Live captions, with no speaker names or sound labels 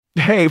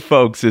Hey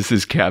folks, this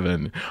is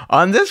Kevin.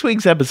 On this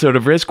week's episode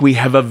of Risk, we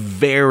have a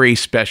very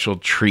special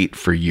treat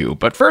for you.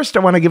 But first, I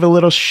want to give a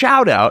little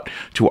shout out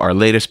to our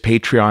latest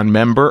Patreon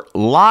member,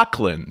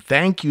 Lachlan.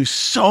 Thank you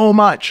so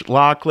much,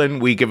 Lachlan.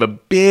 We give a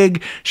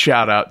big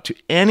shout out to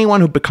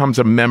anyone who becomes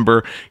a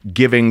member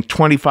giving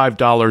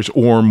 $25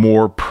 or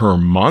more per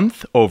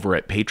month over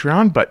at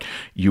Patreon. But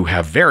you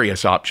have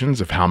various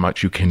options of how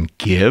much you can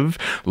give.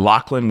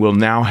 Lachlan will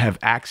now have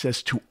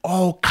access to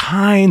all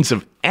kinds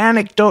of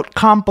anecdote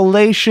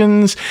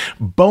compilations,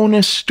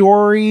 bonus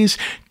stories,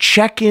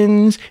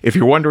 check-ins. If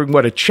you're wondering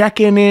what a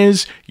check-in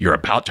is, you're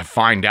about to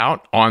find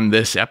out on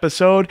this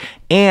episode.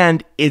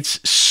 And it's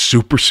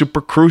super,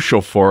 super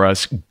crucial for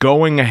us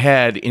going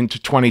ahead into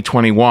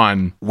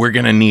 2021. We're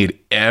going to need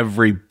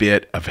every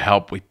bit of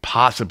help we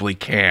possibly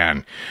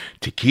can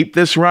to keep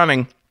this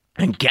running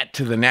and get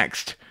to the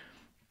next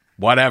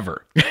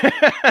whatever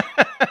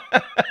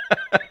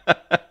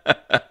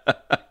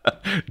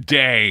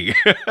day.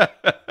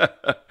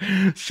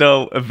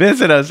 So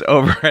visit us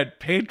over at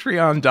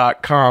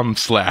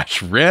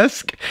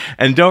patreon.com/risk.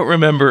 And do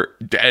remember,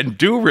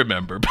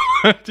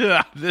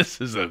 this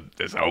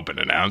open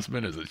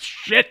announcement is a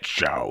shit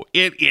show.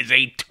 It is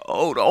a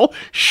total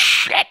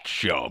shit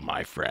show,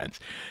 my friends.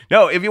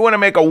 No, if you want to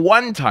make a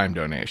one-time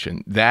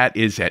donation, that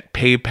is at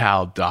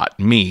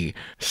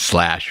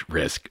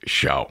paypal.me/risk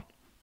show.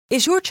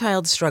 Is your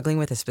child struggling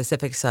with a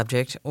specific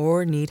subject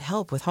or need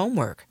help with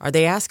homework? Are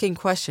they asking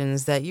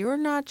questions that you're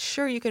not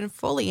sure you can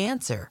fully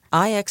answer?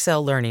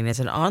 IXL Learning is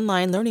an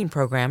online learning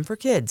program for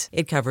kids.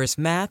 It covers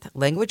math,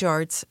 language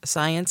arts,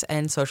 science,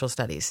 and social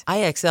studies.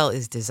 IXL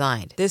is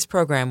designed. This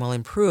program will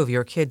improve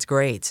your kids'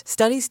 grades.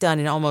 Studies done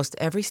in almost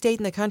every state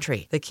in the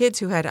country. The kids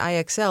who had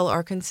IXL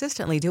are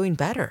consistently doing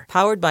better.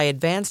 Powered by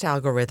advanced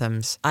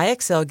algorithms,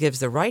 IXL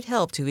gives the right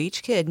help to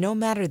each kid no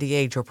matter the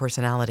age or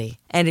personality.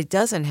 And it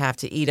doesn't have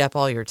to eat up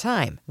all your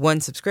time.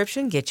 One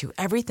subscription gets you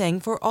everything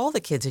for all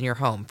the kids in your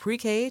home,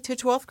 pre-K to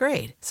 12th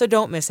grade. So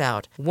don't miss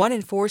out. 1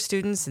 in 4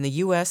 students in the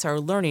U.S. are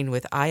learning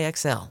with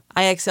IXL.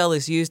 IXL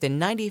is used in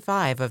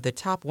 95 of the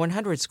top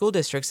 100 school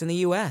districts in the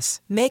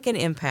U.S. Make an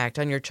impact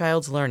on your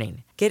child's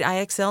learning. Get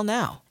IXL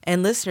now.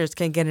 And listeners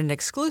can get an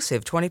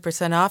exclusive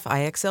 20% off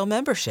IXL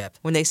membership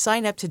when they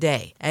sign up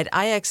today at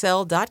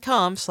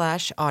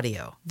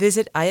IXL.com/audio.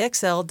 Visit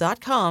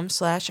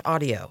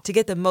IXL.com/audio to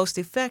get the most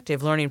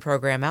effective learning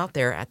program out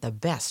there at the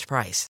best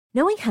price.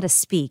 Knowing how to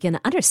speak and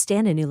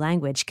understand a new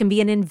language can be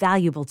an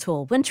invaluable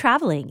tool when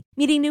traveling,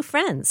 meeting new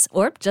friends,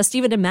 or just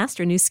even to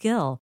master a new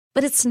skill.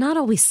 But it's not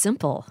always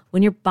simple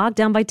when you're bogged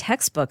down by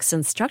textbooks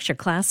and structured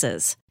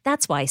classes.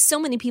 That's why so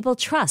many people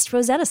trust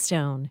Rosetta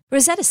Stone.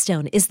 Rosetta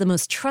Stone is the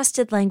most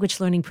trusted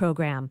language learning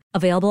program,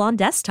 available on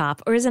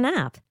desktop or as an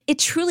app. It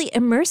truly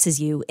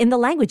immerses you in the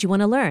language you want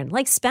to learn,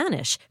 like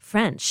Spanish,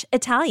 French,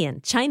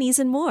 Italian, Chinese,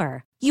 and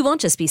more. You won't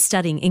just be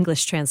studying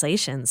English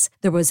translations.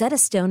 The Rosetta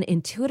Stone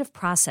intuitive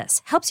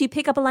process helps you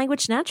pick up a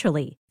language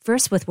naturally,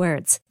 first with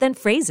words, then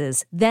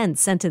phrases, then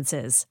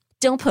sentences.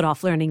 Don't put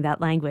off learning that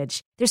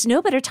language. There's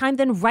no better time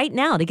than right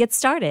now to get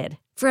started.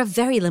 For a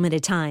very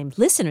limited time,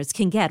 listeners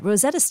can get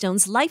Rosetta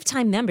Stone's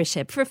lifetime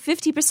membership for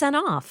 50%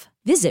 off.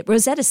 Visit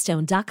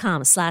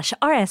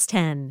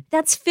rosettastone.com/rs10.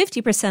 That's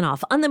 50%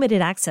 off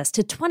unlimited access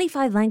to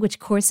 25 language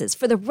courses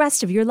for the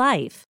rest of your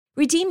life.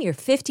 Redeem your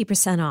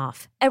 50%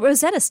 off at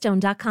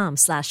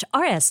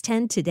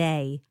rosettastone.com/rs10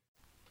 today.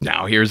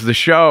 Now here's the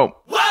show.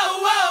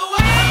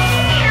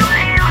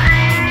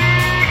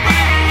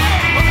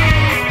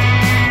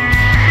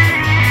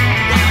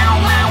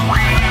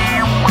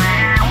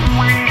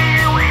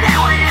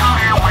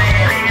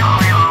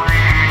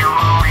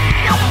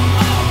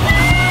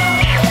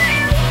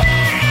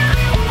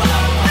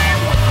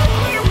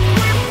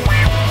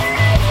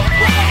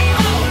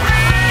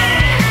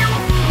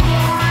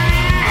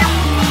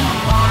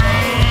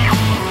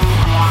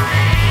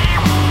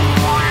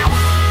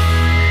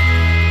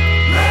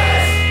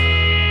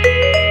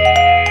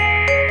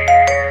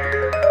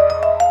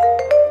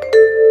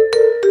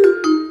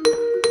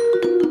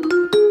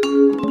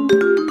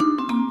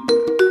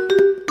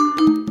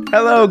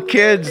 Hello,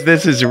 kids.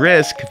 This is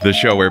Risk, the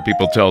show where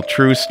people tell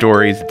true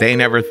stories they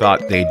never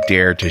thought they'd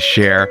dare to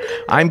share.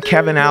 I'm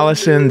Kevin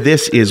Allison.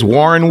 This is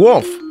Warren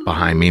Wolf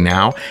behind me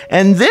now.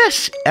 And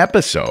this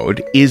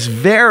episode is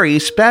very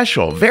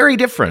special, very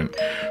different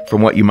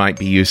from what you might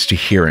be used to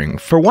hearing.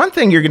 For one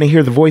thing, you're going to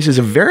hear the voices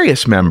of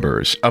various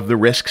members of the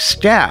Risk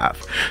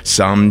staff,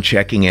 some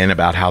checking in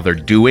about how they're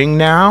doing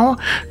now,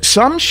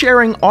 some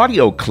sharing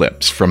audio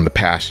clips from the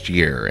past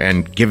year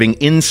and giving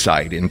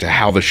insight into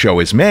how the show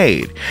is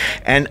made.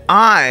 And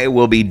I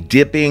will be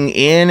dipping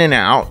in and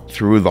out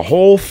through the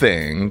whole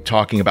thing,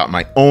 talking about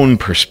my own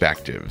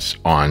perspectives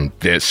on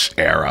this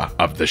era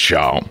of the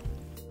show.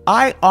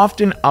 I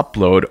often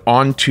upload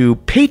onto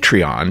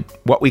Patreon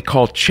what we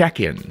call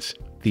check-ins,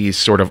 these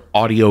sort of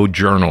audio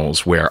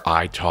journals where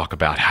I talk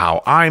about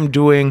how I'm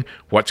doing,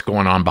 what's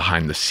going on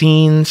behind the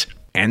scenes.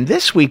 And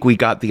this week we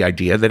got the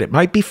idea that it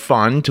might be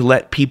fun to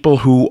let people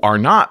who are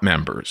not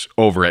members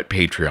over at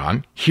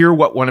Patreon hear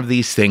what one of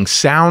these things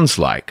sounds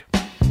like.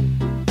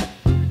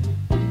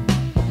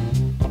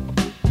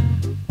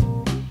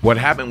 What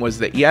happened was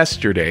that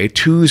yesterday,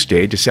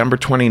 Tuesday, December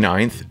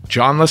 29th,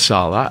 John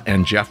LaSala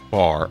and Jeff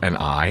Barr and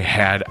I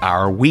had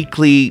our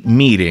weekly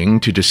meeting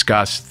to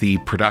discuss the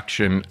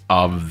production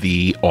of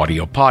the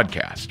audio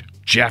podcast.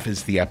 Jeff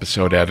is the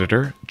episode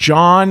editor.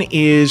 John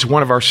is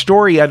one of our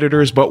story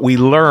editors, but we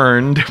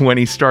learned when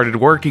he started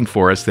working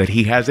for us that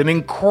he has an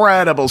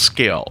incredible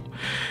skill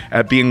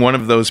at being one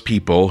of those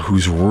people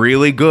who's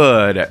really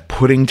good at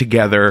putting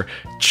together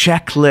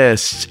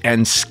checklists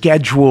and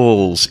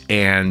schedules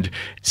and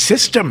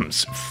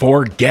systems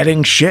for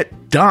getting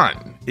shit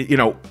done. You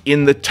know,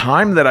 in the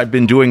time that I've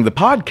been doing the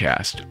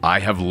podcast,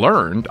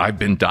 I've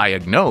been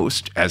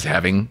diagnosed as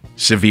having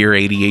severe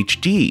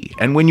ADHD.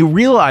 And when you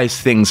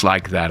realize things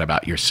like that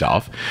about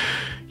yourself,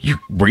 you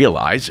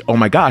realize, oh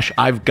my gosh,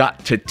 I've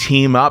got to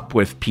team up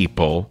with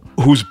people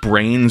whose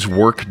brains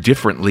work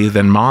differently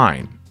than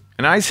mine.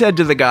 And I said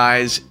to the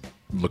guys,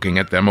 looking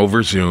at them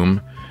over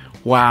Zoom,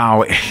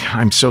 wow,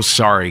 I'm so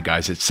sorry,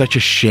 guys. It's such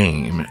a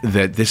shame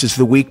that this is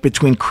the week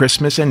between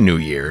Christmas and New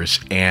Year's,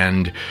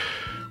 and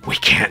we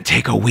can't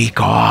take a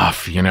week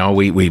off. You know,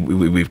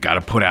 we've got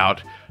to put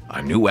out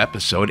a new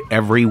episode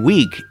every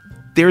week.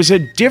 There's a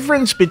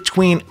difference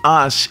between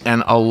us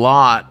and a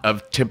lot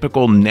of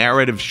typical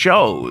narrative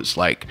shows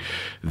like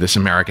This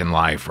American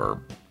Life or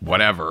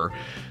whatever.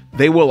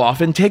 They will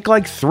often take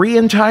like 3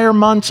 entire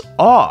months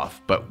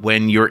off. But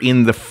when you're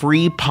in the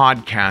free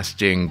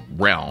podcasting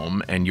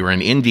realm and you're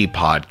an indie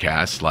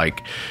podcast,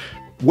 like,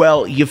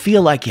 well, you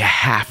feel like you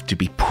have to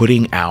be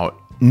putting out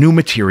new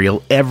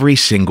material every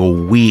single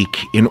week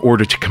in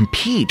order to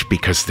compete,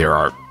 because there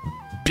are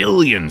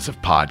billions of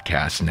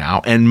podcasts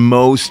now, and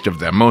most of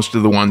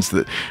the ones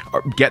that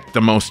get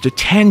the most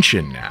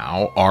attention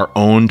now are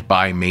owned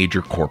by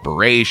major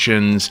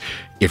corporations.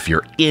 If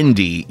you're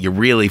indie, you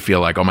really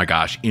feel like, oh my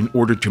gosh, in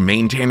order to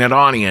maintain an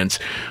audience,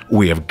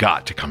 we have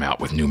got to come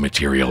out with new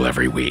material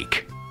every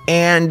week.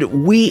 And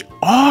we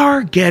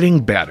are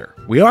getting better.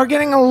 We are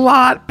getting a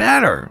lot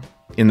better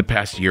in the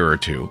past year or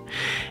two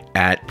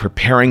at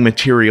preparing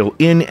material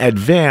in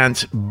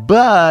advance,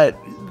 but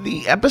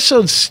the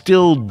episodes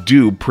still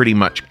do pretty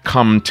much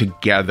come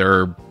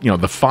together. You know,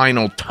 the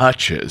final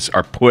touches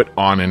are put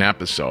on an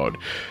episode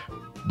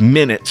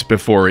minutes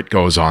before it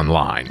goes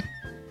online.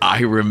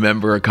 I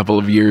remember a couple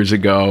of years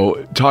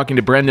ago talking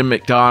to Brendan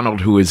McDonald,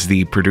 who is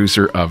the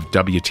producer of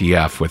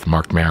WTF with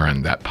Mark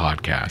Maron, that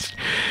podcast.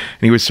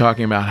 And he was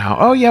talking about how,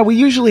 oh yeah, we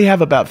usually have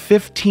about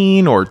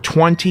 15 or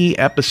 20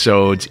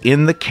 episodes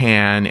in the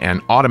can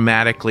and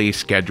automatically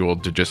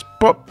scheduled to just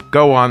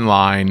go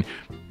online,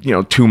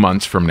 2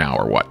 months from now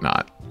or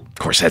whatnot. Of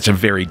course, that's a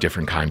very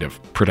different kind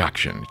of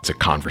production. It's a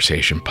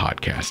conversation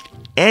podcast.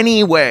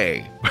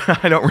 Anyway,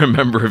 I don't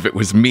remember if it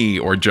was me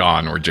or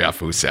John or Jeff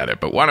who said it,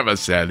 but one of us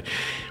said,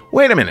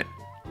 wait a minute,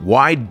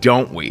 why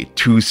don't we,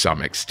 to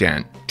some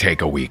extent,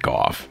 take a week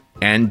off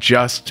and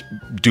just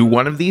do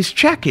one of these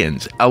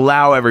check-ins?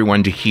 Allow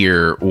everyone to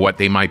hear what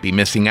they might be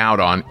missing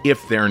out on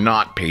if they're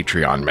not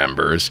Patreon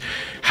members,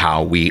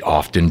 how we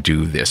often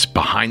do this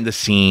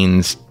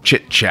behind-the-scenes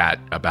chit-chat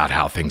about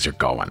how things are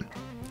going.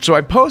 So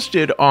I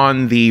posted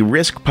on the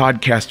Risk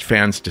Podcast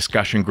Fans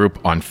discussion group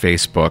on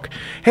Facebook,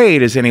 hey,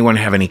 does anyone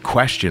have any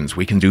questions?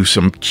 We can do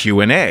some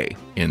Q&A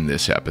in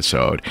this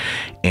episode.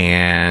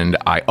 And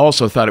I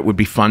also thought it would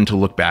be fun to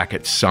look back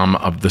at some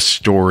of the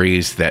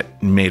stories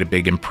that made a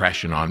big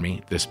impression on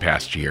me this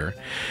past year.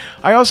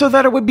 I also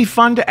thought it would be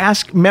fun to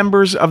ask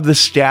members of the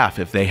staff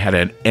if they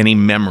had any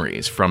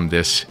memories from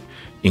this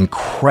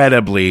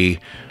incredibly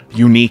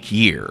unique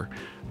year.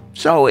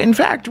 So, in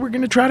fact, we're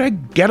going to try to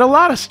get a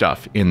lot of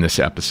stuff in this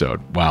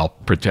episode while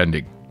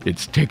pretending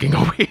it's taking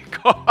a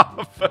week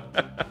off.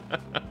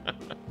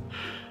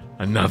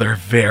 Another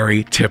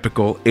very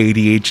typical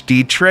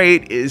ADHD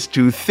trait is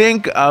to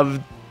think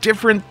of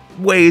different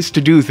ways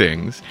to do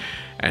things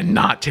and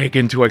not take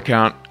into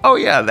account, oh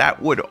yeah, that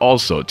would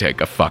also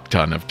take a fuck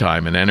ton of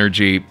time and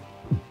energy.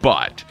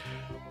 But,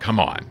 come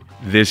on,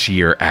 this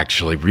year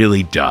actually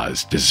really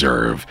does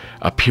deserve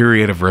a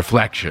period of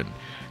reflection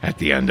at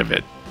the end of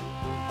it.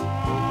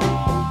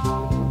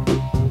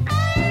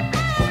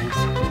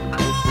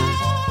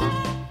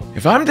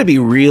 If I'm to be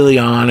really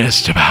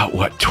honest about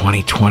what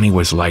 2020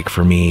 was like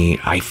for me,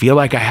 I feel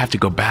like I have to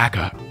go back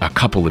a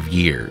couple of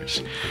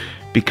years,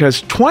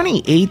 because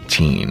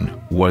 2018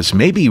 was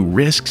maybe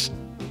Risk's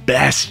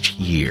best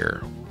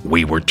year.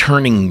 We were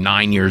turning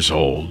 9 years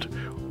old,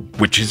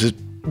 which is,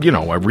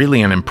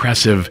 really an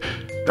impressive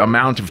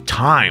amount of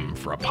time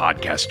for a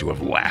podcast to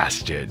have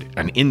lasted,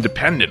 an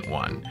independent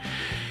one.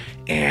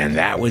 And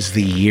that was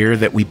the year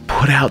that we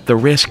put out the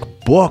Risk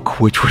book,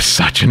 which was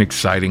such an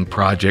exciting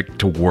project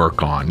to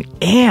work on.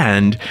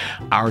 And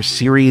our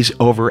series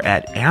over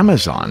at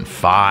Amazon,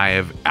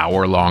 5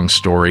 hour-long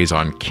stories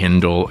on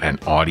Kindle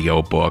and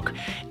audiobook.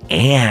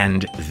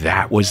 And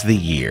that was the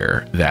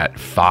year that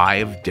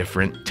 5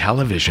 different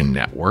television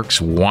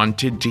networks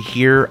wanted to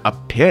hear a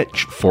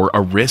pitch for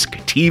a Risk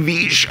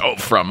TV show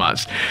from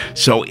us.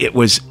 So it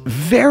was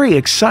very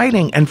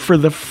exciting. And for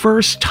the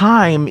first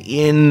time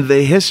in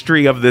the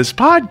history of this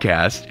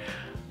podcast,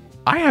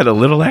 I had a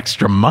little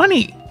extra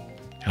money.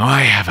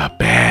 I have a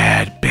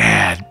bad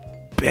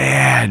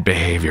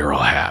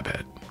behavioral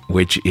habit,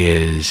 which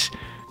is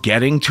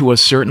getting to a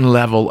certain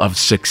level of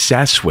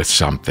success with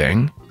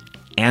something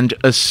and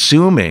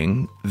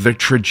assuming the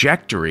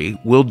trajectory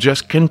will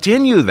just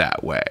continue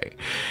that way.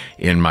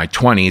 In my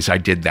 20s, I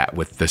did that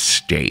with the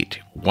state.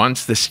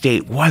 Once the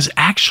state was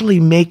actually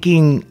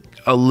making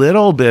a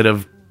little bit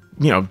of,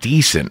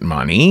 decent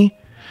money,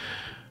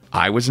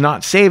 I was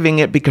not saving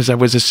it because I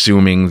was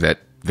assuming that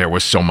there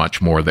was so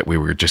much more that we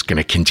were just going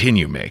to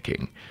continue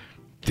making.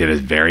 Did a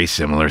very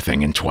similar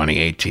thing in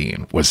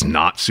 2018. Was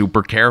not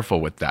super careful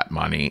with that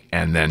money.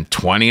 And then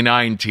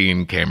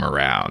 2019 came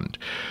around.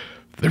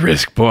 The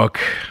Risk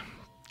book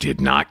did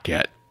not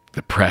get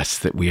the press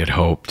that we had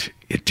hoped.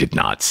 It did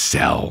not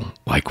sell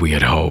like we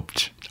had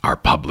hoped. Our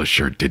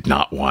publisher did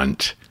not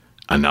want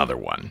another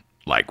one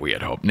like we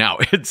had hoped. Now,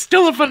 it's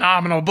still a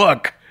phenomenal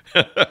book.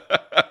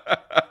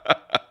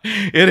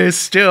 It is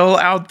still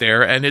out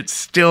there, and it's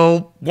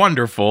still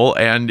wonderful,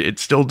 and it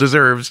still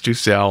deserves to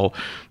sell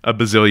a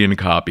bazillion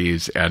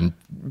copies and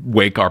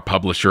wake our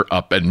publisher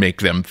up and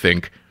make them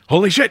think,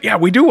 holy shit, yeah,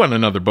 we do want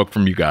another book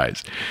from you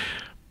guys.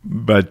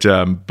 But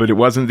it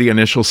wasn't the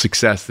initial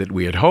success that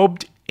we had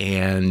hoped,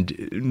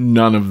 and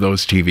none of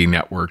those TV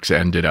networks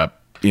ended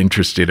up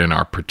interested in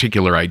our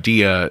particular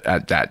idea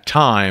at that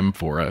time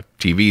for a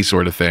TV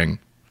sort of thing.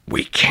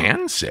 We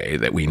can say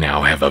that we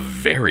now have a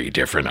very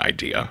different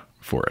idea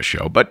for a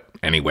show. But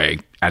anyway,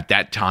 at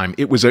that time,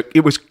 it was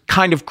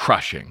kind of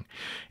crushing.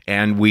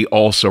 And we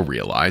also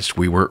realized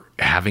we were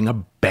having a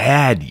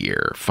bad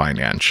year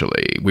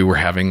financially. We were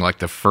having like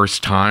the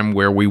first time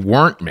where we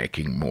weren't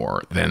making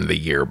more than the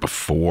year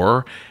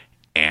before.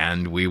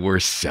 And we were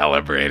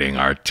celebrating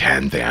our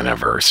 10th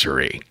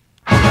anniversary.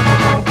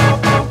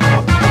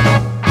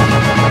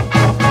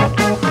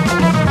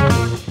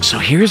 So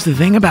here's the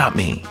thing about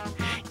me.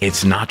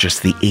 It's not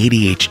just the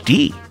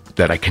ADHD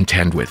that I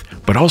contend with,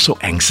 but also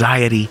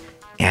anxiety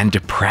and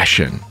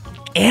depression.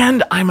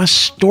 And I'm a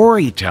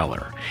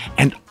storyteller.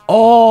 And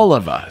all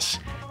of us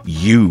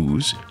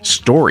use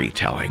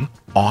storytelling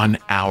on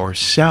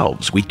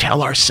ourselves. We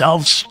tell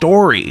ourselves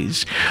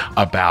stories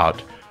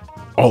about,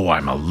 oh,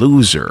 I'm a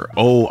loser.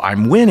 Oh,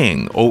 I'm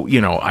winning. Oh,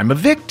 I'm a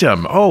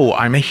victim. Oh,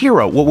 I'm a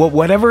hero.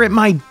 Whatever it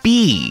might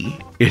be,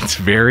 it's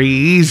very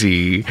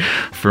easy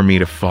for me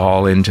to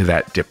fall into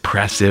that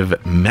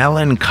depressive,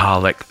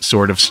 melancholic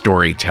sort of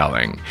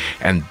storytelling.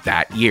 And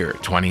that year,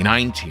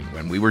 2019,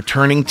 when we were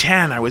turning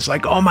 10, I was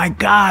like, oh my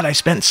God, I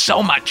spent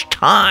so much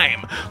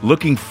time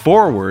looking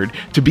forward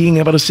to being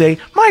able to say,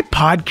 my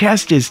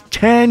podcast is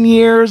 10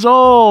 years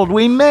old.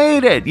 We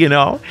made it,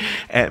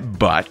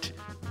 But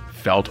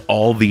felt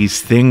all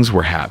these things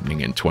were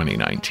happening in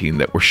 2019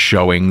 that were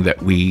showing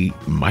that we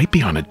might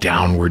be on a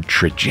downward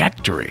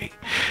trajectory.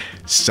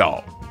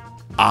 So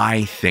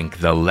I think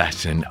the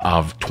lesson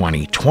of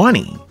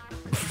 2020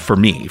 for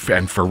me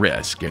and for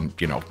Risk and,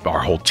 our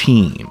whole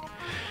team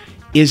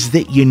is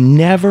that you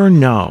never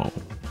know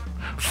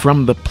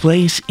from the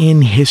place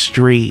in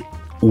history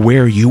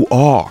where you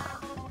are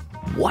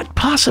what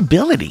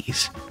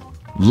possibilities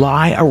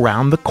lie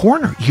around the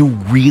corner. You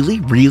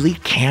really, really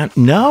can't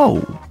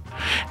know.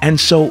 And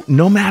so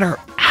no matter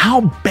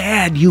how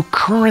bad you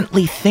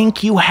currently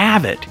think you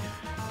have it,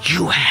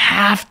 you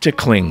have to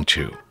cling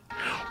to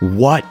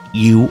what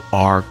you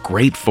are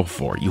grateful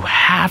for. You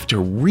have to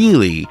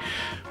really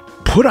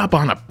put up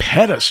on a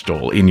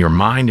pedestal in your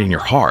mind and your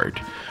heart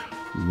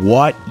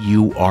what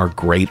you are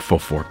grateful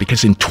for.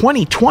 Because in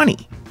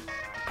 2020,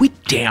 we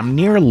damn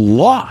near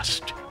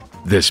lost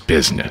this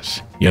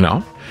business,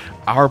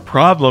 Our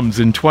problems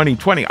in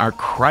 2020, our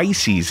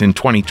crises in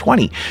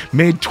 2020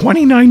 made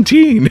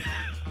 2019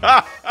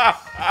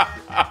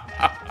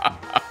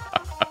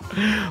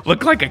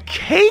 look like a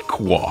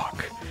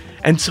cakewalk.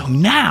 And so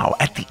now,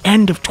 at the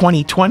end of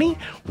 2020,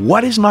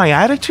 what is my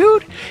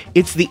attitude?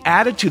 It's the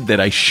attitude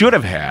that I should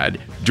have had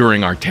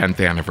during our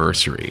 10th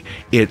anniversary.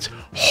 It's,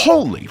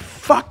 holy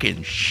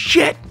fucking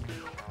shit,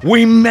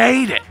 we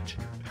made it.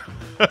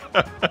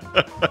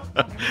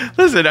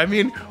 Listen,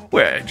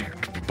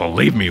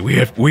 believe me,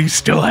 we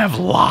still have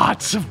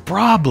lots of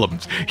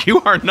problems. You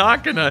are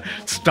not going to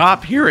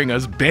stop hearing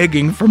us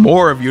begging for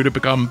more of you to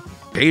become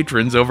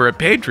patrons over at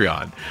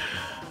Patreon.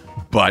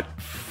 But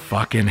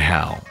fucking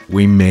hell,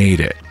 we made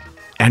it.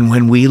 And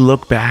when we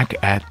look back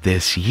at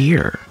this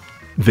year,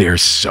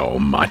 there's so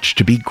much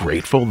to be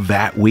grateful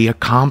that we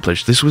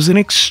accomplished. This was an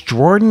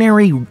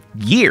extraordinary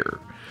year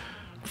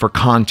for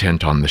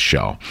content on the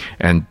show.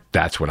 And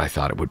that's what I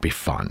thought it would be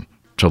fun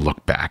to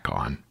look back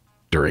on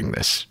during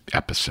this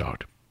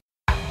episode.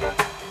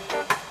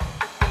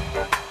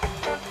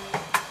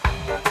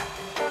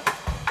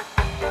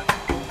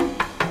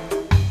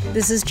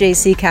 This is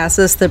JC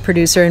Cassis, the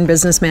producer and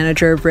business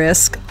manager of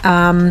Risk.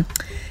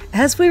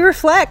 As we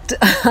reflect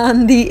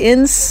on the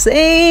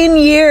insane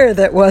year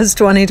that was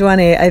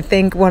 2020, I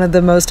think one of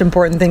the most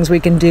important things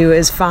we can do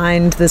is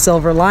find the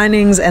silver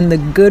linings and the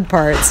good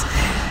parts.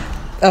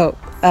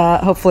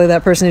 Hopefully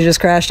that person who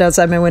just crashed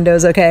outside my window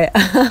is okay.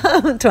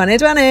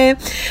 2020.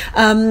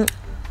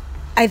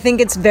 I I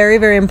think it's very,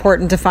 very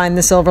important to find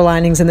the silver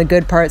linings and the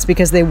good parts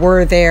because they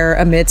were there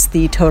amidst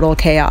the total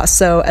chaos.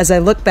 So as I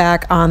look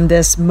back on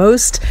this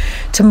most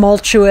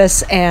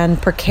tumultuous and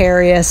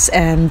precarious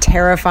and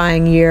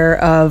terrifying year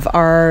of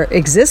our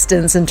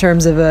existence in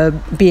terms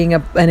of being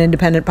an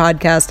independent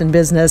podcast and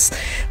business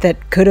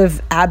that could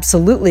have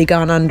absolutely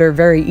gone under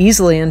very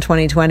easily in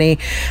 2020,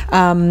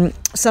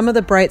 some of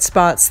the bright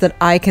spots that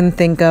I can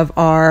think of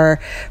are,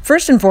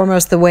 first and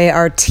foremost, the way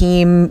our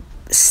team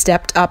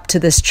stepped up to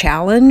this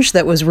challenge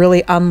that was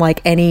really unlike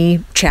any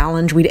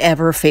challenge we'd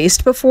ever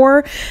faced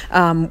before.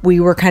 We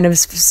were kind of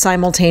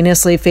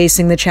simultaneously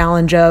facing the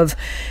challenge of,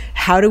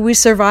 how do we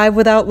survive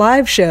without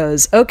live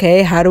shows?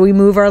 Okay, how do we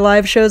move our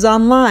live shows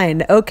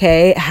online?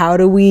 Okay, how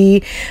do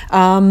we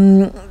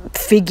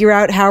figure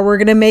out how we're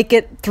going to make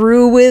it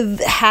through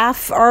with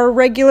half our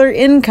regular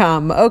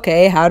income?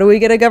 Okay, how do we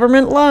get a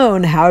government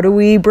loan? How do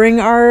we bring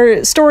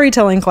our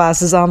storytelling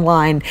classes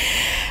online?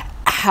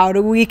 How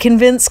do we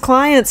convince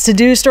clients to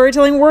do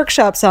storytelling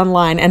workshops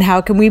online? And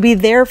how can we be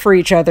there for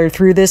each other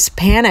through this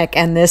panic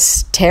and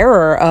this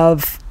terror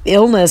of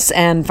illness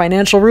and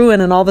financial ruin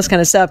and all this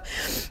kind of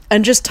stuff?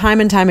 And just time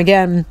and time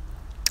again,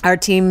 our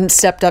team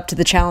stepped up to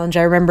the challenge.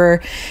 I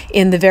remember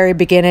in the very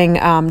beginning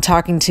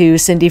talking to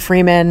Cindy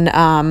Freeman,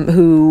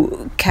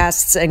 who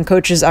casts and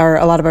coaches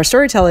a lot of our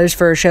storytellers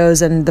for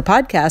shows and the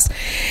podcast,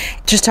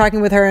 just talking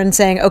with her and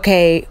saying,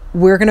 okay,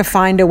 we're going to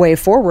find a way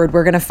forward.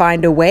 We're going to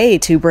find a way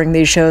to bring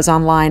these shows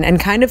online, and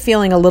kind of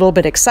feeling a little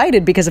bit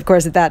excited because, of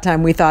course, at that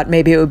time we thought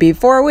maybe it would be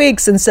 4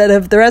 weeks instead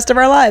of the rest of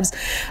our lives,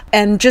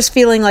 and just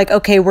feeling like,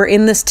 okay, we're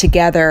in this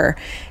together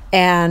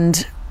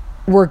and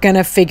we're going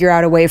to figure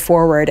out a way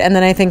forward. And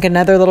then I think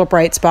another little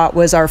bright spot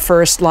was our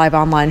first live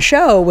online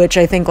show, which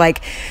I think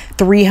like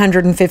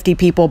 350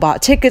 people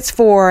bought tickets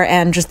for,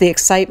 and just the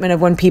excitement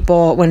of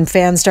when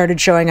fans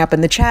started showing up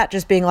in the chat,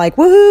 just being like,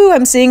 woohoo,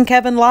 I'm seeing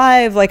Kevin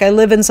live. Like, I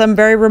live in some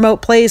very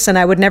remote place and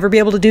I would never be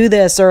able to do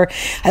this, or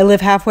I live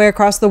halfway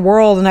across the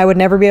world and I would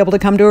never be able to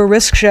come to a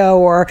Risk show,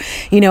 or,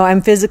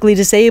 I'm physically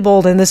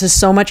disabled and this is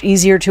so much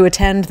easier to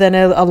attend than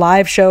a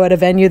live show at a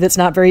venue that's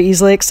not very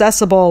easily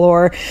accessible,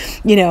 or,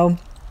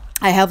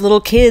 I have little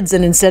kids,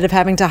 and instead of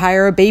having to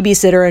hire a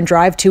babysitter and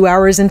drive 2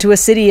 hours into a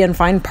city and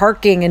find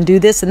parking and do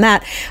this and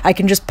that, I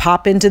can just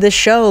pop into this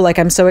show. Like,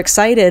 I'm so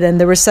excited. And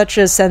there was such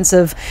a sense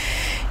of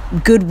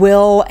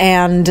goodwill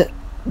and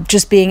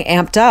just being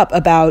amped up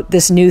about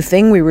this new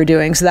thing we were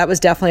doing. So that was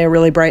definitely a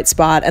really bright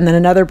spot. And then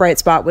another bright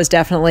spot was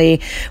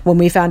definitely when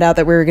we found out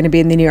that we were going to be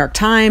in the New York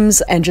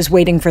Times, and just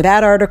waiting for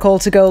that article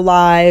to go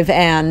live,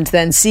 and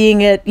then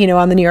seeing it,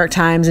 on the New York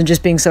Times, and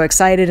just being so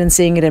excited and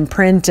seeing it in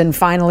print, and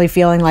finally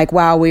feeling like,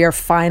 wow, we are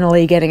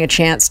finally getting a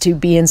chance to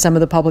be in some of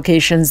the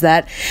publications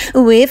that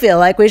we feel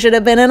like we should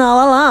have been in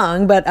all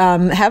along, but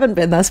haven't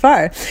been thus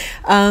far.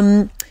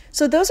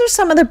 So those are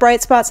some of the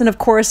bright spots. And of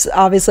course,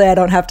 obviously, I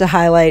don't have to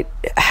highlight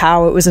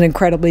how it was an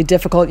incredibly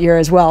difficult year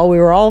as well. We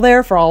were all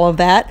there for all of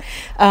that.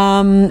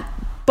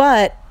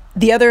 But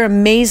the other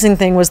amazing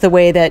thing was the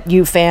way that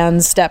you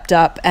fans stepped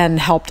up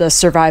and helped us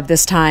survive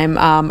this time.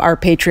 Our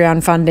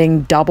Patreon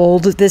funding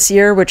doubled this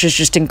year, which is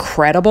just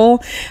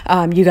incredible.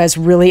 You guys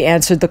really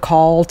answered the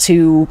call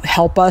to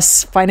help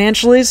us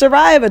financially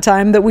survive a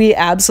time that we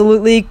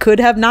absolutely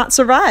could have not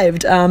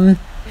survived.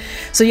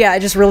 So yeah, I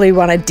just really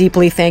want to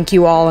deeply thank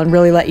you all and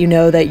really let you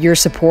know that your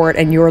support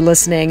and your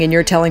listening and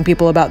you're telling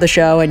people about the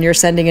show and you're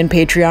sending in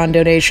Patreon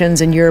donations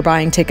and you're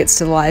buying tickets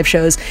to the live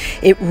shows,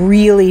 it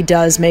really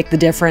does make the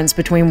difference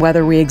between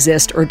whether we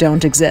exist or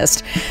don't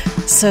exist.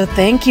 So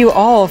thank you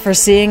all for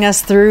seeing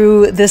us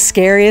through the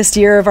scariest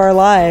year of our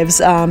lives.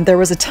 There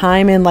was a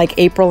time in like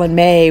April and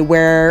May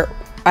where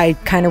I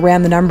kind of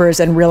ran the numbers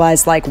and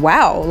realized like,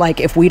 wow, like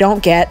if we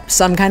don't get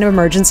some kind of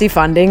emergency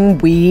funding,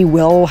 we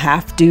will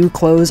have to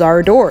close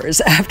our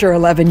doors after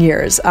 11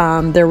 years.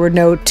 There were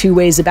no two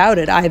ways about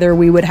it. Either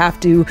we would have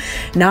to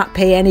not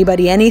pay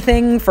anybody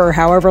anything for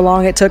however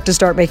long it took to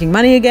start making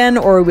money again,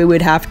 or we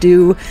would have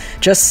to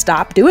just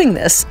stop doing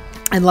this.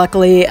 And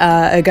luckily,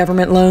 a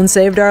government loan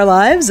saved our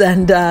lives,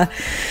 and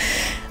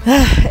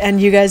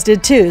you guys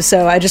did too.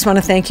 So I just want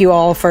to thank you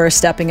all for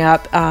stepping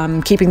up.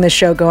 Keeping this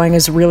show going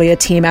is really a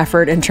team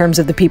effort in terms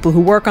of the people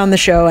who work on the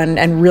show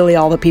and really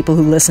all the people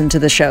who listen to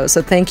the show.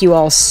 So thank you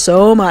all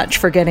so much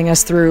for getting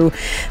us through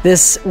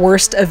this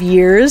worst of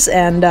years.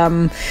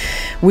 And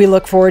we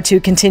look forward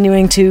to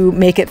continuing to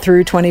make it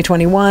through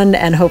 2021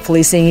 and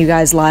hopefully seeing you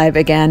guys live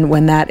again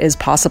when that is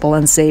possible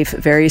and safe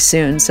very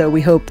soon. So we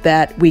hope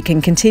that we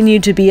can continue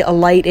to be a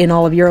light in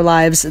all of your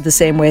lives the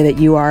same way that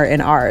you are in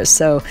ours.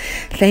 So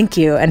thank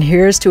you. And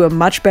here's to a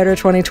much better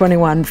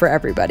 2021 for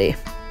everybody.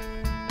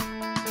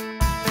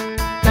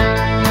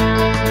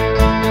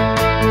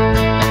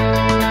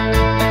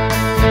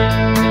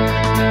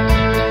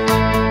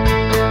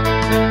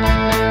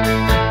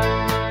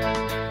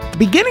 The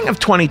beginning of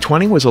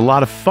 2020 was a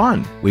lot of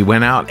fun. We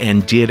went out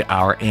and did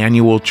our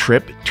annual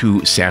trip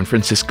to San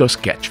Francisco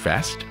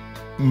Sketchfest.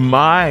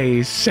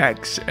 My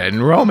sex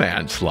and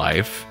romance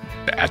life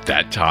at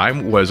that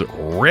time was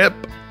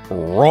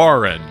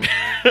rip-roaring.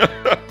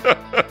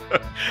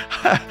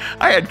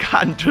 I had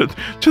gotten to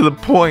the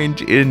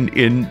point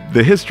in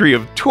the history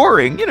of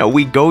touring,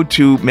 we go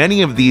to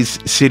many of these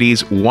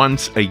cities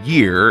once a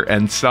year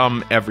and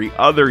some every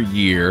other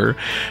year,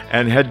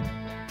 and had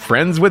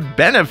friends with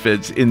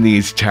benefits in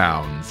these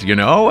towns,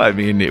 I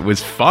mean, it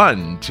was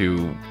fun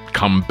to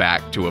come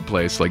back to a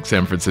place like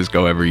San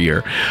Francisco every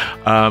year.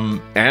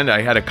 And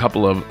I had a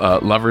couple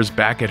of lovers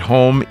back at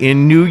home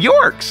in New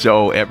York.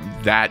 So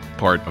that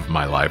part of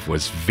my life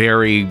was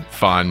very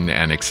fun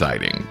and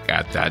exciting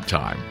at that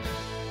time.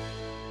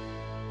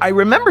 I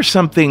remember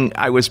something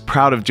I was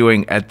proud of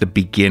doing at the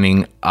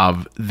beginning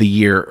of the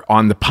year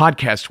on the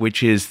podcast,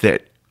 which is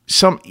that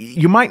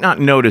you might not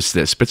notice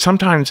this, but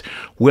sometimes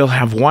we'll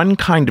have one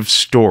kind of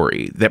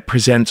story that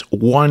presents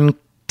one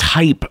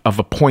type of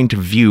a point of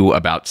view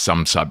about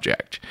some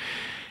subject.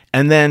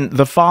 And then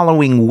the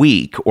following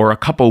week or a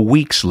couple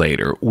weeks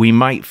later, we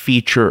might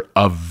feature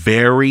a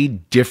very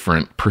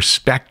different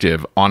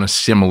perspective on a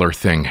similar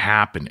thing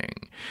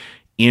happening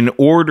in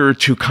order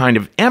to kind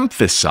of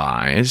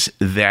emphasize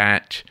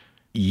that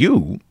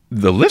you,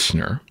 the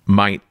listener,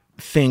 might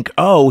think,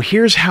 oh,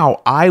 here's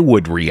how I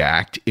would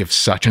react if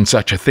such and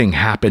such a thing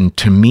happened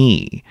to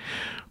me.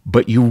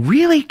 But you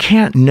really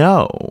can't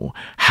know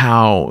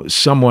how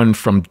someone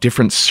from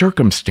different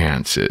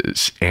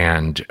circumstances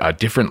and a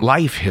different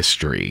life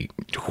history,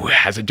 who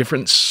has a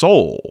different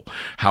soul,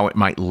 how it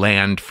might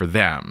land for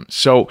them.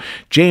 So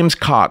James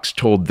Cox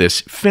told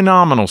this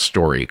phenomenal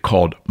story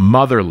called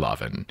Mother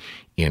Lovin'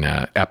 in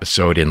an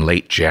episode in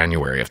late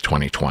January of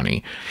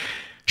 2020.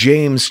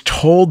 James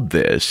told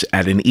this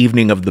at an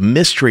evening of the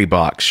Mystery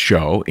Box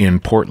show in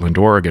Portland,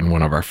 Oregon,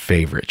 one of our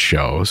favorite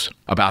shows,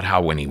 about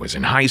how when he was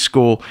in high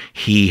school,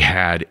 he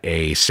had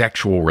a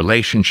sexual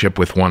relationship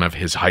with one of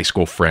his high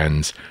school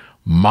friends'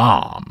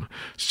 mom.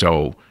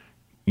 So,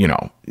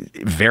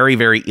 very,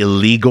 very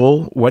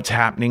illegal what's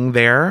happening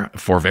there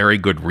for very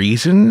good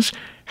reasons.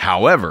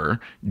 However,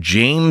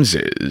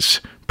 James's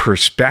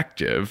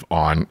perspective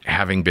on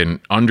having been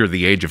under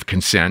the age of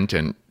consent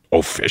and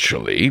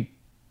officially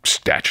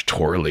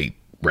statutorily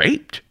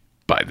raped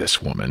by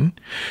this woman,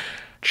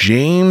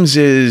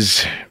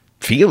 James's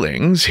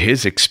feelings,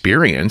 his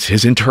experience,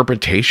 his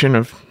interpretation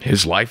of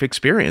his life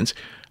experience,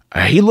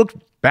 he looked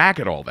back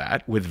at all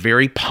that with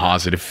very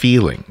positive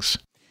feelings.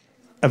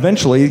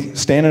 Eventually,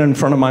 standing in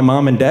front of my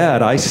mom and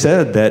dad, I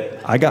said that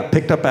I got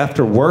picked up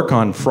after work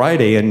on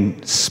Friday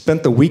and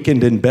spent the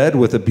weekend in bed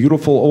with a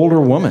beautiful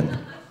older woman.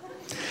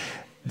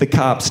 The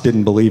cops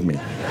didn't believe me.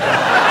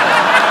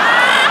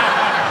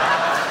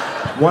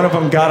 One of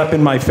them got up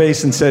in my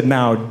face and said,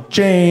 "Now,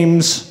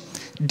 James,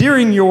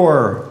 during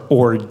your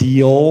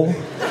ordeal,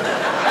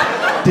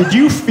 did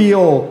you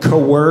feel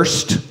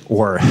coerced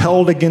or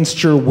held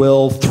against your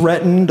will,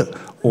 threatened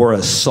or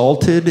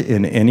assaulted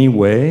in any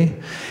way?"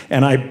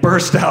 And I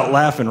burst out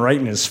laughing right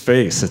in his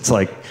face. It's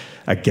like,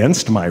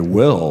 against my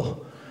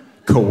will?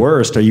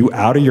 Coerced? Are you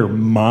out of your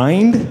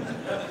mind?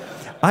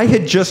 I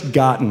had just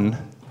gotten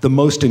the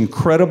most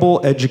incredible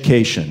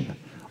education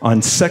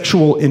on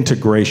sexual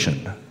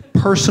integration,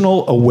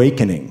 personal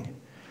awakening,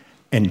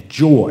 and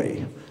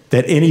joy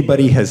that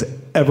anybody has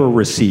ever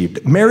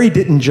received. Mary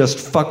didn't just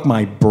fuck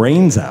my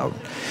brains out.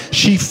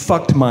 She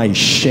fucked my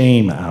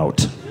shame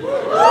out.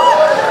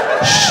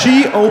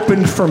 She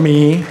opened for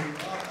me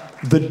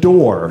the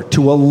door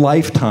to a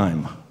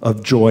lifetime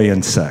of joy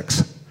and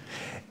sex.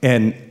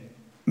 And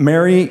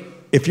Mary,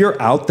 if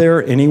you're out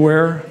there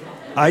anywhere,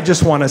 I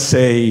just want to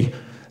say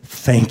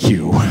thank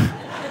you.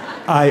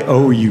 I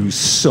owe you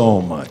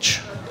so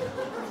much.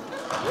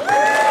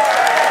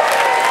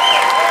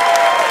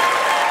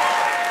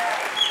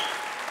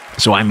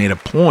 So I made a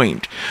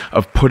point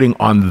of putting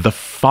on the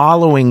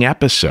following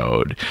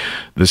episode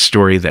the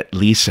story that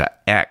Lisa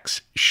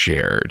X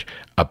shared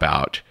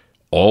about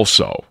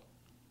also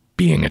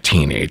being a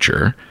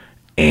teenager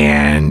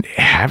and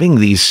having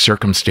these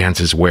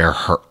circumstances where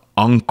her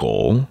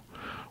uncle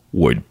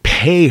would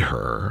pay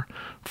her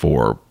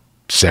for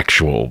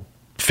sexual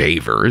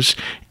favors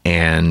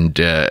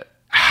and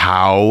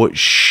how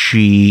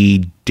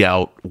she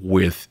dealt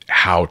with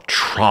how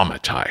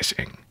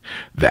traumatizing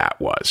that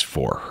was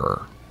for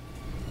her.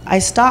 I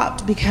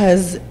stopped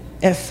because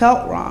it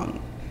felt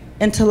wrong.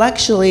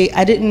 Intellectually,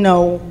 I didn't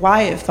know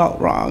why it felt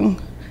wrong.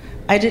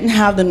 I didn't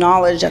have the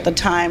knowledge at the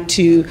time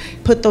to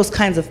put those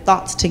kinds of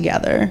thoughts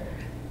together.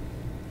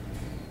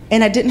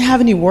 And I didn't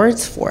have any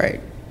words for it.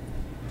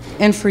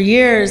 And for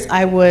years,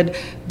 I would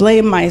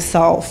blame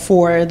myself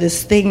for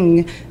this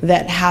thing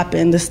that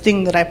happened, this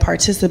thing that I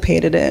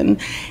participated in.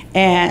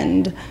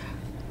 And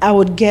I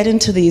would get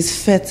into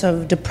these fits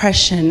of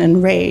depression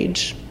and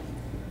rage.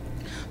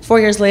 4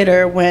 years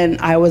later, when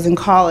I was in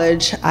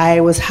college,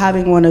 I was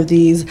having one of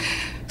these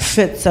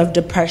fits of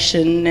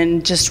depression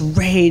and just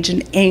rage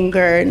and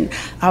anger, and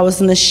I was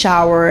in the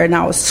shower and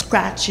I was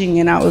scratching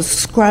and I was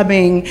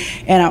scrubbing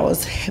and I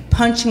was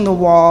punching the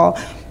wall,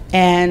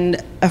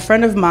 and a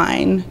friend of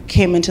mine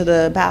came into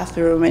the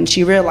bathroom and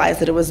she realized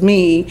that it was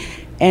me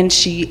and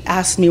she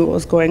asked me what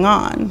was going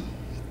on.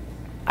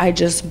 I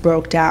just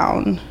broke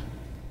down.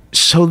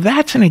 So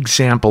that's an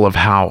example of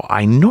how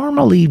I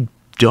normally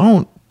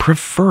don't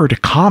prefer to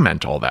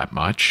comment all that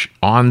much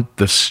on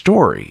the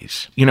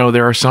stories. You know,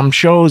 there are some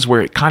shows where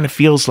it kind of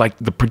feels like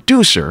the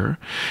producer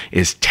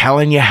is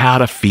telling you how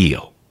to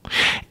feel.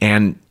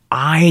 And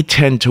I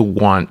tend to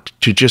want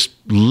to just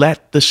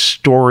let the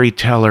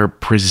storyteller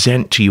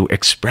present to you,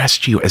 express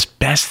to you as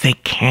best they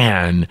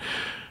can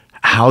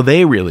how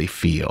they really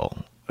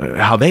feel,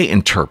 how they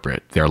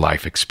interpret their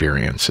life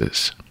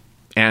experiences.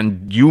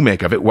 And you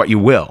make of it what you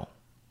will.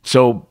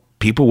 So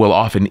people will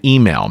often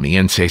email me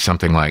and say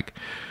something like,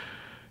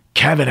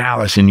 Kevin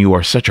Allison, you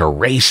are such a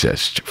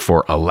racist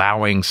for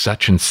allowing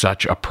such and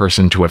such a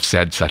person to have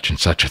said such and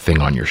such a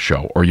thing on your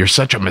show, or you're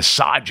such a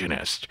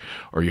misogynist,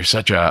 or you're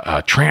such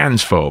a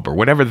transphobe, or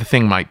whatever the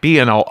thing might be.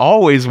 And I'll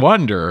always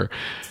wonder,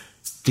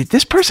 did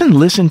this person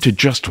listen to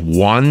just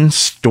one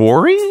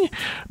story?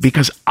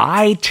 Because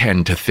I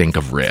tend to think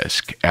of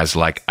Risk as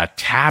like a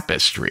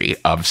tapestry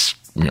of,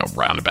 you know,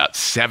 around about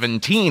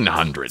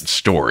 1,700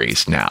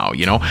 stories now.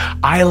 You know,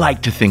 I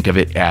like to think of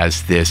it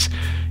as this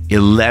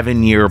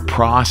 11-year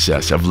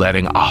process of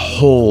letting a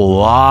whole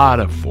lot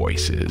of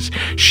voices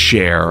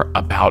share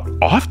about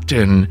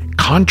often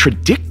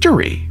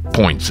contradictory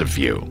points of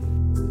view.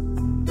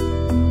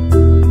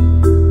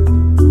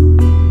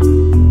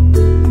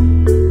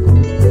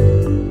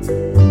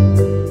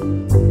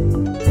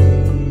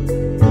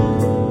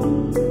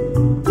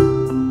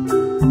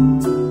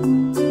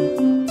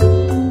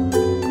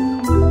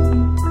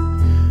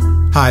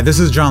 Hi, this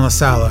is John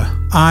LaSala.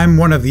 I'm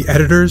one of the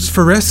editors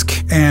for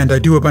Risk, and I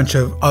do a bunch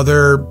of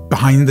other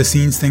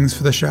behind-the-scenes things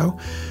for the show,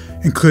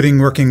 including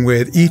working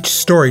with each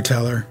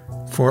storyteller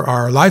for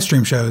our live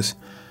stream shows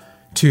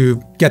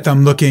to get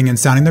them looking and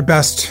sounding their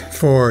best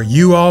for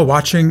you all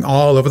watching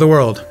all over the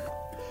world.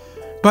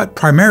 But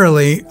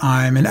primarily,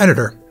 I'm an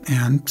editor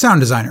and sound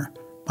designer.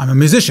 I'm a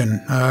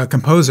musician, a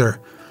composer.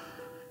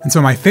 And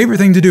so my favorite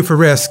thing to do for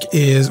Risk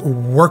is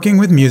working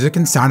with music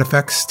and sound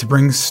effects to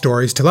bring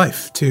stories to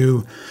life,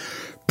 to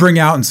bring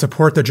out and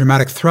support the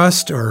dramatic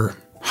thrust or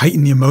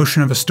heighten the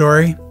emotion of a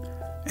story.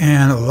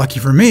 And lucky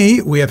for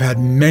me, we have had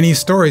many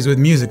stories with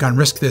music on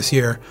Risk this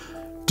year,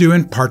 due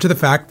in part to the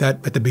fact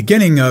that at the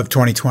beginning of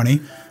 2020,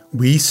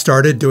 we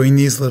started doing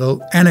these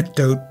little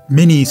anecdote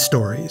mini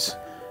stories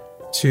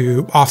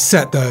to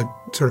offset the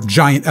sort of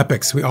giant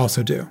epics we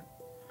also do.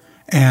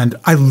 And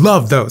I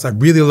love those. I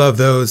really love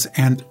those.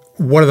 And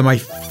one of my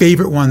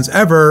favorite ones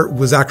ever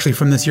was actually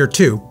from this year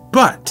too.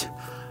 But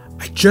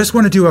I just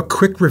want to do a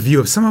quick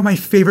review of some of my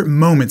favorite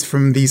moments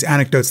from these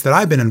anecdotes that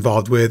I've been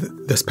involved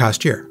with this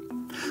past year.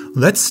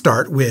 Let's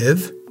start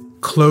with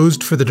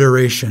Closed for the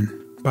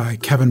Duration by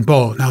Kevin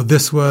Bull. Now,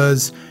 this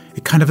was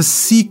a kind of a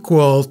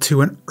sequel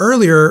to an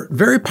earlier,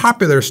 very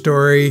popular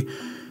story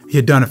he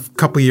had done a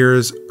couple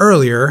years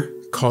earlier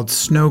called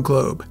Snow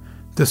Globe.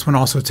 This one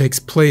also takes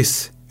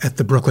place at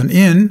the Brooklyn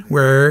Inn,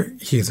 where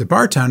he is a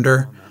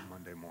bartender.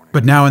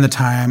 But now in the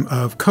time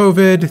of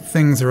COVID,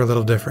 things are a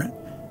little different.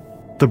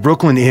 The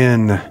Brooklyn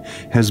Inn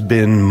has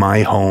been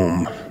my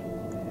home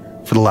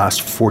for the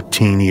last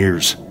 14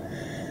 years.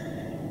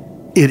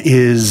 It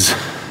is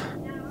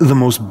the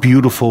most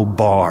beautiful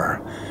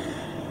bar.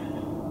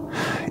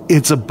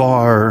 It's a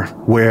bar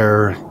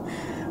where,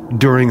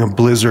 during a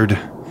blizzard,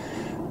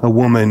 a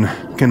woman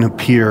can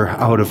appear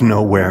out of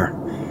nowhere,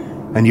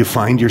 and you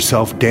find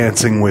yourself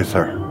dancing with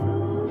her.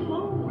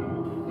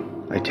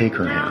 I take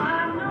her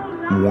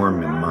hand,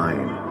 warm in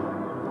mine,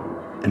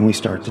 and we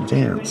start to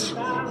dance.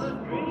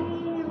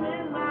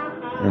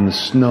 And the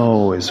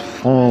snow is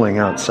falling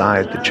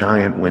outside the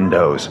giant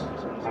windows.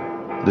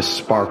 The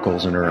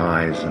sparkles in her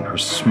eyes and her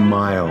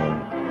smile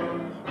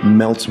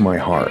melts my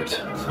heart.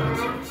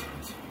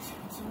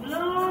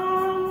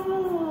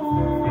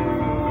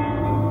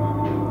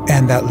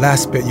 And that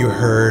last bit you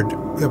heard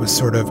that was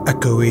sort of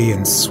echoey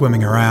and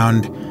swimming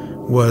around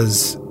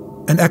was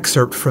an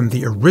excerpt from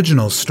the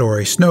original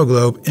story, Snow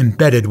Globe,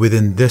 embedded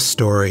within this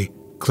story,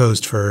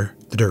 Closed for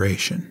the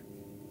Duration,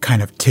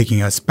 kind of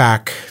taking us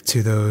back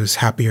to those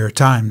happier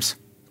times.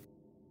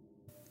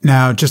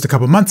 Now, just a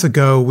couple months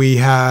ago, we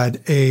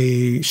had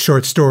a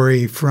short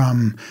story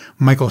from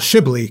Michael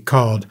Shibley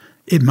called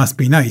It Must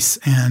Be Nice.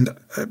 And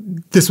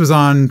this was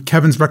on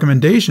Kevin's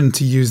recommendation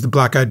to use the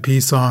Black Eyed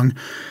Peas song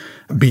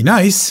Be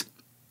Nice,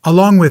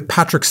 along with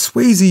Patrick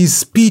Swayze's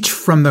speech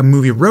from the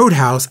movie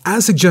Roadhouse,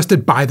 as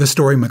suggested by the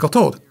story Michael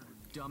told.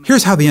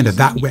 Here's how the end of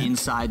that went.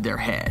 Inside their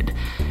head.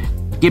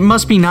 It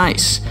must be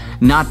nice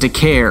not to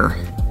care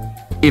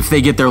if they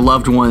get their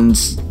loved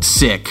ones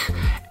sick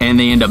and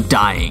they end up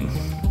dying.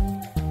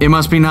 It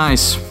must be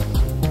nice.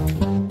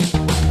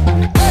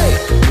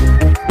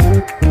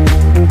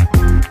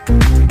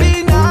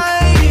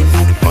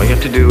 All you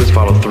have to do is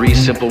follow 3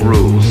 simple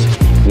rules.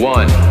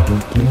 1,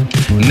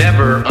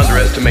 never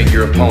underestimate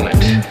your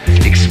opponent.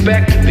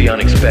 Expect the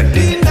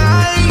unexpected.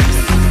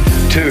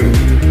 2,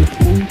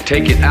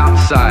 take it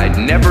outside.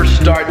 Never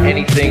start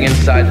anything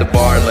inside the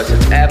bar unless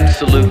it's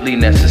absolutely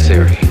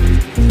necessary.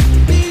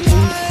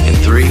 And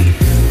 3,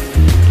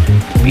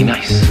 be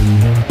nice.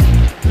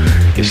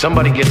 If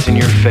somebody gets in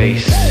your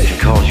face and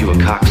calls you a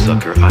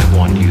cocksucker, I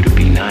want you to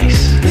be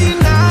nice. Be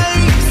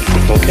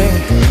nice. Okay.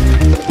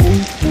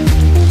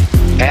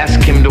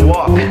 Ask him to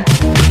walk.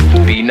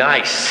 Be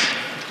nice.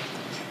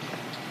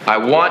 I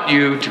want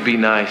you to be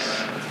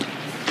nice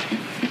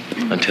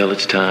until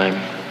it's time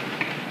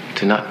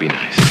to not be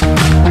nice.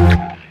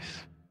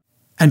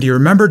 And do you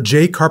remember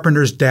Jay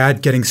Carpenter's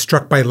dad getting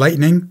struck by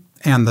lightning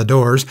and the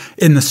Doors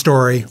in the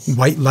story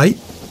White Light?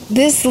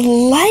 This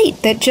light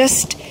that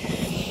just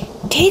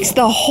takes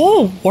the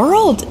whole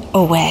world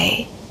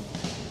away.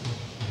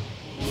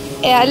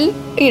 And,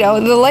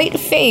 the light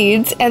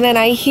fades, and then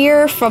I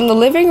hear from the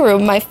living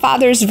room my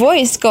father's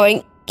voice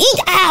going, "Eat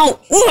out!"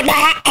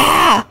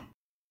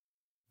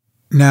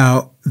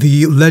 Now,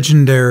 the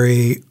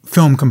legendary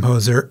film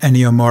composer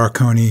Ennio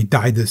Morricone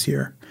died this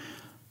year.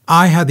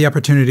 I had the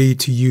opportunity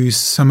to use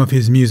some of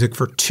his music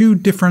for 2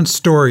 different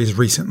stories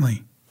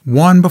recently.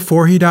 One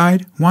before he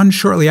died, one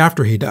shortly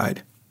after he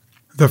died.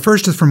 The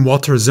first is from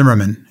Walter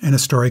Zimmerman in a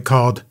story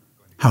called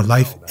How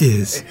Life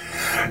Is.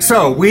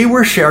 So we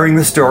were sharing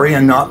the story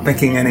and not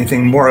thinking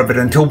anything more of it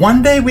until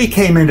one day we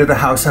came into the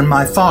house and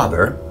my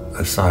father,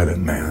 a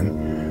silent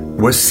man,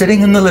 was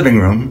sitting in the living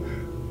room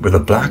with a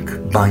black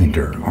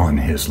binder on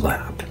his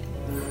lap.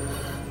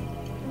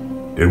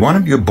 Did one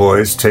of you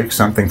boys take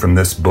something from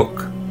this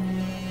book?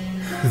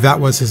 That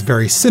was his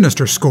very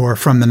sinister score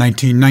from the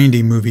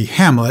 1990 movie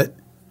Hamlet.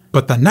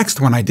 But the next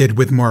one I did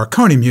with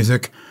Morricone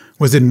music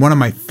was in one of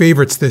my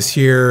favorites this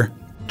year,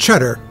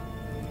 Cheddar,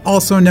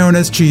 also known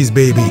as Cheese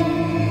Baby.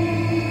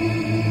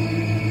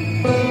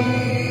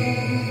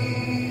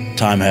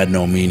 Time had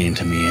no meaning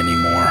to me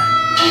anymore.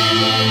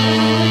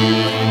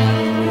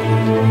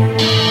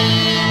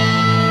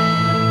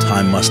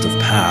 Time must have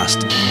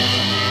passed.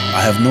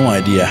 I have no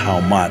idea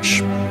how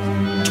much.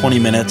 20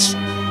 minutes?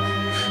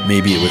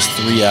 Maybe it was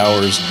 3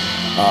 hours.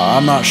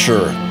 I'm not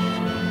sure.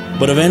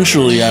 But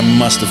eventually I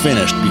must have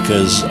finished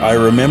because I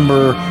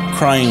remember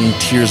crying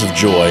tears of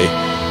joy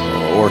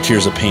or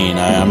tears of pain.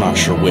 I'm not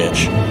sure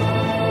which.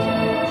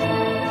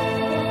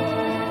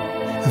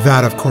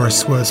 That, of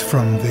course, was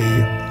from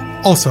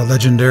the also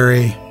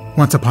legendary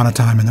Once Upon a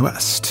Time in the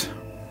West.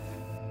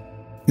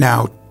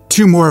 Now,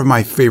 2 more of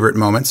my favorite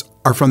moments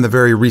are from the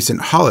very recent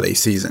holiday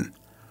season.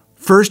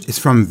 First is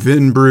from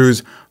Vin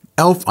Brew's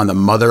Elf on the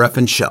Mother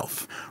Effin'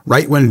 Shelf,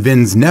 right when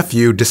Vin's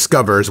nephew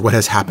discovers what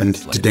has happened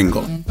to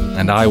Dingle.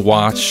 And I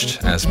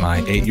watched as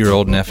my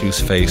 8-year-old nephew's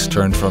face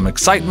turned from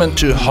excitement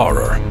to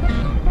horror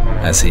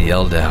as he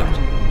yelled out,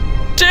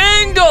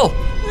 "Dingle!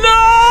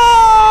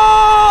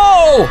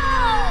 No!"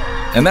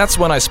 And that's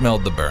when I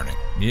smelled the burning.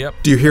 Yep.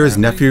 Do you hear his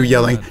nephew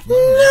yelling,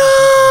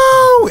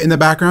 "No!" in the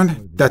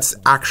background? That's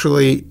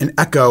actually an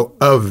echo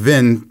of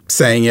Vin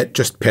saying it,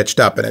 just pitched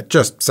up, and it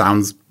just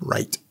sounds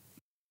right.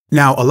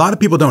 Now, a lot of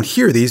people don't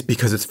hear these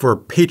because it's for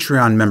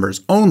Patreon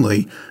members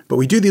only, but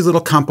we do these little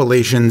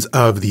compilations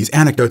of these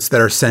anecdotes that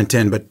are sent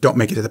in but don't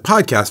make it to the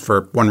podcast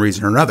for one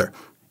reason or another.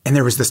 And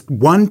there was this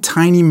one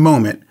tiny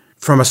moment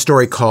from a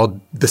story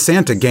called The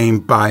Santa Game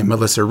by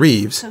Melissa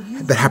Reeves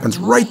that happens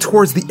right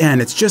towards the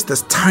end. It's just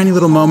this tiny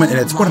little moment, and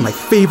it's one of my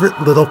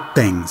favorite little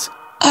things.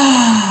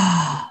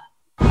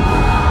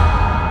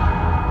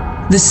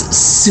 This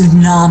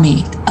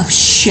tsunami of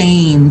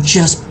shame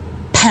just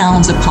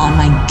pounds upon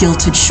my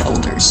guilted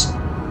shoulders.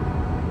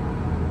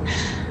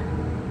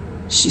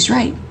 She's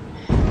right.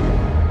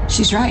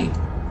 She's right.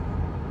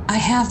 I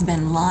have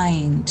been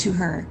lying to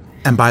her.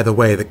 And by the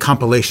way, the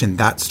compilation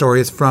that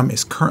story is from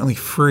is currently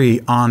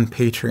free on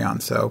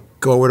Patreon, so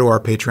go over to our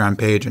Patreon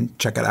page and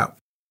check it out.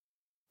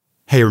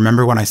 Hey,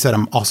 remember when I said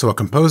I'm also a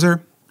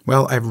composer?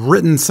 Well, I've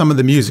written some of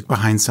the music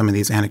behind some of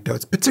these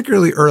anecdotes,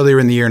 particularly earlier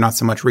in the year, not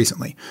so much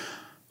recently.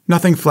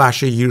 Nothing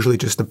flashy, usually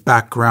just a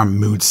background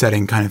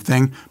mood-setting kind of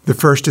thing. The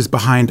first is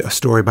behind a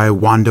story by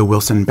Wanda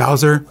Wilson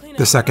Bowser,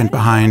 the second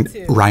behind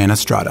Ryan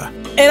Estrada.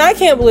 And I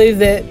can't believe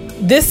that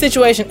this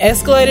situation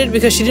escalated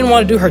because she didn't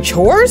want to do her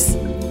chores.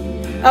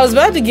 I was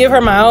about to give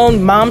her my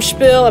own mom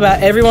spiel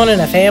about everyone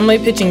in a family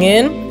pitching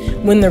in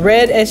when the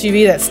red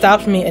SUV that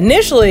stopped me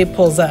initially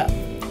pulls up.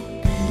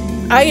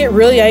 I get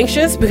really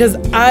anxious because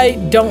I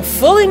don't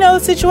fully know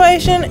the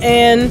situation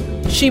and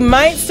she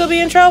might still be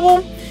in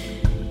trouble.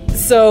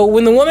 So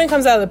when the woman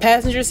comes out of the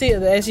passenger seat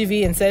of the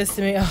SUV and says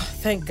to me, "Oh,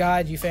 thank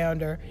God you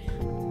found her."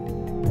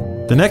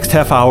 The next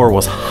half hour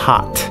was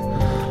hot.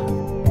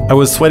 I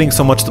was sweating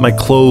so much that my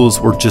clothes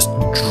were just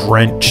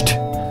drenched.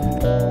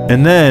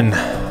 And then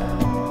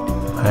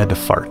I had to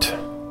fart.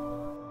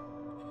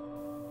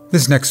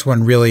 This next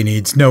one really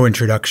needs no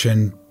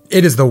introduction.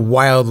 It is the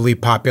wildly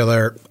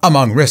popular,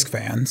 among Risk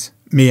fans,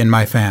 Me and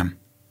My Fam.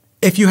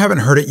 If you haven't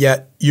heard it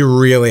yet, you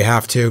really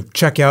have to.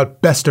 Check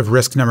out Best of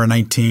Risk number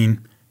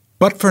 19.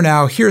 But for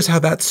now, here's how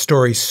that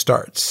story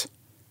starts.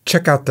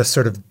 Check out the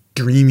sort of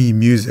dreamy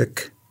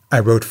music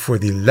I wrote for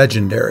the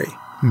legendary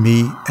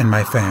Me and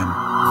My Fam.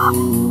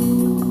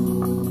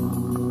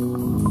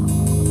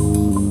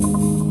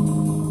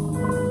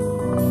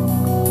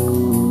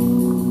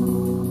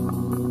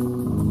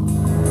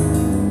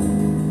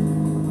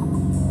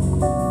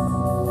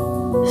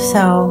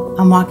 So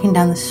I'm walking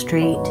down the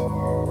street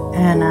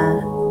And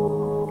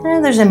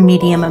there's a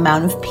medium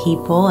amount of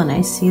people, and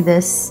I see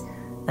this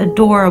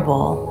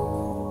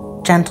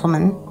adorable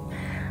gentleman,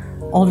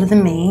 older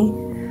than me,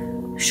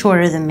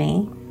 shorter than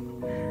me,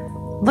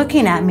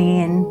 looking at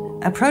me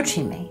and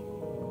approaching me.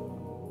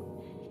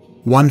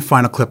 One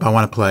final clip I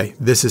want to play.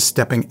 This is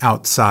stepping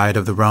outside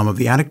of the realm of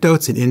the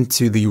anecdotes and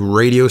into the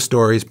radio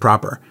stories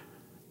proper.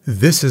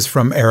 This is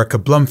from Erica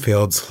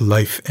Blumfield's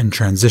Life in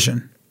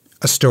Transition,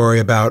 a story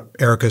about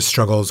Erica's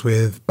struggles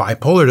with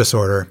bipolar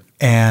disorder.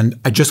 And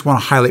I just want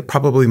to highlight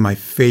probably my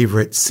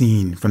favorite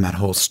scene from that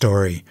whole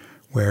story,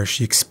 where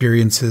she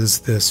experiences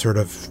this sort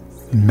of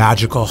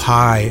magical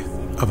high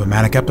of a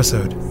manic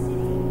episode.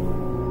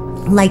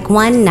 Like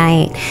one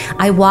night,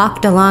 I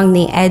walked along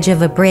the edge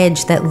of a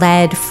bridge that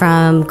led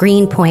from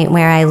Greenpoint,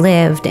 where I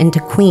lived,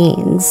 into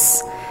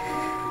Queens.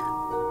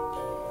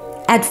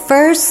 At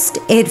first,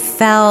 it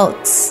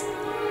felt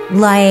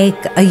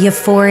like a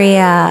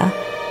euphoria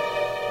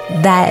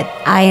that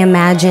I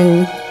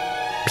imagine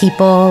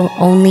people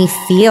only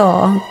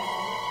feel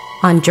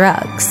on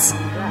drugs.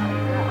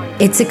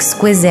 It's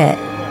exquisite.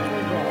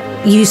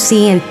 You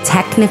see in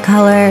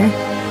Technicolor,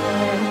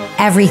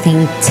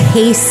 everything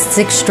tastes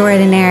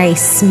extraordinary,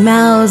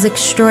 smells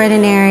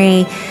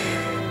extraordinary.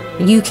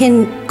 You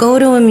can go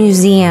to a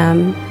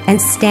museum and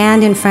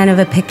stand in front of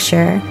a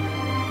picture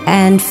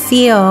and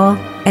feel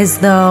as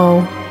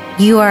though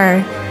you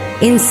are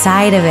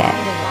inside of it.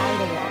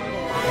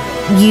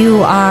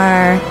 You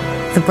are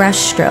the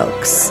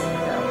brushstrokes.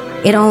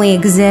 It only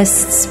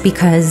exists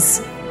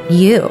because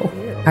you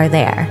are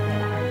there.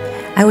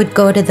 I would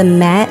go to the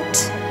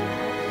Met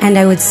and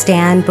I would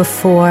stand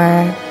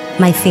before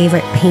my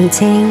favorite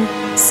painting,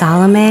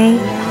 Salome,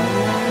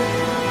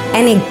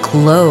 and it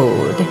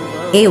glowed.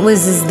 It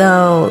was as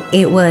though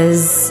it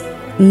was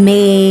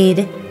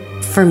made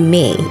for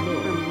me.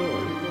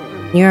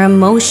 Your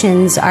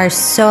emotions are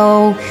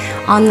so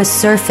on the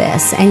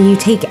surface and you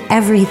take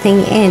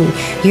everything in.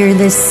 You're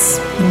this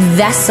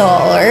vessel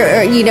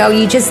or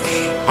you just,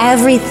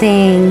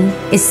 everything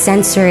is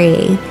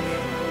sensory.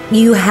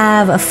 You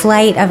have a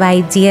flight of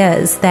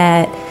ideas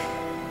that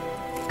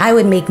I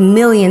would make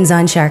millions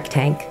on Shark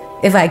Tank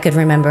if I could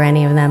remember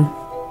any of them.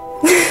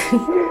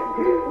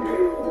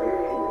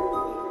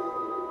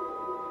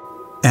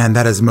 And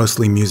that is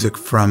mostly music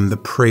from the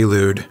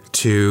prelude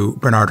to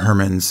Bernard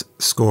Herrmann's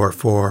score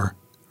for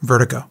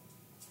Vertigo.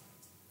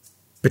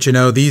 But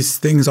these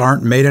things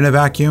aren't made in a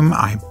vacuum.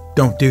 I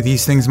don't do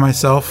these things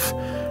myself.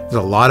 There's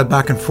a lot of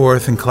back and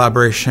forth and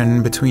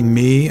collaboration between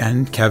me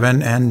and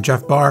Kevin and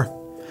Jeff Barr.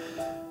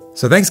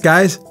 So thanks,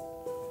 guys.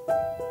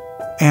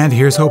 And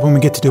here's hoping we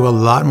get to do a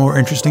lot more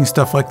interesting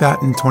stuff like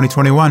that in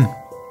 2021.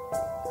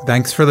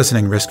 Thanks for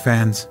listening, Risk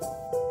fans.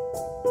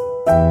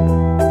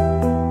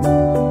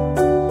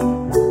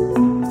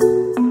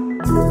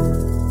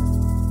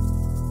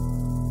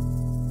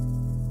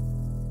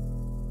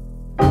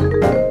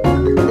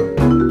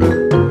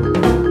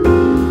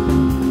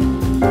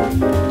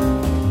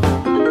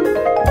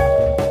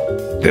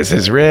 This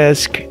is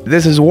Risk.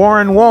 This is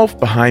Warren Wolf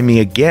behind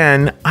me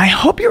again. I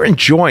hope you're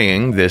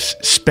enjoying this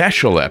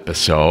special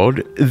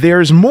episode.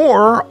 There's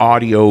more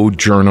audio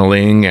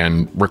journaling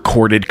and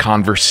recorded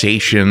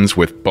conversations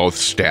with both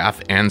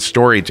staff and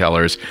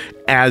storytellers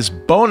as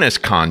bonus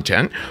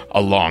content,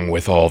 along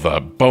with all the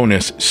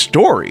bonus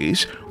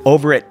stories,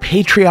 over at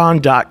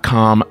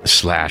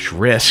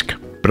patreon.com/risk.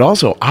 But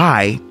also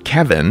I,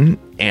 Kevin,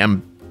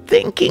 am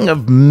thinking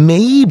of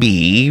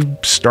maybe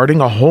starting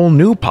a whole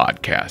new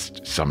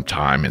podcast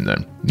sometime in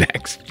the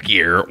next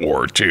year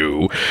or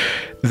two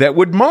that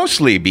would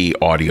mostly be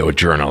audio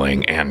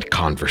journaling and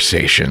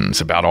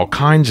conversations about all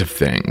kinds of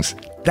things.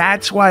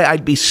 That's why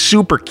I'd be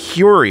super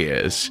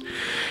curious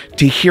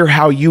to hear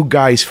how you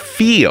guys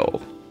feel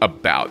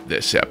about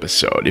this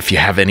episode. If you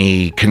have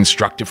any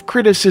constructive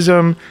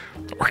criticism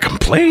or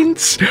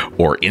complaints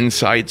or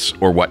insights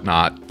or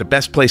whatnot, the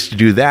best place to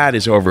do that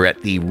is over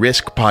at the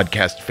Risk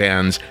Podcast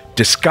Fans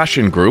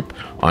discussion group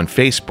on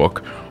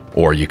Facebook,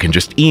 or you can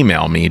just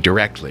email me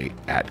directly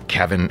at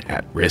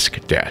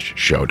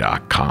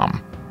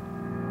kevin@risk-show.com.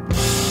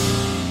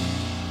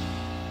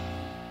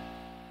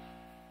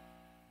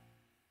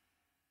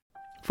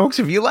 Folks,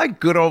 if you like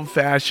good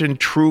old-fashioned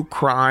true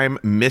crime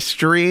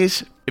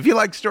mysteries, if you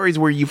like stories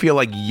where you feel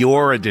like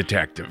you're a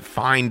detective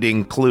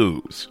finding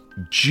clues,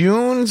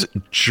 June's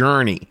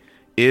Journey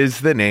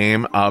is the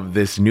name of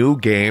this new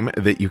game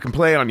that you can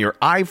play on your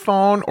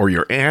iPhone or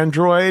your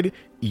Android.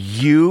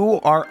 You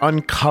are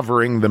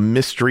uncovering the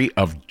mystery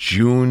of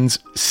June's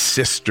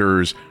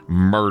sister's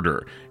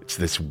murder. It's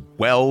this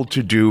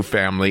well-to-do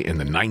family in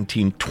the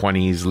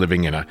 1920s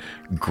living in a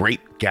Great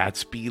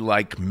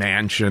Gatsby-like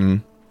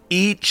mansion.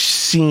 Each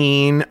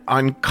scene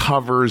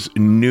uncovers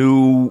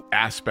new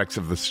aspects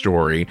of the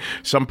story.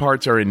 Some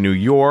parts are in New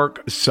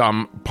York,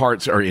 some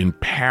parts are in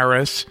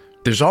Paris.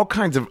 There's all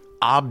kinds of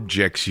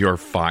objects you're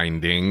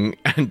finding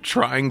and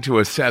trying to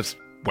assess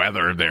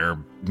whether they're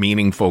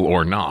meaningful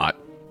or not.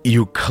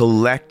 You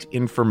collect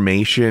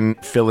information,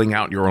 filling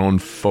out your own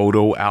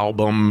photo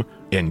album,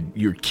 and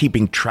you're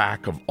keeping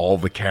track of all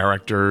the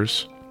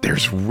characters.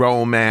 There's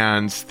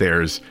romance,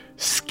 there's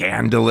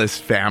scandalous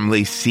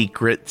family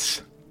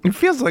secrets. It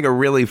feels like a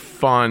really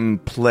fun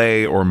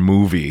play or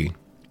movie.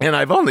 And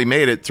I've only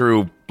made it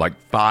through like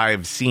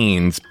 5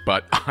 scenes,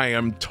 but I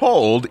am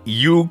told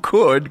you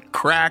could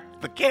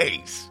crack the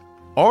case.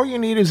 All you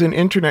need is an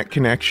internet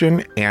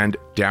connection and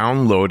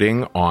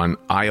downloading on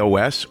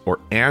iOS or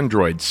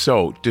Android.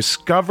 So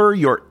discover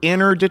your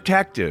inner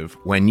detective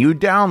when you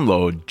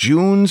download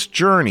June's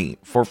Journey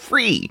for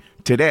free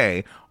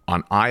today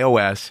on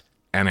iOS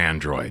and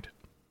Android.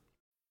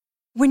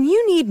 When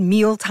you need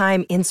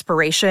mealtime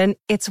inspiration,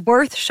 it's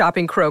worth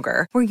shopping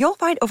Kroger, where you'll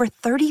find over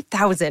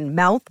 30,000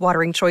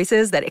 mouth-watering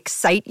choices that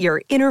excite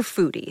your inner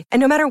foodie. And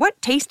no matter what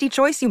tasty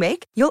choice you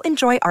make, you'll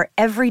enjoy our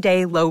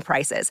everyday low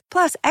prices,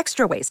 plus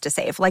extra ways to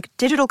save, like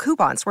digital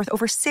coupons worth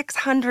over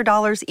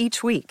 $600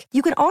 each week.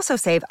 You can also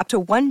save up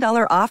to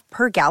 $1 off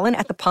per gallon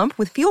at the pump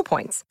with fuel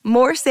points.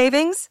 More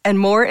savings and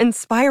more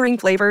inspiring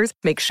flavors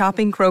make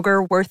shopping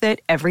Kroger worth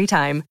it every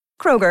time.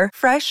 Kroger,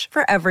 fresh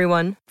for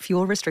everyone.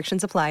 Fuel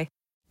restrictions apply.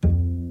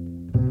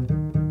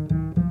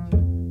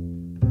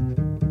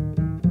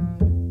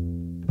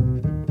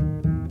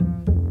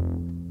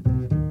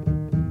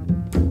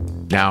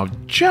 Now,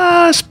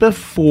 just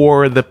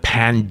before the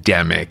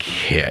pandemic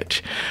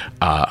hit,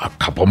 a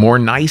couple more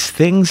nice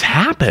things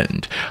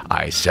happened.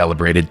 I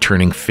celebrated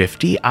turning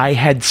 50. I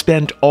had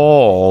spent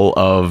all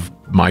of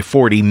my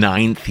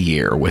 49th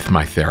year with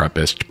my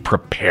therapist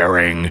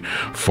preparing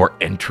for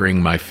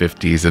entering my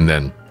 50s, and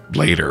then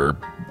later,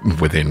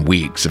 within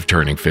weeks of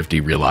turning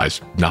 50,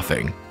 realized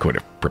nothing could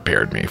have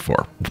prepared me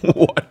for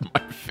what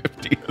my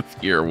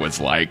 50th year was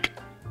like.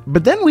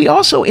 But then we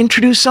also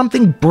introduced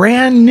something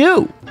brand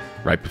new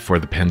right before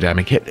the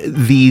pandemic hit.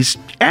 These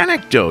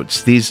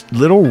anecdotes, these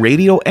little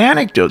radio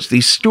anecdotes,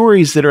 these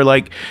stories that are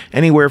like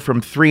anywhere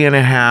from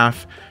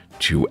 3.5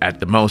 to at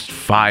the most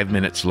 5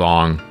 minutes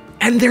long.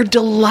 And they're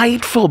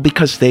delightful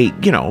because they,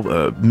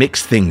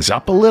 mix things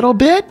up a little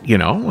bit.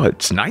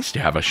 It's nice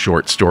to have a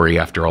short story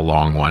after a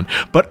long one.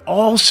 But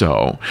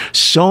also,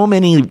 so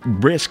many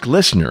Risk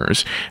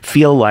listeners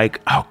feel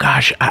like, oh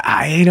gosh,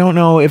 I don't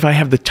know if I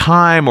have the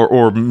time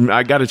or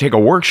I got to take a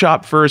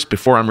workshop first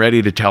before I'm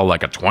ready to tell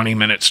like a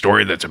 20-minute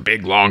story that's a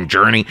big, long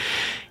journey.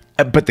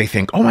 But they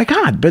think, oh my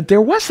God, but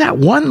there was that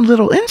one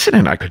little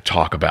incident I could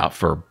talk about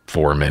for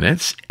 4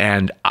 minutes.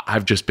 And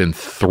I've just been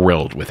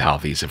thrilled with how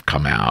these have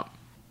come out.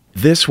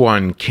 This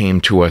one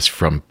came to us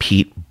from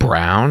Pete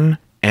Brown,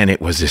 and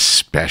it was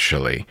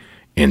especially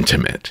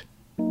intimate.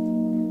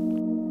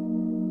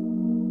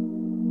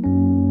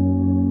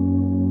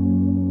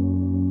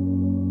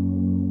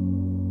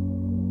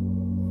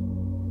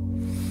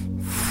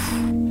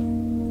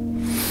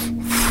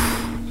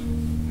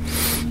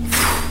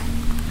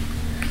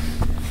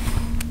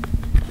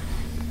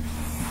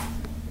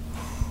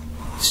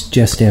 It's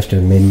just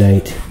after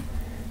midnight.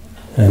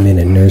 I'm in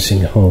a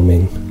nursing home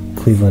in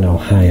Cleveland,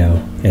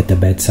 Ohio, at the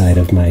bedside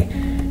of my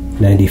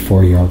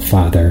 94-year-old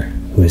father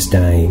who is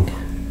dying.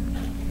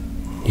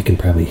 You can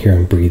probably hear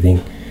him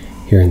breathing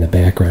here in the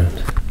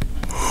background.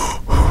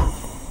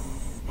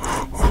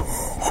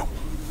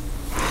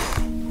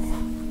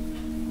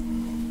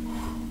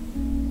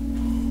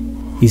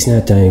 He's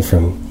not dying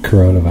from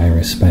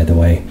coronavirus, by the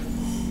way.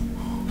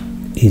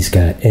 He's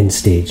got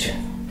end-stage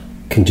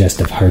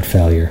congestive heart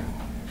failure.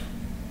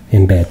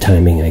 And bad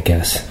timing, I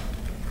guess.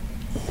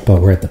 But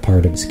we're at the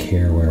part of his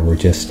care where we're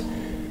just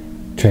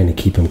trying to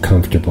keep him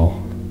comfortable.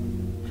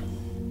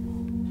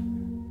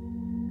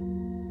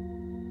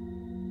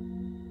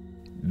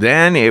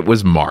 Then it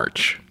was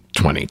March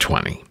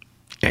 2020,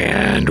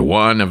 and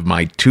one of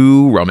my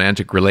 2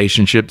 romantic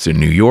relationships in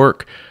New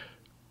York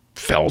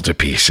fell to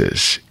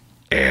pieces.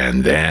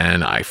 And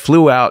then I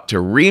flew out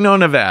to Reno,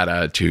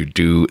 Nevada to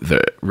do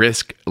the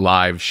Risk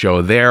Live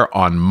show there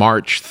on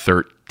March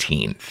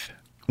 13th.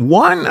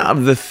 One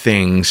of the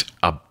things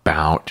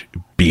about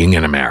being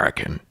an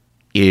American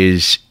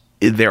is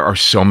there are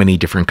so many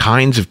different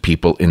kinds of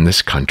people in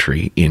this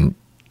country in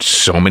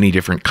so many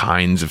different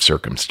kinds of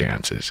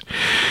circumstances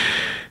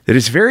that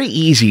it's very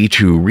easy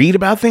to read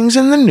about things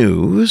in the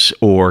news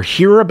or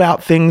hear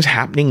about things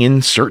happening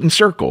in certain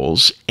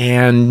circles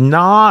and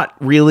not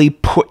really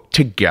put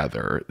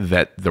together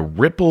that the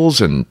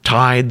ripples and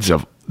tides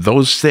of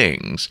those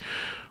things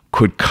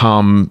could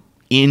come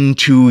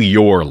into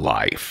your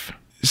life.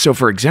 So,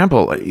 for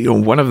example,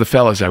 one of the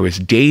fellas I was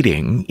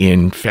dating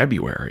in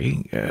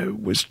February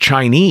was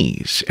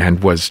Chinese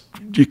and was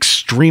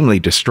extremely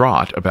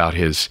distraught about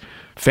his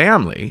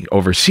family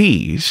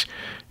overseas.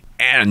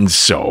 And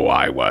so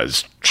I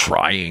was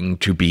trying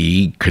to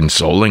be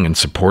consoling and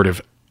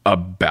supportive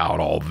about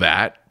all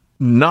that,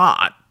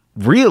 not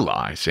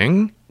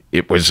realizing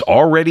it was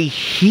already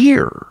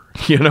here,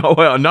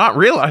 not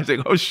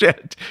realizing, oh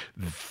shit,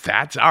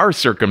 that's our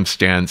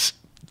circumstance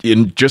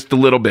in just a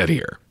little bit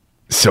here.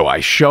 So I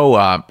show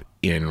up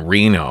in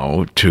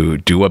Reno to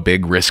do a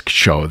big Risk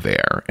show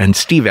there. And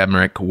Steve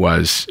Emmerich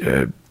was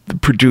the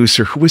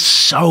producer who was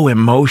so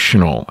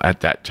emotional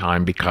at that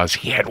time because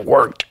he had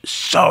worked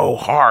so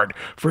hard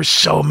for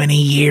so many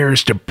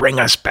years to bring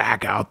us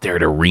back out there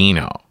to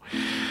Reno.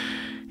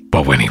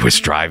 But when he was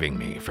driving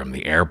me from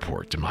the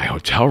airport to my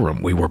hotel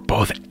room, we were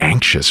both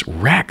anxious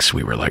wrecks.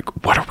 We were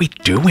like, what are we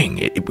doing?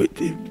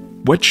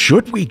 What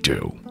should we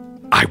do?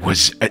 I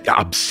was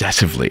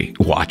obsessively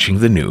watching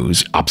the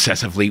news,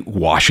 obsessively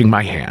washing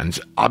my hands,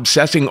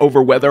 obsessing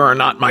over whether or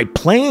not my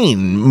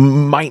plane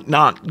might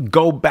not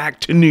go back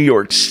to New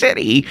York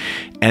City.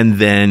 And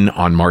then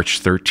on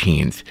March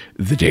 13th,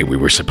 the day we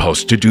were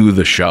supposed to do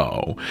the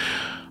show,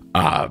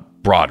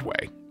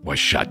 Broadway was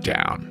shut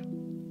down.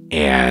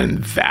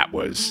 And that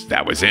was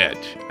it.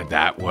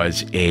 That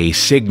was a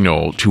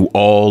signal to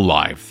all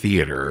live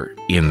theater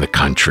in the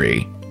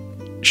country.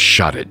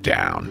 Shut it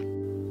down.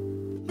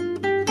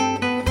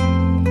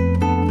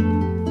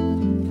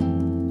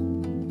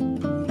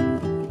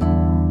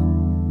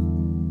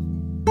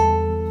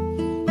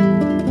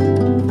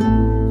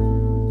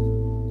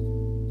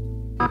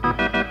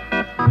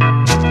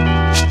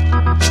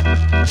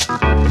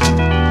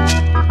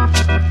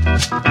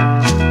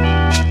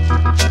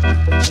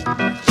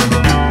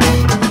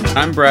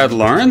 I'm Brad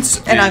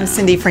Lawrence. And I'm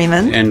Cindy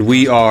Freeman. And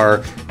we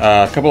are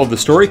a couple of the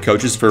story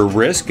coaches for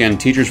Risk and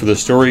teachers for the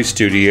Story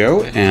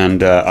Studio.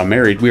 And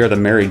we are the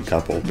married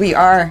couple. We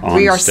are.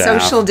 We are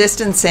staff. Social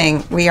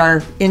distancing. We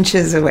are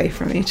inches away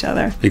from each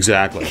other.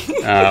 Exactly.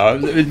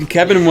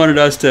 Kevin wanted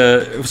us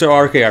to. So,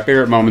 okay, our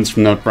favorite moments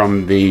from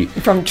 2020.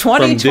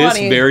 From this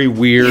very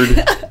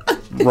weird,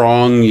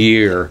 wrong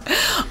year.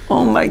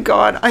 Oh my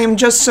God. I am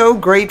just so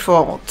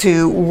grateful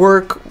to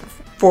work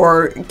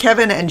for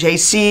Kevin and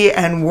JC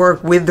and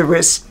work with the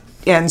Risk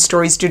and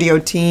Story Studio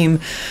team,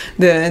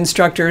 the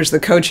instructors, the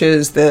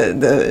coaches,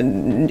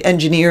 the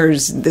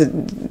engineers,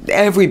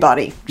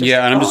 everybody.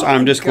 Yeah, and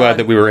I'm just glad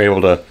that we were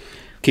able to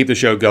keep the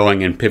show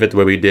going and pivot the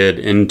way we did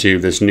into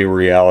this new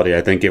reality.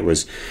 I think it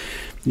was,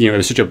 it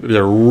was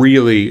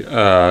really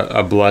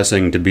a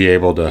blessing to be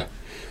able to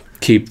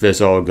keep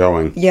this all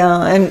going.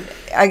 Yeah, and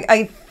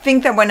I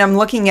think that when I'm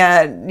looking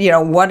at,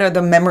 what are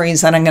the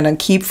memories that I'm going to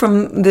keep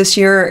from this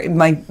year,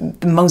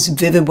 the most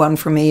vivid one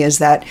for me is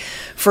that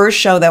first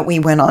show that we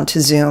went on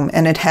to Zoom,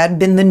 and it had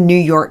been the New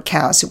York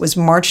cast. It was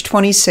March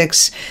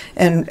 26th,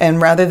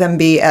 and rather than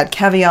be at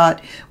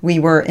Caveat, we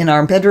were in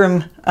our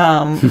bedroom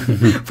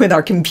with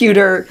our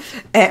computer,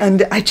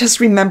 and I just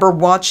remember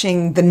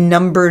watching the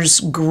numbers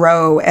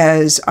grow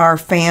as our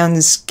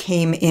fans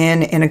came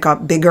in, and it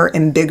got bigger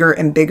and bigger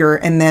and bigger,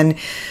 and then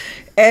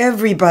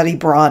everybody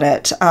brought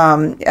it.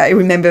 I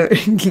remember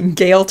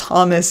Gail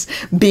Thomas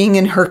being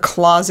in her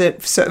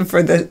closet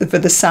for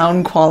the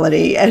sound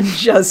quality, and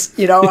just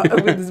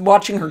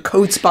watching her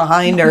coats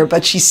behind her,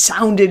 but she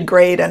sounded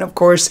great, and of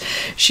course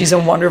she's a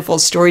wonderful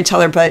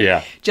storyteller. But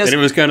and it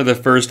was kind of the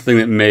first thing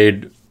that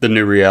made the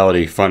new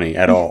reality funny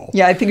at all.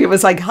 Yeah, I think it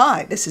was like,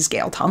 hi, this is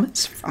Gail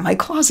Thomas from my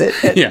closet.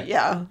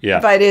 Yeah.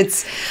 But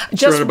it's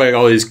just surrounded by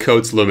all these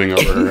coats looming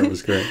over her. It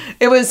was great.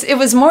 It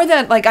was more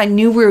that like I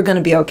knew we were going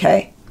to be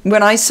okay.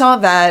 When I saw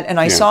that, and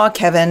I saw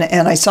Kevin,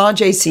 and I saw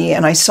JC,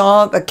 and I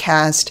saw the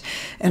cast,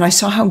 and I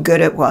saw how good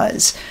it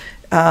was,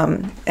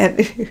 and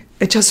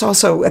it just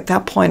also, at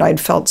that point, I'd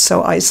felt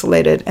so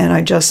isolated, and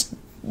I just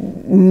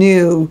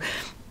knew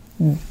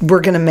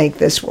we're going to make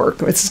this work.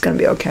 This is going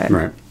to be okay.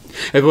 Right.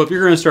 Well, if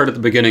you're going to start at the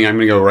beginning, I'm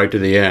going to go right to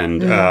the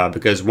end,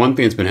 because one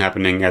thing that's been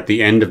happening at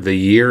the end of the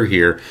year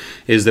here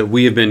is that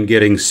we have been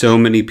getting so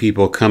many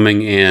people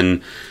coming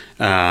in,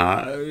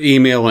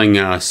 emailing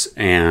us,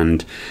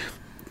 and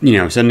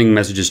sending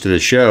messages to the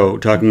show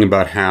talking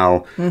about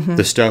how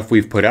the stuff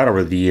we've put out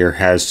over the year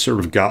has sort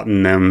of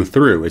gotten them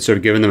through. It's sort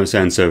of given them a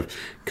sense of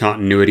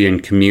continuity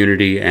and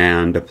community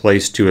and a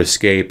place to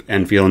escape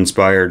and feel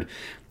inspired,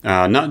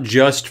 not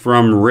just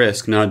from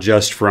Risk, not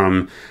just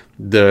from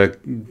the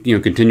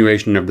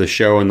continuation of the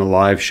show and the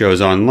live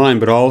shows online,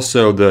 but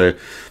also the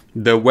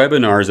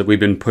webinars that we've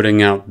been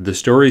putting out, the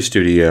Story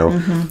Studio,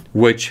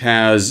 which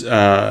has we've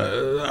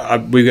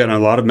gotten a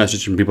lot of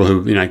messages from people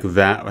who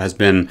that has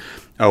been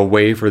a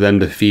way for them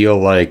to feel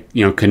like,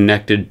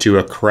 connected to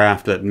a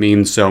craft that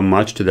means so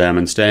much to them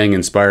and staying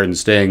inspired and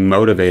staying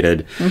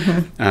motivated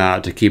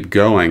to keep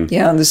going.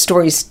 Yeah, the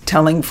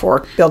storytelling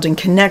for building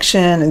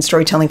connection and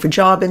storytelling for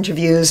job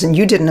interviews. And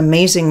you did an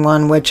amazing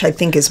one, which I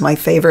think is my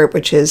favorite,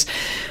 which is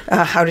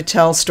how to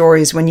tell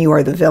stories when you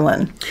are the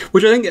villain.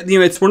 Which I think,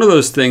 it's one of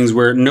those things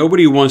where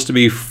nobody wants to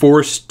be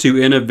forced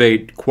to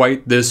innovate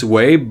quite this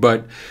way,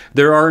 but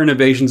there are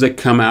innovations that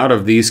come out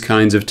of these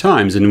kinds of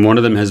times. And one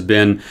of them has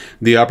been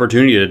the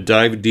opportunity to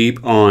dive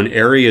deep on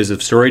areas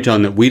of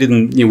storytelling that we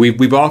didn't,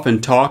 we've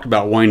often talked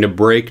about wanting to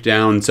break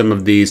down some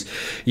of these,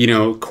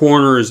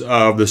 corners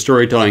of the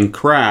storytelling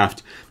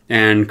craft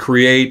and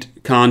create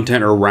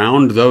content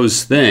around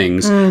those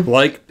things,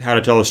 like how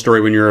to tell a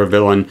story when you're a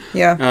villain,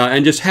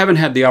 and just haven't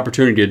had the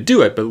opportunity to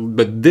do it.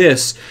 But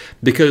this,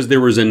 because there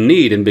was a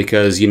need, and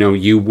because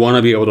you want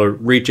to be able to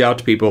reach out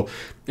to people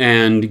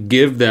and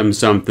give them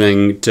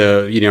something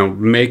to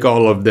make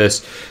all of this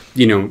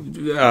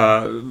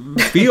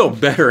feel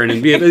better and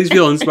at least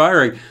feel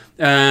inspiring.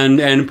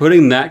 and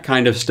putting that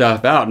kind of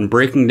stuff out and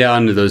breaking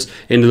down into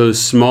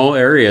those small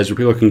areas where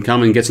people can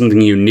come and get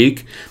something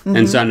unique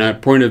and set a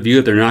point of view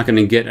that they're not going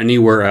to get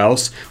anywhere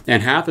else,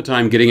 and half the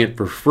time getting it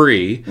for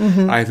free.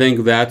 I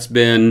think that's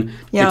been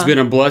it's been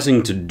a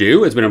blessing to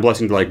do. It's been a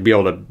blessing to like be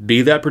able to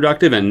be that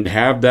productive and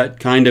have that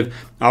kind of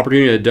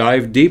opportunity to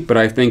dive deep. But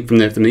I think from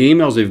the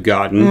emails we've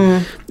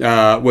gotten,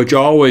 which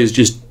always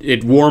just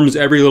it warms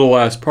every little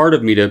last part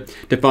of me to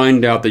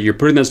find out that you're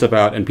putting that stuff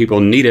out and people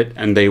need it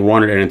and they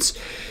want it,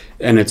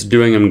 and it's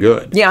doing them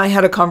good. Yeah, I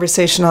had a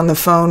conversation on the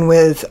phone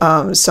with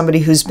somebody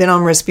who's been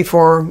on Risk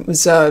before,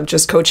 was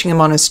just coaching him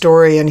on a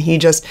story, and he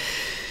just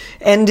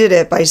ended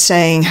it by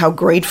saying how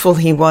grateful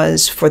he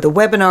was for the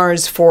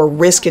webinars, for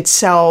Risk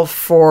itself,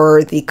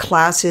 for the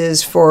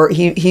classes,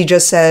 he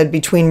just said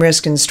between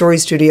Risk and Story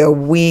Studio,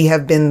 we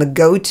have been the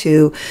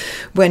go-to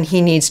when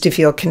he needs to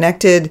feel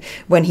connected,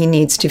 when he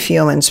needs to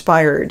feel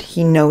inspired.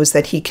 He knows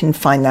that he can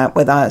find that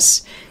with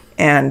us.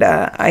 And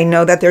I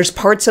know that there's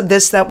parts of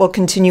this that will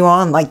continue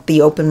on, like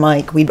the open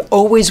mic. We've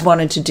always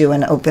wanted to do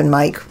an open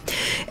mic,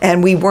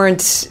 and we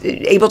weren't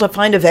able to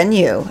find a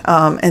venue.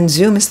 And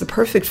Zoom is the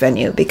perfect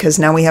venue because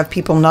now we have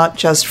people not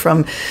just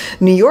from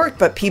New York,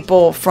 but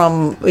people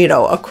from,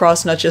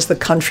 across not just the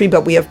country,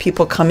 but we have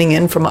people coming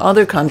in from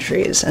other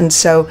countries. And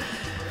so,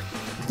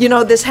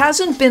 this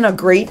hasn't been a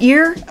great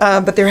year,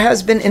 but there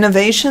has been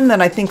innovation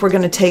that I think we're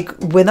going to take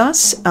with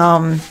us.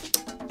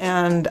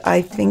 And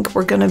I think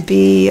we're going to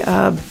be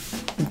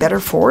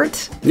better for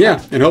it.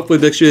 Yeah, and hopefully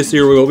this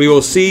year we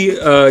will see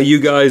you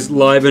guys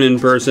live and in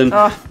person.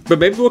 But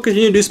maybe we'll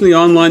continue to do some of the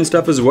online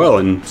stuff as well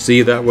and see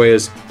you that way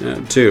as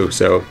too.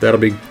 So that'll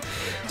be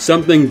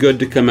something good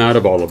to come out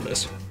of all of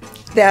this.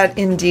 That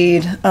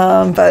indeed.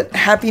 But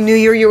Happy New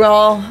Year, you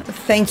all.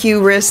 Thank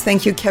you, Risk.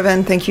 Thank you,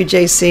 Kevin. Thank you,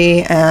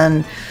 JC.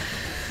 And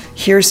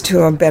here's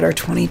to a better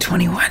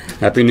 2021.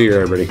 Happy New Year,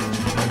 everybody.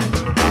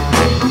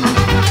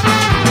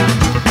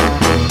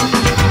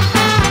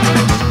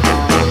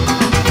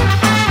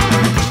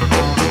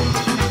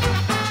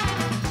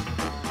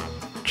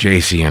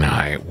 JC and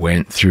I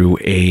went through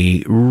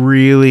a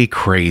really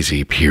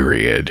crazy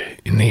period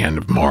in the end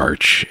of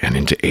March and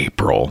into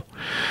April.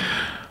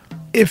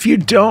 If you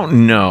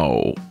don't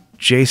know,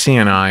 JC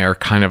and I are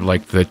kind of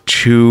like the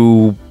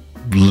two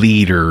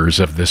leaders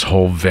of this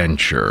whole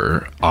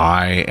venture.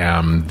 I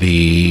am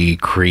the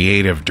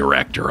creative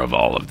director of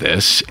all of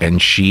this, and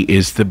she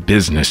is the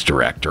business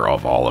director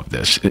of all of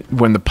this.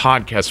 When the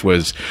podcast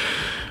was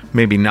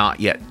maybe not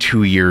yet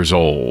 2 years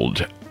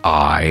old,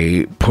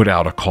 I put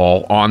out a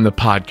call on the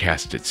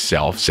podcast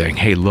itself saying,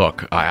 hey,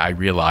 look, I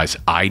realize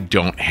I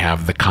don't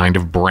have the kind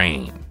of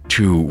brain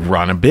to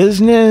run a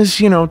business,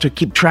 to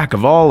keep track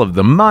of all of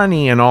the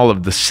money and all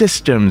of the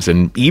systems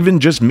and even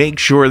just make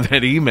sure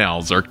that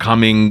emails are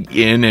coming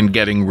in and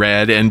getting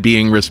read and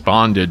being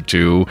responded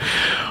to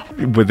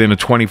within a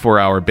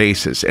 24-hour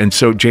basis. And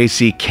so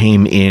JC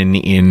came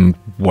in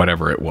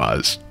whatever it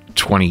was,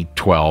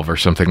 2012 or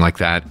something like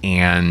that,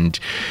 and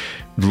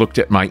looked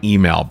at my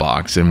email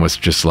box and was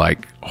just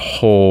like,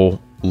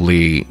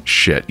 holy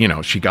shit.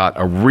 She got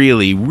a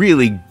really,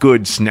 really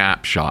good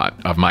snapshot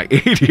of my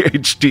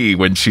ADHD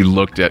when she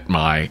looked at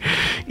my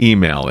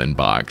email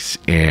inbox,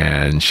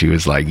 and she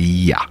was like,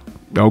 yeah,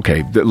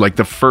 okay. Like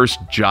the first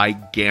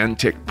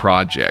gigantic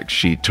project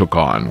she took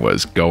on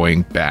was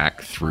going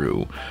back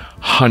through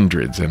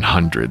hundreds and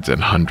hundreds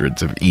and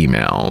hundreds of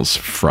emails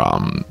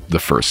from the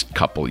first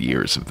couple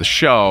years of the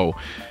show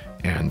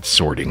and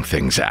sorting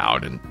things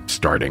out and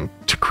starting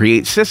to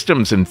create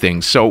systems and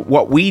things. So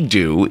what we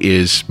do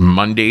is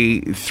Monday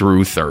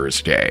through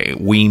Thursday,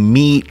 we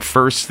meet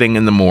first thing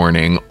in the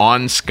morning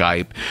on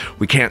Skype.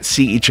 We can't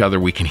see each other.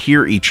 We can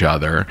hear each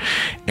other.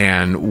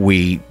 And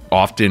we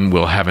often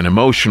will have an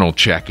emotional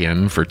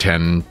check-in for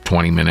 10,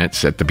 20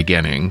 minutes at the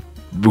beginning,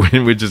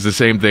 which is the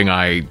same thing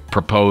I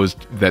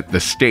proposed that the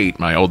State,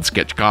 my old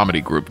sketch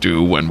comedy group,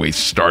 do when we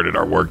started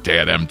our workday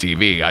at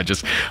MTV.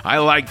 I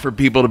like for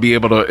people to be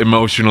able to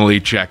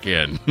emotionally check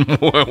in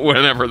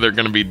whenever they're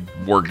going to be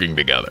working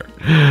together.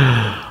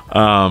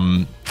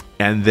 And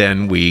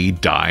then we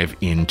dive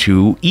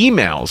into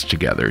emails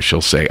together.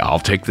 She'll say, I'll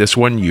take this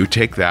one, you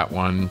take that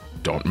one.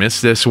 Don't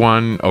miss this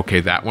one. Okay,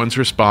 that one's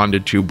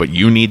responded to, but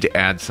you need to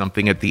add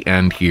something at the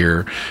end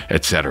here,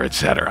 etc.,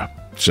 etc.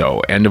 So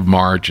end of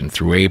March and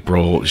through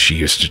April, she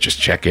used to just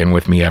check in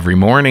with me every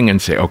morning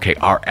and say, okay,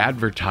 our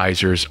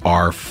advertisers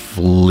are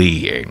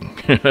fleeing.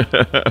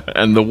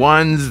 And the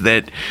ones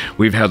that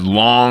we've had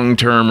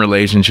long-term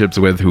relationships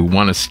with who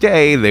want to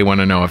stay, they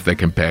want to know if they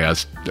can pay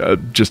us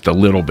just a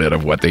little bit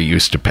of what they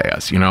used to pay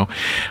us,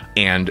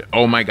 And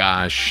oh my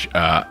gosh,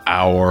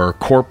 our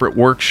corporate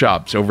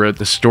workshops over at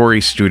the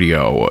Story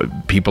Studio,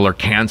 people are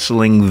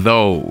canceling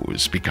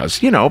those because,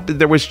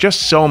 there was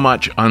just so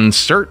much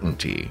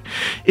uncertainty.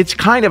 It's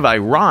kind of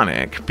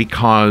ironic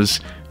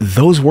because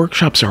those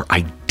workshops are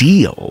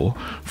ideal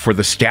for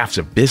the staffs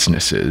of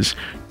businesses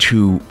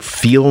to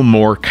feel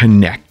more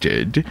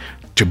connected,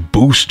 to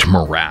boost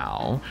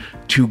morale,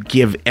 to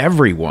give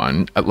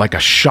everyone like a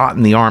shot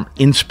in the arm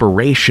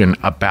inspiration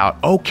about,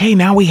 okay,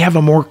 now we have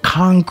a more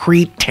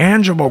concrete,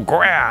 tangible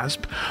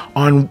grasp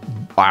on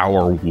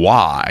our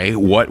why,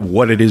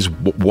 what it is,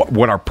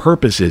 what our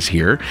purpose is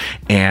here,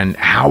 and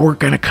how we're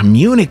going to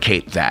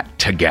communicate that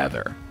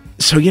together.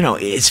 So,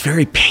 it's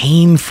very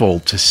painful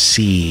to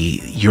see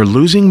you're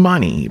losing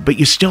money, but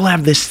you still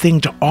have this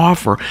thing to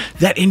offer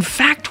that in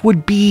fact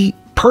would be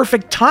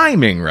perfect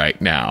timing right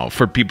now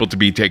for people to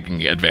be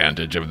taking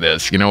advantage of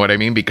this. You know what I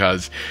mean?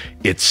 Because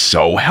it's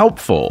so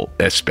helpful,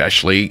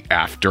 especially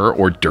after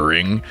or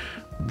during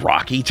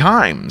rocky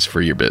times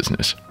for your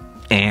business.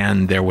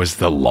 And there was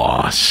the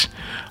loss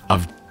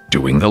of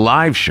doing the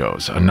live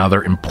shows,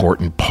 another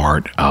important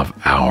part of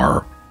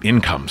our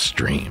income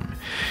stream.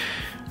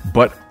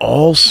 But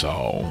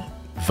also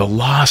the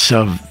loss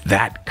of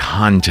that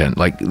content.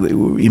 Like,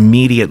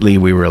 immediately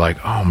we were like,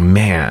 oh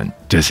man,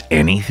 does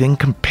anything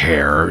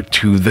compare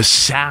to the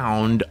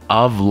sound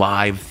of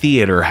live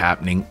theater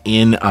happening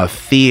in a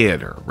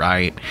theater,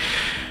 right?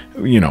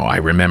 I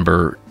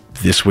remember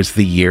this was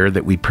the year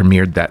that we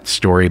premiered that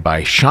story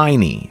by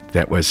Shiny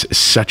that was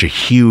such a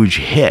huge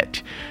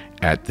hit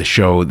at the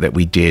show that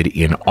we did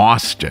in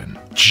Austin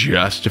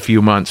just a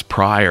few months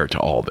prior to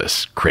all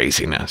this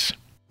craziness.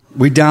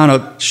 We down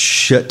a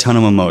shit ton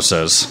of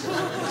mimosas,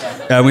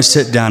 and we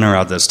sit down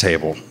around this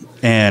table,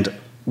 and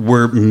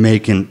we're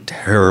making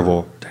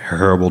terrible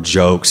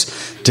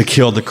jokes to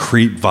kill the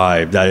creep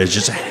vibe that is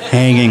just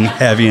hanging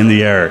heavy in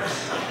the air.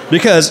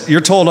 Because you're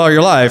told all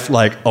your life,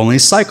 like, only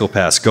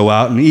psychopaths go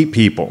out and eat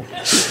people.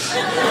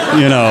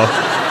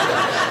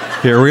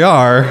 Here we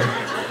are.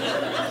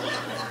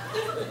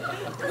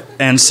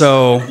 And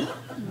so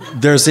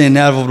there's the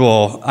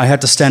inevitable, I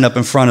had to stand up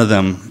in front of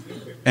them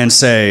and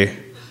say,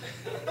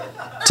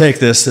 take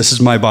this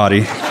is my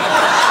body.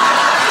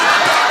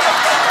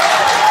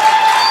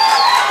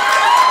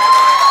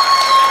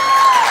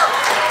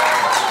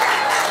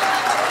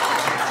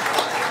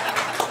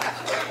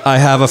 I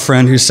have a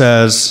friend who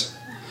says,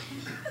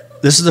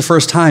 this is the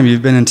first time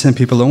you've been in 10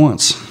 people at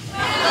once.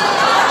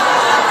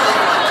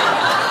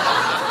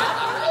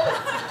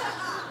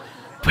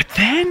 But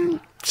then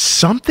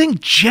something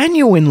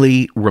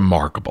genuinely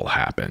remarkable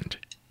happened.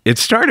 It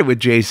started with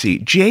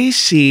JC.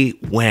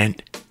 JC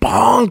went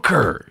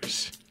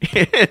bonkers.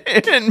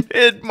 In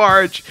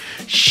mid-March,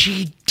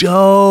 she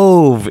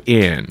dove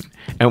in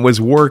and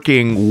was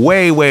working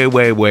way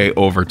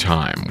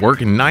overtime,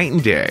 working night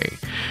and day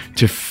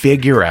to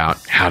figure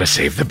out how to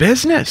save the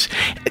business.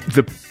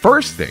 The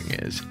first thing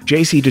is,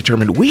 JC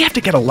determined we have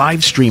to get a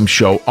live stream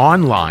show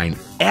online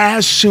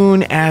as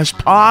soon as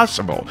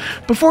possible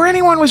before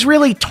anyone was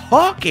really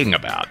talking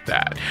about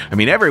that. I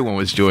mean, everyone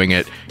was doing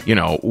it,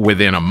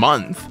 within a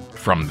month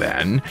from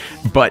then,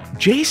 but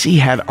JC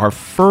had our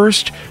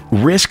first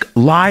Risk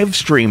live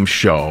stream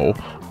show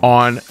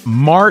on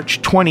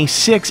March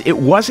 26th. It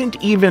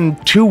wasn't even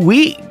 2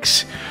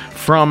 weeks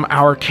from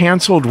our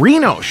canceled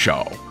Reno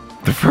show.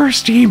 The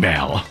first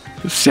email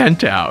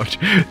sent out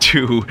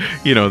to,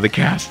 the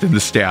cast and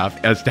the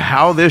staff as to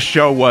how this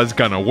show was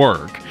gonna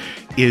work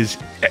is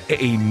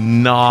a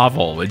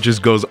novel. It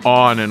just goes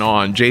on and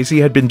on.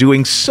 JC had been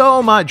doing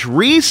so much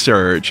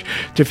research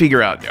to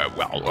figure out,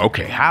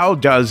 how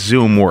does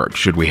Zoom work?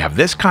 Should we have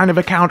this kind of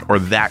account or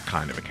that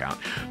kind of account?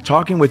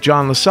 Talking with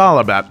John LaSalle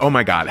about, oh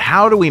my God,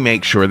 how do we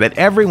make sure that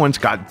everyone's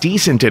got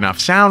decent enough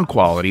sound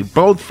quality,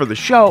 both for the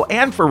show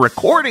and for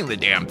recording the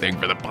damn thing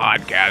for the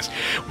podcast?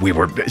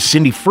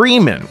 Cindy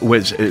Freeman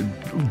was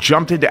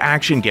jumped into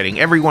action, getting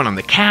everyone on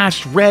the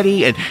cast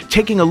ready and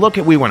taking a look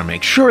at, we want to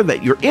make sure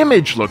that your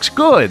image looks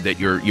good, that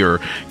you're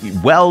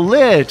well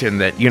lit,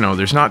 and that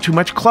there's not too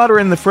much clutter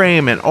in the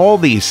frame, and all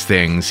these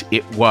things.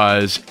 It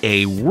was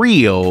a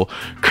real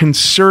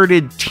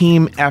concerted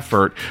team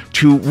effort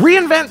to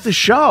reinvent the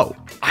show.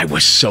 I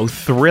was so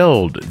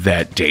thrilled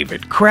that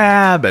David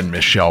Crabb and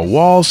Michelle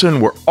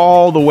Walson were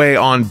all the way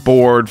on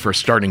board for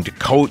starting to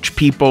coach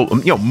people,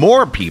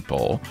 more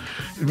people,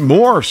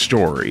 more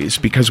stories,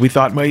 because we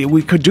thought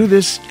we could do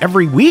this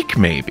every week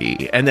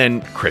maybe. And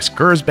then Chris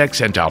Gersbeck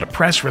sent out a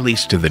press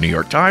release to the New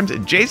York Times,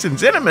 and Jason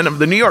Zinnemann of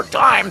the New York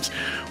Times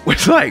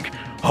was like,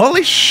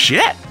 holy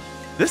shit,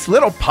 this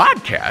little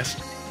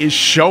podcast is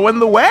showing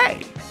the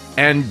way.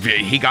 And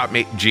he got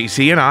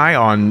GC and I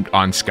on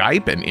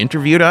Skype and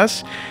interviewed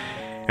us.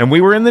 And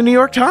we were in the New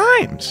York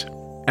Times.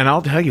 And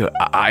I'll tell you,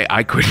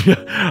 I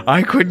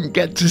couldn't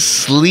get to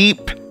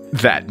sleep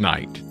that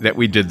night that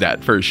we did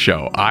that first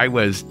show. I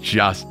was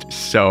just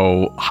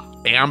so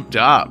amped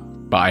up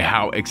by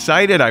how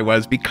excited I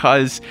was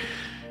because,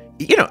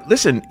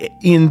 listen,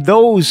 in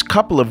those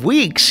couple of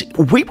weeks,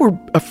 we were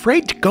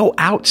afraid to go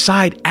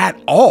outside at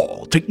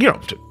all,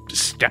 to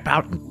step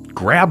out and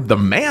grab the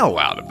mail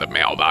out of the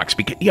mailbox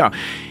because,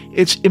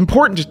 it's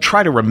important to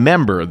try to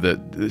remember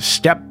the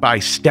step by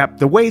step,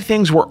 the way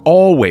things were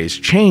always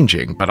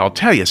changing. But I'll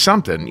tell you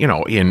something,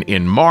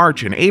 in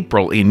March and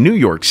April in New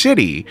York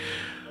City,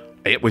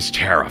 it was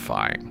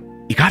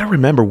terrifying. You got to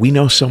remember, we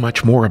know so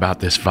much more about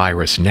this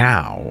virus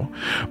now,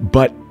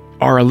 but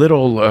are a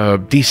little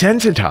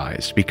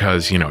desensitized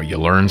because, you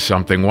learn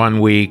something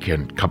one week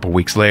and a couple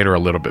weeks later a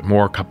little bit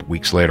more, a couple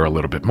weeks later a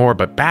little bit more.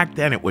 But back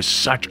then it was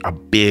such a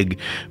big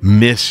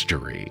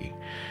mystery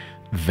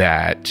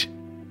that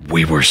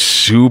we were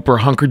super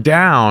hunkered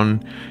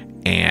down,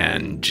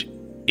 and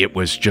it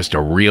was just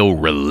a real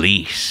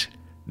release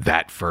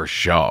that first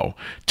show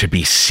to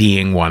be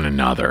seeing one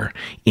another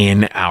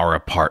in our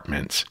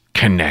apartments,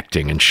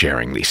 connecting and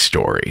sharing these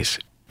stories.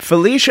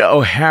 Felicia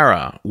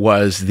O'Hara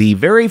was the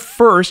very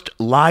first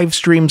live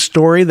stream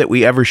story that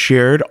we ever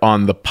shared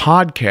on the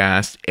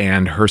podcast,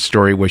 and her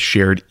story was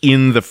shared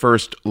in the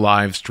first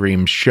live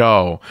stream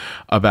show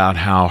about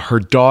how her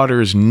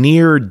daughter's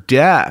near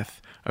death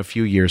a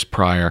few years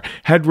prior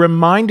had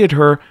reminded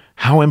her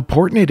how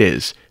important it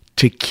is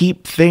to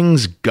keep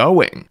things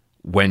going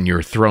when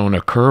you're thrown a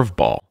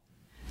curveball.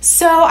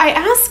 So I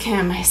ask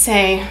him, I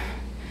say,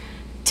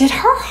 did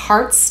her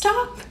heart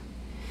stop?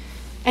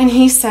 And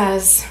he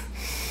says,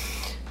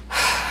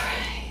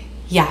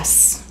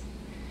 yes.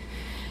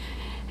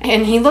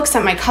 And he looks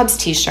at my Cubs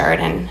t-shirt,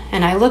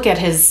 and I look at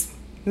his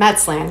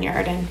Mets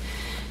lanyard, and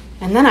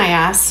then I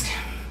ask,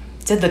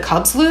 did the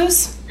Cubs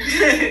lose?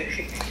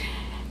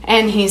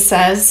 And he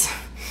says,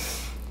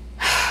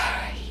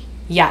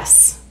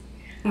 yes,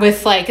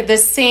 with like the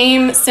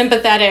same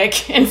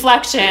sympathetic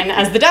inflection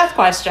as the death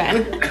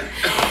question.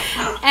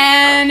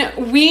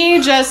 And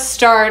we just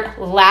start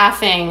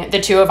laughing,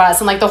 the two of us,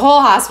 and like the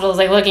whole hospital is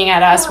like looking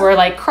at us. We're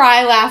like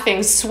cry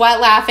laughing,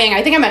 sweat laughing.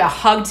 I think I might have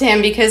hugged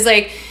him because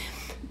like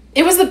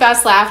it was the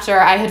best laughter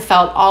I had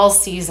felt all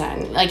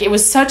season. Like it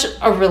was such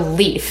a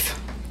relief.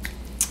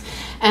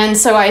 And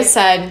so I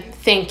said,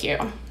 thank you.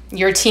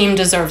 Your team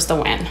deserves the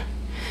win.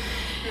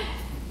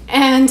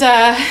 And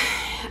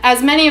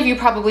as many of you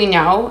probably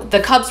know,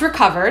 the Cubs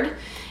recovered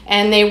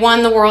and they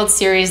won the World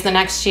Series the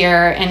next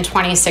year in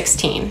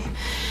 2016.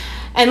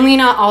 And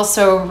Lena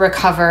also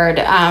recovered.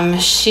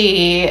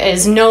 She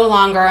is no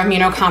longer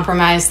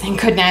immunocompromised, thank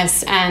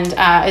goodness, and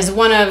is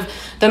one of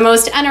the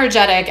most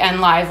energetic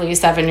and lively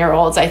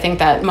 7-year-olds I think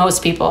that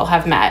most people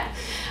have met.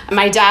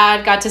 My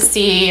dad got to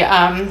see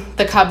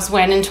the Cubs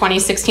win in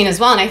 2016 as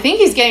well, and I think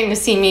he's getting to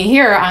see me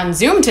here on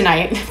Zoom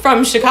tonight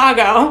from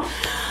Chicago.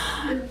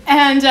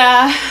 And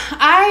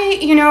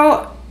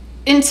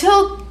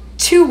until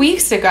 2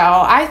 weeks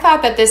ago, I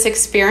thought that this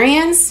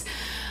experience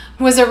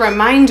was a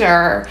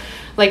reminder,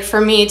 like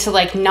for me to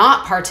like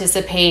not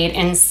participate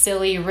in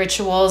silly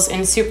rituals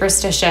and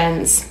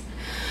superstitions.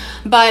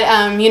 But,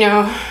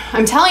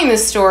 I'm telling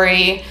this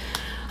story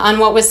on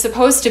what was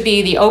supposed to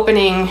be the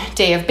opening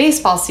day of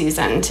baseball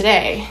season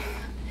today.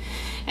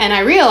 And I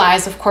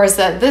realize, of course,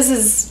 that this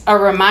is a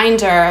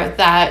reminder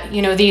that,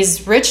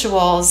 these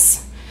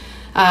rituals,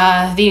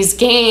 these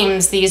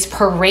games, these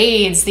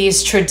parades,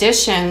 these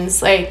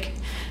traditions, like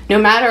no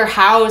matter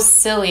how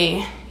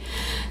silly,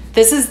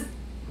 this is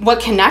what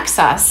connects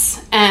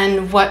us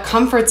and what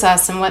comforts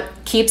us and what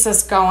keeps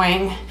us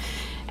going.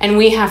 And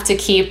we have to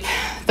keep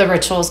the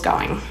rituals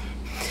going.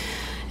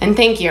 And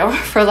thank you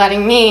for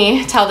letting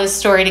me tell this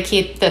story to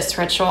keep this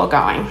ritual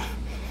going.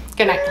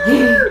 Good night.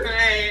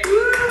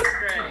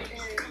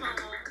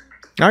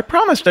 I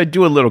promised I'd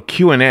do a little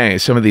Q&A,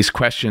 some of these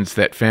questions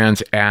that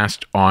fans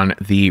asked on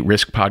the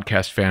Risk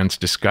Podcast Fans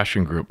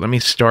discussion group. Let me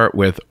start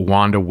with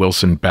Wanda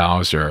Wilson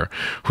Bowser,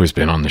 who has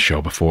been on the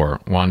show before.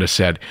 Wanda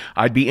said,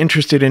 I'd be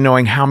interested in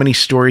knowing how many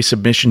story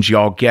submissions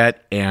y'all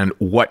get and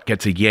what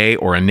gets a yay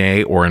or a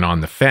nay or an on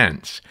the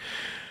fence.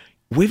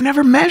 We've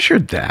never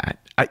measured that.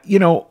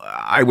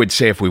 I would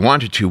say if we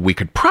wanted to, we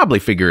could probably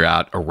figure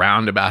out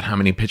around about how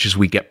many pitches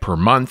we get per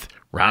month,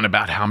 round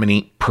about how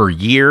many per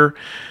year.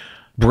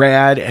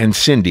 Brad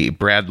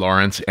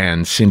Lawrence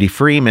and Cindy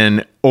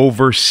Freeman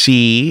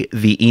oversee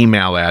the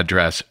email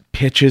address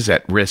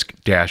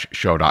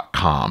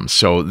pitches@risk-show.com.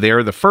 So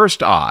they're the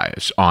first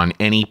eyes on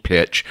any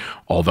pitch,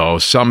 although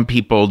some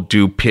people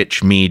do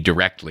pitch me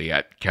directly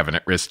at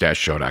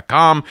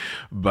kevin@risk-show.com,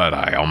 but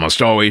I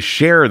almost always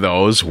share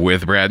those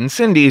with Brad and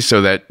Cindy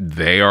so that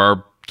they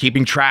are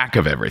keeping track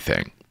of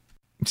everything.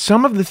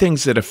 Some of the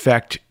things that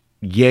affect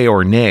yay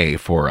or nay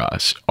for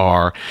us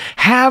are,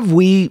 have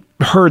we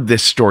heard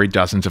this story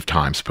dozens of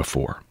times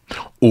before?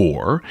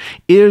 Or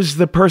is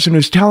the person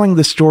who's telling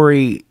the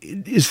story,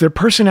 is their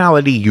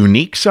personality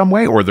unique some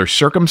way, or their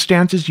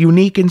circumstances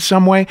unique in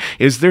some way?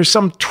 Is there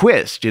some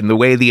twist in the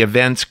way the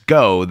events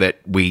go that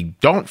we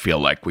don't feel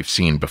like we've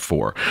seen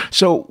before?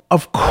 So,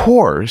 of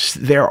course,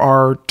 there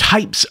are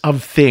types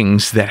of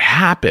things that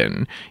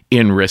happen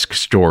in risk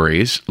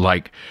stories,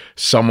 like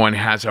someone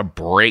has a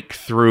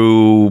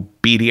breakthrough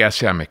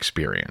BDSM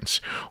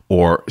experience,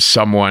 or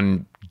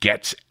someone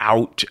gets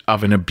out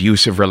of an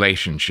abusive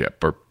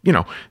relationship, or,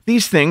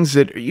 these things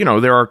that,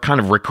 there are kind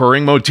of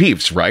recurring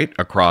motifs, right,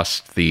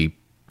 across the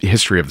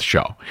history of the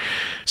show.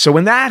 So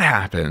when that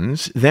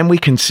happens, then we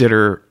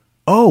consider,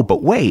 oh,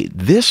 but wait,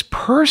 this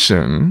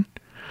person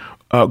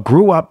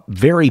grew up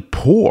very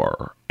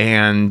poor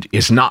and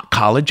is not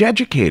college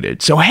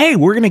educated. So, hey,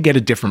 we're going to get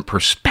a different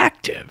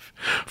perspective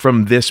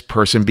from this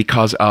person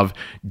because of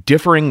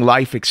differing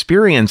life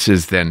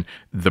experiences than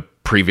the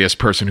previous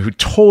person who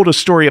told a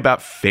story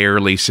about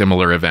fairly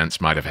similar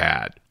events might have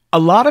had. A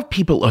lot of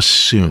people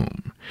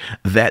assume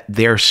that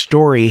their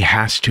story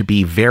has to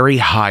be very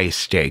high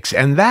stakes,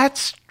 and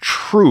that's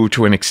true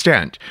to an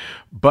extent,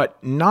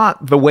 but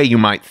not the way you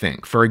might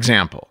think. For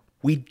example,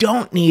 we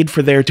don't need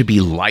for there to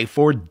be life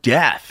or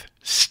death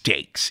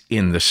stakes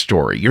in the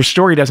story. Your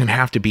story doesn't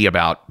have to be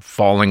about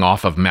falling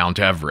off of Mount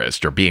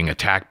Everest or being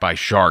attacked by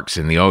sharks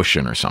in the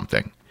ocean or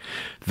something.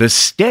 The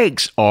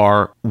stakes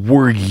are,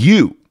 were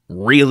you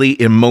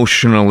really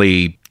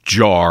emotionally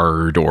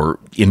jarred or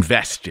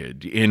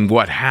invested in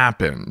what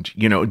happened?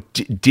 You know,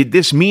 did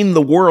this mean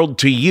the world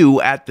to you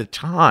at the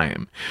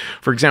time?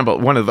 For example,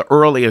 one of the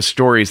earliest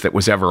stories that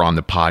was ever on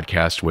the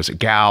podcast was a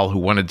gal who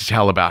wanted to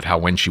tell about how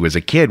when she was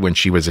a kid, when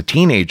she was a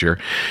teenager,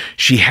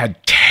 she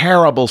had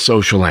terrible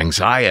social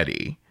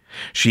anxiety.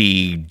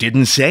 She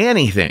didn't say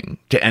anything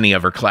to any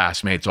of her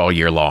classmates all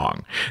year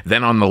long.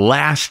 Then on the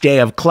last day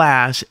of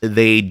class,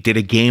 they did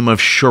a game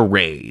of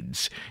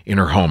charades in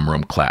her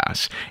homeroom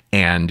class,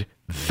 and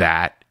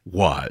that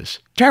was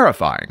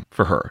terrifying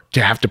for her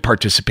to have to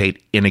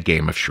participate in a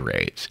game of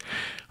charades.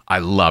 I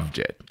loved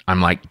it. I'm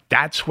like,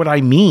 that's what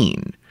I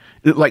mean.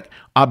 Like,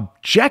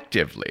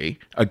 objectively,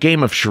 a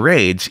game of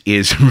charades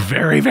is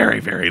very,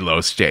 very, very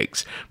low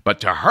stakes. But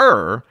to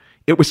her,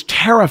 it was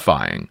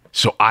terrifying.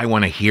 So I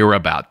want to hear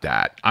about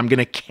that. I'm going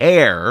to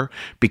care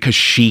because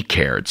she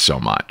cared so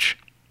much.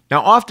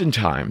 Now,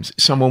 oftentimes,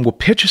 someone will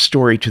pitch a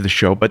story to the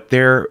show, but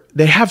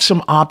they have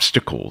some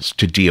obstacles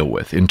to deal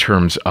with in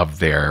terms of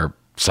their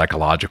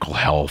psychological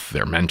health,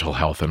 their mental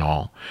health and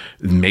all.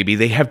 Maybe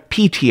they have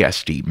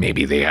PTSD.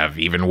 Maybe they have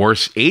even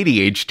worse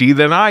ADHD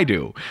than I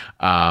do.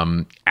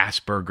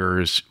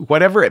 Asperger's,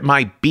 whatever it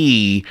might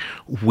be,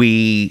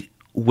 we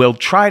will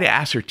try to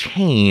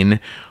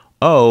ascertain,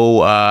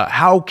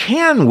 how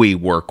can we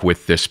work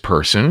with this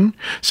person?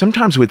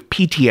 Sometimes with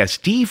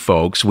PTSD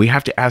folks, we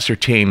have to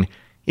ascertain,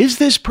 is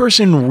this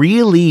person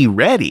really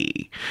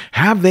ready?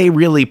 Have they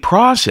really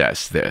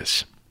processed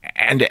this?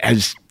 And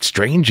as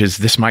strange as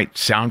this might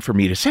sound for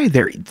me to say,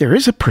 there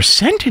is a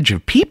percentage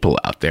of people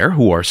out there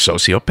who are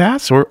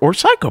sociopaths or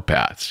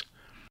psychopaths.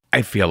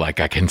 I feel like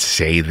I can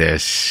say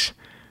this.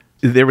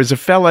 There was a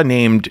fella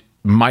named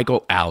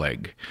Michael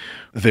Alig.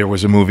 There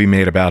was a movie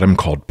made about him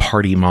called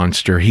Party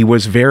Monster. He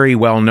was very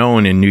well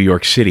known in New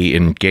York City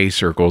in gay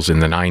circles in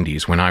the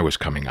 90s when I was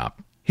coming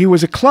up. He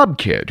was a club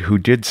kid who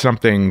did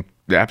something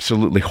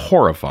absolutely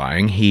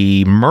horrifying.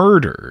 He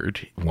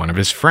murdered one of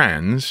his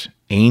friends,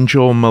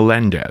 Angel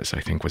Melendez,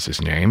 I think was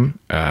his name,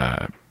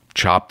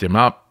 chopped him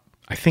up,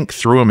 I think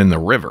threw him in the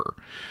river,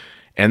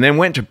 and then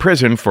went to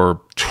prison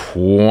for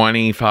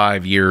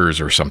 25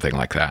 years or something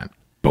like that.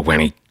 But when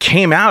he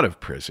came out of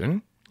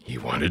prison, he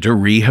wanted to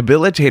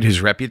rehabilitate his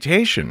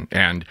reputation.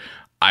 And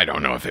I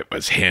don't know if it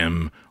was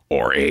him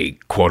or a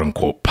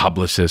quote-unquote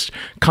publicist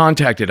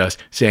contacted us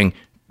saying,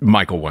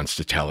 Michael wants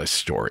to tell his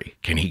story.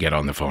 Can he get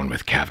on the phone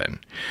with Kevin?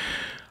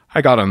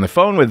 I got on the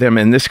phone with him,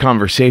 and this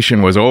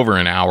conversation was over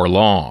an hour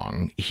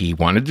long. He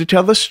wanted to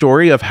tell the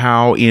story of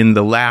how in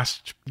the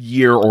last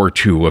year or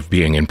two of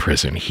being in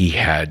prison, he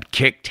had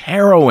kicked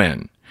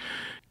heroin.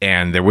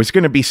 And there was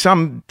going to be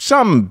some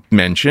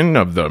mention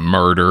of the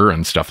murder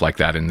and stuff like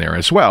that in there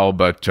as well.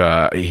 But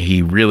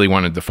he really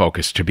wanted the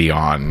focus to be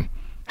on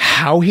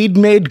how he'd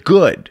made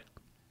good,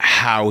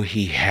 how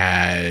he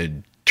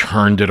had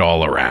turned it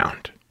all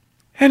around.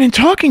 And in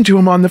talking to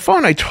him on the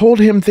phone, I told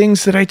him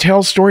things that I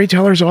tell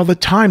storytellers all the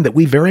time, that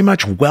we very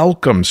much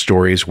welcome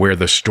stories where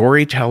the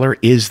storyteller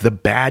is the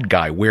bad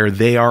guy, where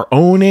they are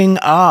owning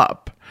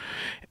up.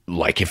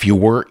 Like if you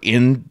were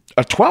in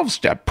a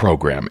 12-step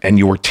program and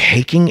you were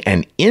taking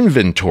an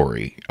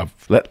inventory of,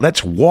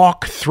 let's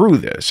walk through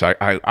this.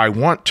 I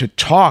want to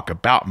talk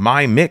about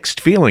my mixed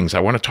feelings. I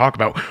want to talk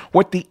about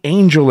what the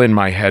angel in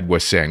my head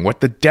was saying, what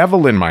the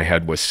devil in my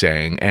head was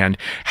saying, and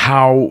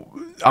how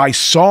I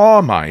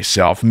saw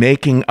myself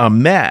making a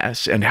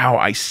mess and how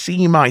I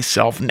see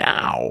myself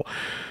now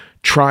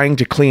trying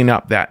to clean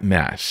up that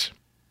mess.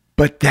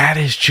 But that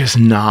is just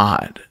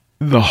not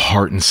the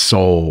heart and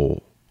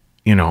soul,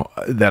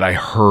 that I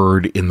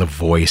heard in the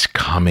voice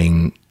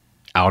coming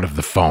out of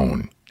the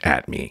phone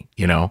at me.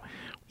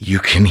 You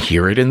can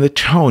hear it in the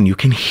tone. You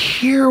can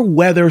hear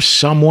whether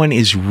someone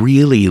is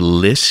really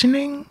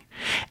listening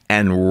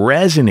and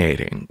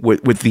resonating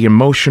with the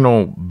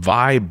emotional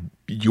vibe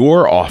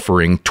you're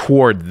offering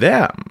toward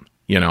them,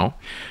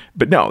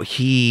 But no,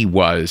 he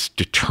was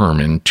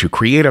determined to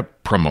create a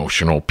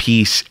promotional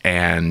piece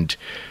and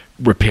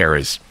repair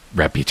his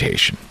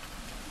reputation.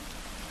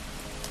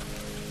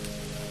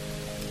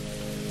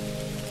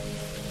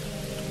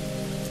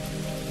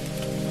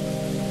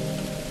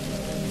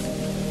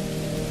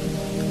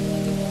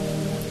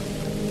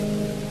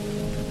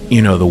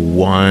 The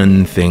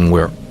one thing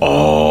we're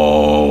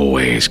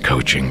always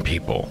coaching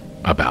people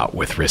about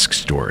with Risk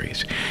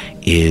Stories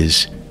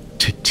is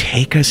to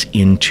take us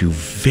into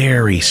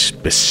very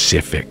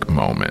specific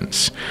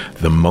moments,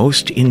 the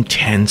most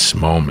intense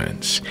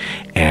moments,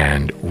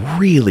 and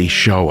really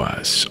show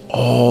us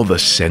all the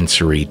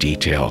sensory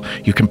detail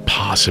you can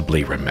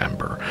possibly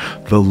remember.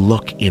 The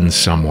look in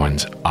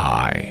someone's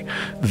eye,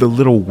 the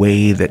little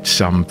way that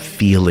some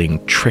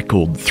feeling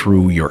trickled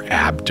through your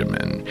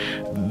abdomen,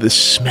 the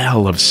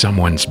smell of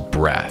someone's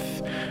breath,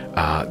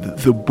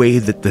 the way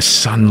that the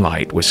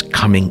sunlight was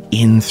coming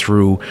in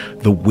through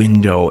the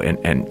window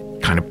and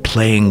kind of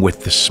playing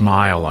with the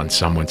smile on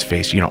someone's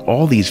face. You know,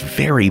 all these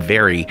very,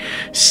 very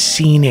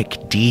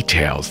scenic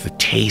details, the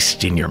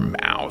taste in your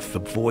mouth, the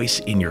voice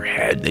in your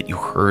head that you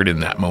heard in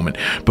that moment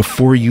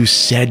before you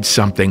said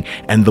something,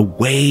 and the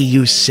way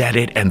you said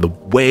it, and the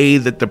way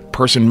that the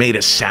person made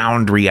a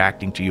sound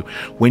reacting to you.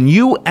 When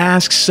you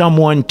ask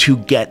someone to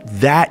get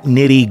that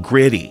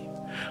nitty-gritty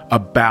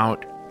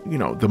about, you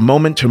know, the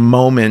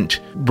moment-to-moment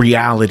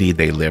reality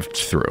they lived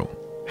through,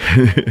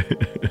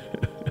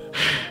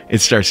 it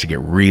starts to get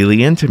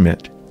really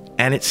intimate,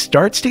 and it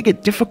starts to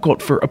get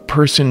difficult for a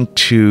person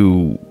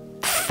to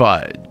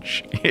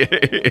fudge.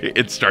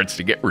 It starts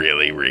to get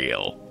really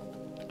real.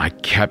 I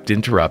kept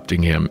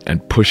interrupting him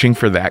and pushing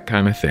for that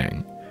kind of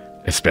thing,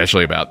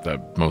 especially about the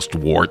most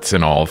warts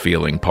and all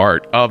feeling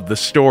part of the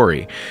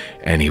story,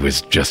 and he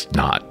was just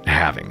not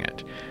having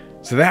it.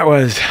 So that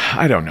was,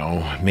 I don't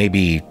know,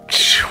 maybe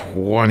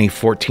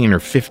 2014 or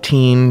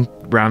 15,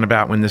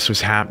 roundabout when this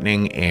was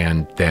happening.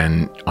 And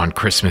then on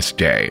Christmas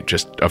Day,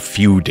 just a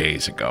few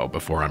days ago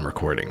before I'm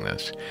recording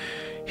this,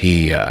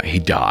 he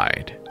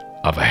died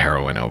of a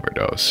heroin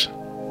overdose.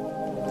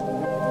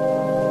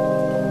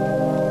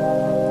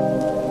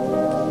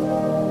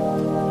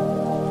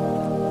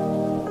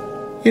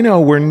 You know,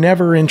 we're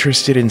never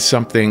interested in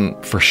something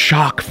for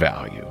shock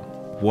value.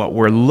 What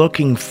we're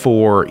looking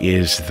for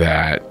is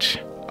that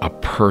a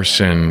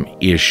person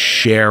is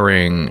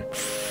sharing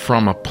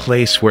from a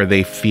place where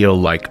they feel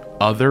like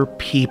other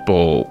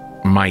people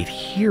might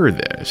hear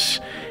this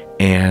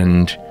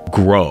and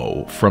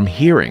grow from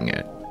hearing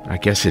it. I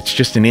guess it's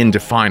just an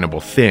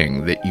indefinable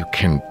thing that you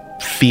can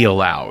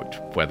feel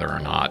out whether or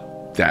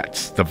not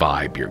that's the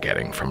vibe you're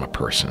getting from a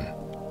person.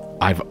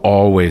 I've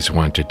always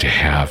wanted to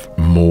have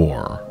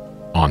more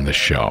on the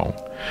show.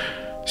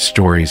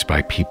 Stories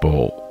by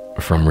people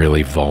from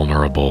really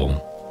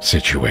vulnerable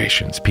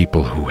situations,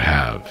 people who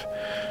have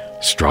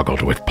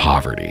struggled with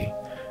poverty,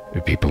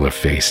 people who have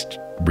faced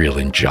real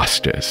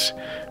injustice,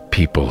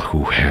 people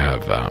who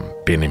have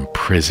been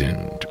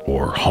imprisoned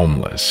or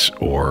homeless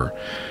or,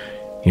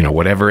 you know,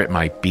 whatever it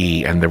might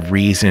be. And the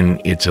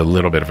reason it's a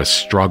little bit of a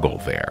struggle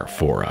there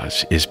for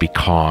us is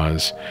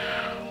because,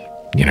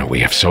 you know, we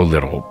have so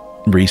little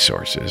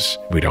resources.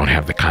 We don't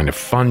have the kind of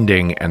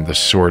funding and the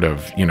sort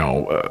of, you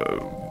know,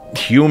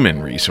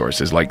 human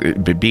resources, like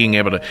being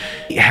able to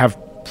have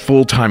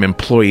full-time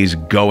employees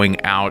going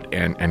out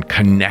and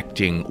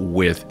connecting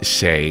with,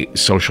 say,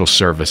 social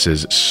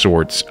services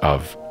sorts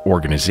of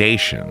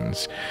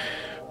organizations,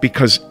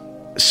 because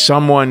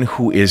someone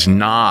who is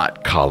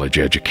not college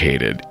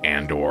educated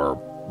and or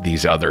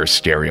these other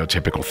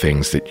stereotypical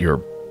things that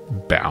you're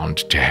bound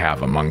to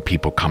have among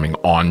people coming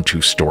onto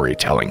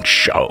storytelling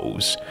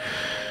shows,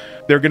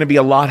 they're going to be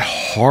a lot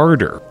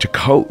harder to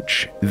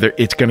coach.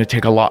 It's going to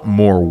take a lot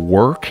more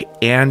work,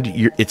 and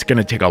it's going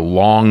to take a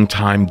long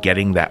time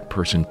getting that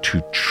person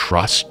to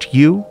trust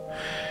you.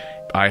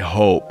 I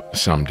hope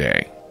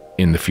someday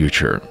in the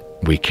future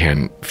we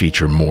can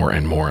feature more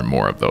and more and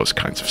more of those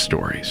kinds of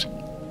stories.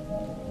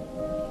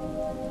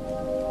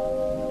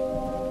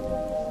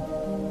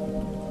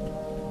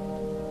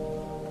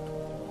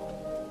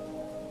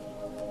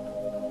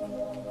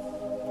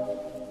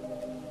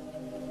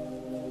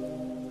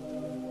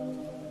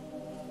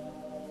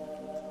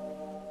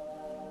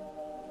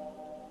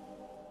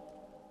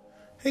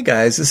 Hey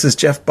guys, this is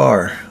Jeff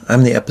Barr.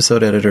 I'm the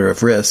episode editor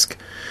of Risk,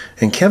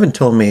 and Kevin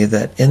told me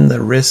that in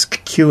the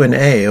Risk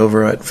Q&A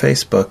over at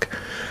Facebook,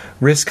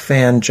 Risk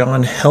fan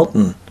John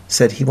Helton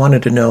said he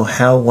wanted to know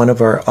how one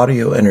of our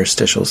audio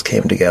interstitials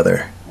came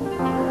together.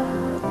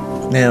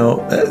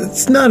 Now,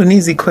 it's not an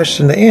easy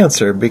question to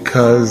answer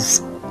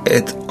because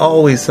it's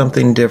always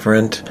something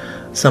different.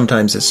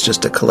 Sometimes it's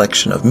just a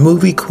collection of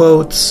movie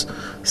quotes,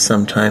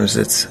 sometimes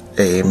it's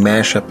a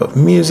mashup of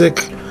music,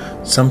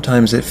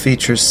 sometimes it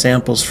features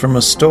samples from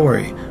a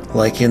story,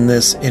 like in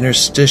this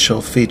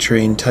interstitial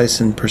featuring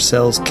Tyson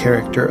Purcell's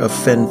character of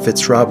Fen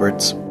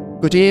Fitzroberts.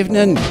 Good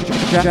evening,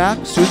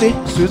 Jack, Susie.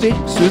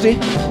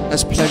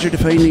 It's a pleasure to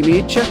finally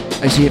meet you.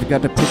 I see you've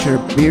got a pitcher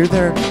of beer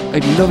there.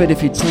 I'd love it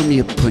if you'd pour me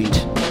a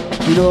pint.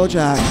 You know,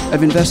 Jack,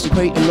 I've invested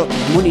quite a lot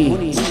of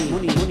money.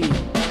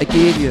 I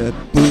gave you a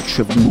bunch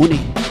of money.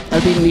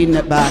 I'll be needing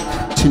it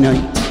back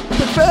tonight.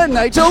 But then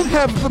I don't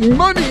have the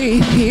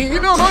money.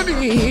 You know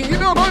money.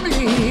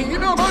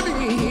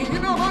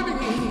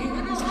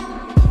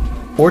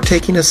 Or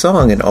taking a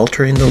song and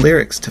altering the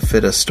lyrics to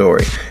fit a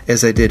story,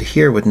 as I did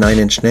here with 9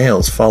 Inch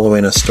Nails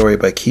following a story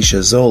by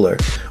Keisha Zoller,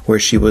 where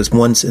she was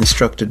once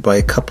instructed by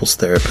a couples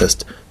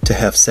therapist to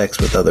have sex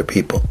with other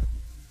people.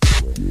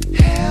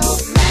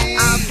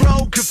 I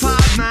broke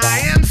apart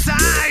my inside.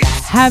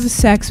 have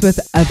sex with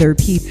other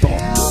people.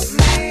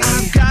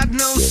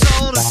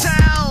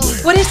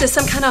 What is this,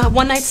 some kind of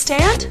one-night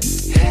stand?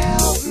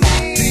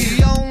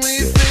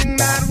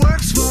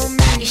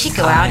 You should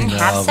go out and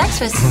have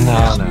sex with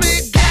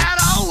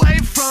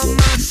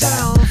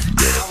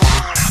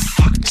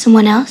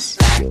someone else.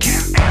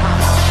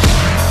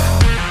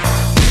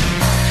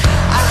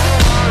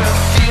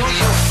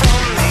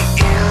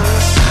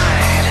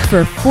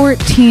 For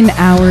 14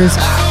 hours.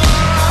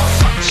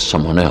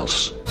 Someone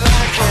else.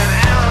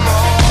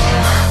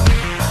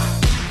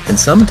 And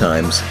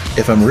sometimes,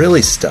 if I'm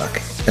really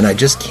stuck and I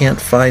just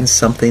can't find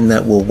something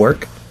that will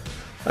work,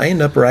 I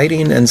end up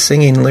writing and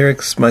singing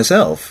lyrics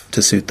myself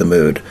to suit the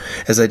mood,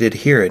 as I did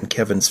here in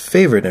Kevin's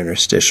favorite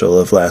interstitial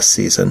of last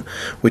season,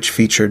 which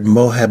featured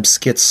Mohab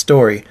Skit's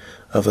story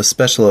of a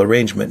special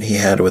arrangement he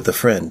had with a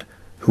friend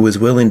who was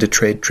willing to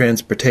trade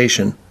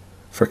transportation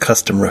for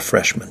custom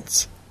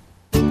refreshments.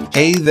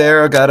 Hey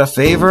there, I got a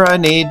favor I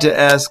need to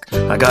ask.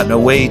 I got no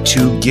way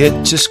to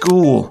get to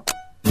school.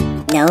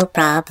 No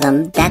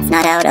problem, that's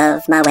not out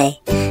of my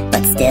way.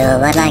 But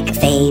still, I'd like a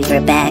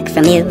favor back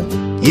from you.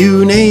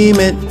 You name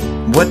it,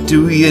 what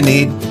do you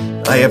need?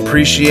 I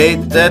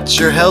appreciate that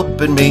you're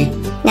helping me.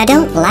 Now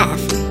don't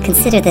laugh,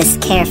 consider this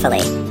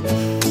carefully.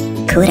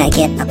 Could I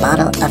get a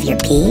bottle of your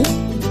pee?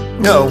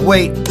 No,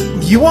 wait,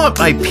 you want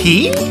my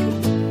pee?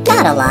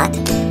 Not a lot,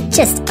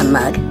 just a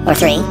mug or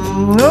 3.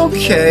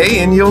 Okay,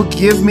 and you'll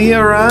give me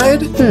a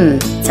ride?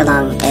 So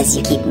long as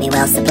you keep me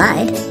well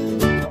supplied.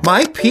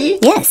 My pee?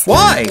 Yes.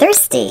 Why?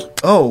 Thirsty.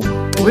 Oh,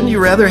 wouldn't you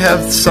rather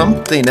have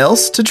something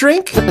else to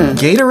drink?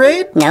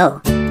 Gatorade?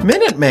 No.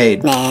 Minute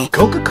Maid? Nah.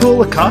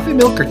 Coca-Cola, coffee,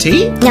 milk, or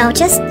tea? No,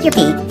 just your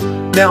pee.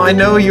 Now I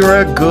know you're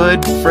a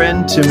good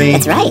friend to me.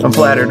 That's right. I'm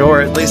flattered,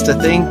 or at least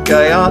I think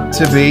I ought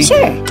to be.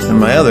 Sure. And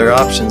my other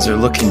options are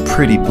looking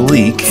pretty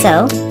bleak.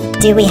 So,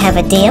 do we have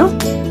a deal?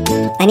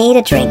 I need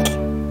a drink.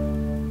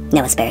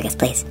 No asparagus,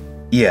 please.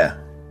 Yeah,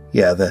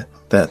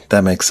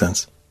 that makes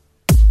sense.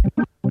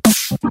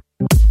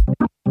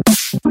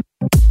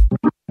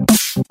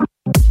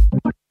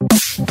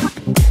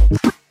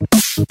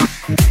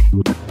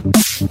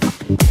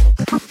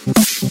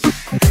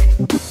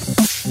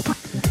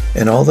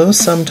 And although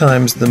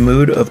sometimes the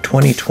mood of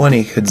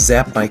 2020 could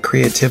zap my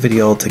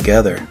creativity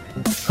altogether,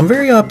 I'm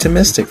very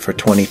optimistic for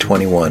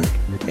 2021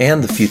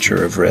 and the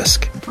future of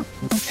Risk.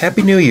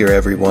 Happy New Year,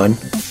 everyone,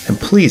 and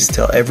please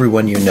tell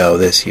everyone you know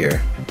this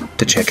year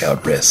to check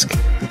out Risk.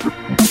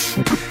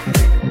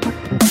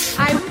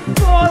 I've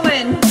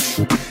fallen,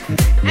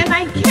 and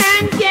I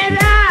can't get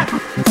up!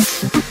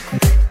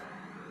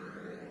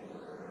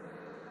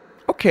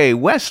 Okay,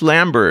 Wes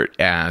Lambert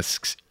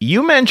asks,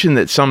 you mentioned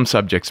that some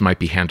subjects might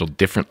be handled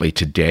differently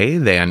today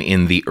than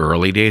in the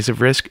early days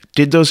of Risk.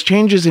 Did those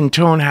changes in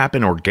tone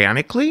happen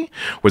organically?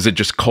 Was it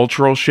just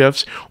cultural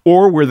shifts?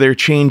 Or were there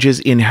changes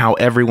in how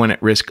everyone at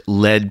Risk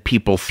led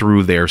people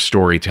through their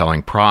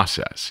storytelling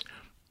process?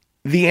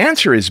 The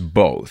answer is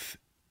both.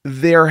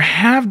 There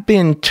have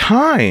been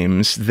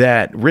times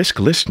that Risk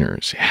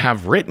listeners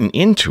have written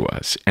into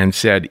us and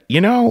said,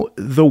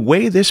 the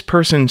way this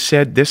person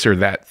said this or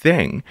that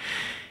thing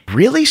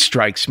really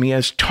strikes me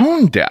as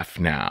tone deaf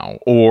now,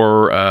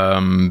 or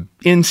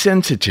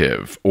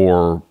insensitive,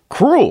 or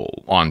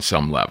cruel on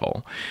some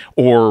level,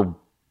 or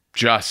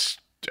just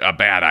a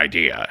bad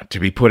idea to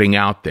be putting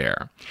out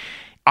there.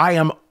 I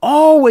am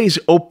always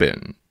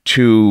open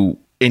to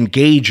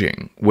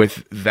engaging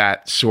with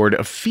that sort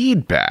of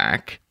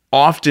feedback.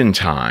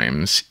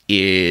 Oftentimes,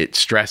 it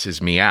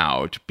stresses me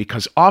out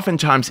because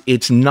oftentimes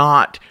it's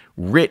not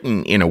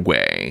written in a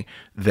way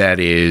that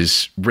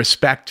is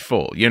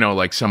respectful.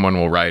 Like someone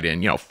will write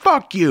in,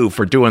 fuck you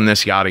for doing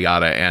this, yada,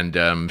 yada. And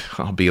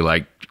I'll be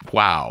like,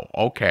 wow,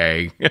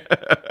 okay.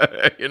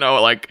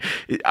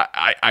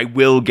 I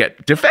will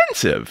get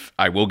defensive.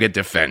 I will get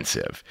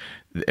defensive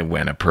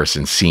when a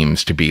person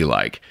seems to be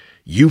like,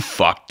 you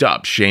fucked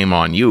up. Shame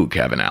on you,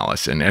 Kevin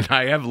Allison. And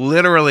I have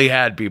literally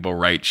had people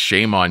write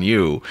shame on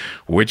you,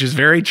 which is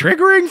very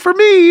triggering for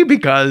me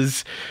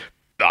because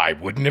I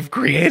wouldn't have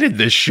created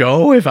this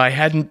show if I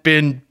hadn't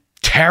been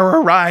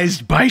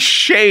terrorized by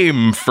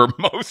shame for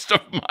most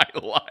of my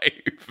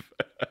life.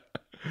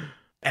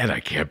 And I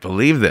can't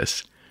believe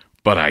this,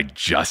 but I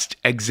just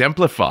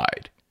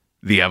exemplified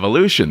the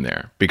evolution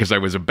there because I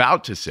was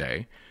about to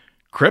say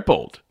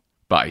crippled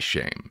by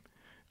shame.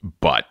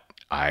 But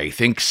I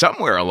think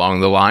somewhere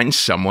along the line,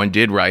 someone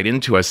did write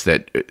into us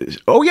that,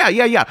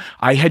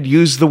 I had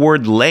used the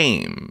word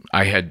lame.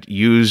 I had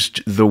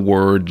used the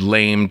word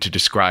lame to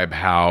describe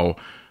how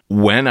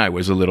when I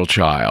was a little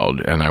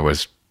child and I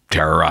was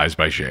terrorized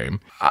by shame,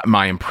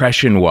 my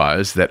impression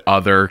was that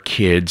other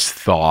kids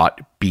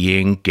thought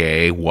being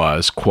gay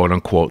was quote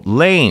unquote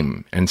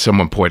lame. And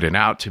someone pointed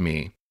out to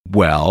me,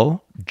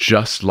 well,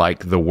 just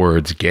like the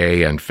words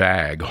gay and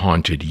fag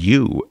haunted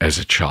you as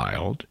a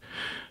child,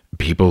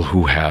 people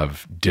who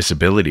have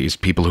disabilities,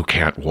 people who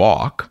can't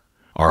walk,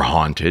 are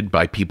haunted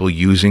by people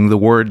using the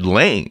word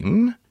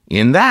lame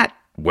in that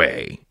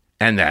way.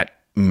 And that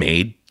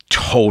made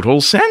total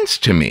sense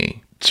to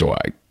me. So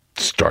I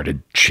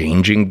started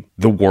changing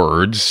the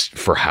words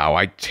for how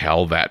I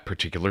tell that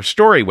particular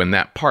story when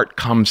that part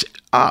comes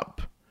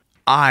up.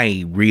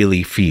 I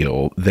really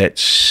feel that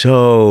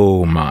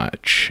so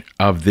much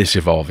of this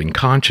evolving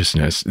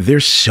consciousness,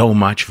 there's so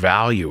much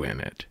value in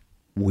it.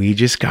 We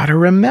just got to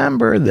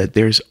remember that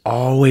there's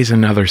always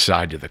another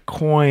side to the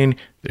coin.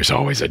 There's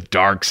always a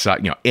dark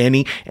side.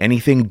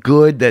 Anything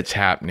good that's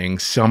happening,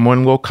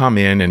 someone will come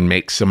in and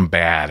make some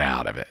bad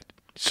out of it.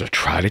 So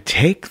try to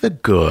take the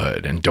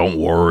good and don't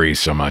worry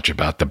so much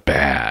about the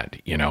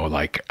bad.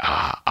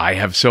 I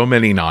have so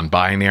many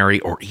non-binary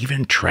or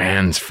even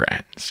trans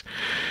friends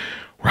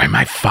where I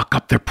might fuck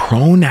up their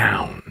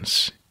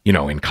pronouns,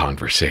 in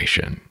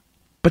conversation.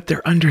 But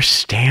they're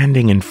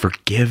understanding and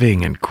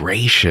forgiving and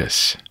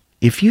gracious.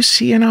 If you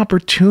see an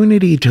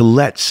opportunity to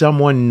let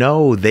someone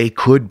know they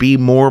could be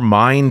more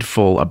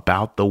mindful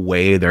about the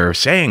way they're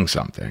saying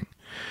something,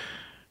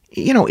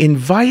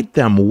 invite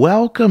them,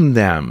 welcome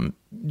them,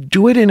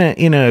 do it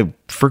in a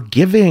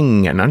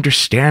forgiving and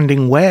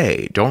understanding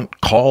way.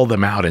 Don't call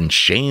them out and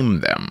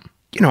shame them,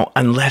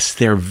 unless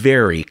they're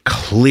very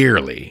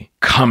clearly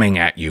coming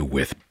at you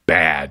with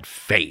bad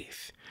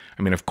faith.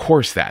 I mean, of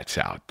course that's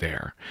out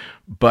there,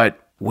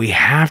 but we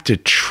have to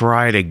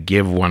try to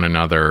give one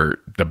another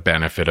the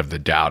benefit of the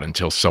doubt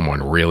until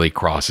someone really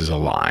crosses a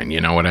line.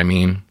 You know what I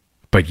mean?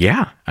 But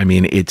yeah,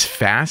 it's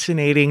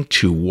fascinating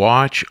to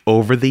watch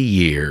over the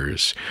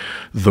years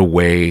the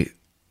way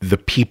the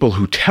people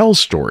who tell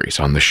stories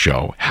on the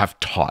show have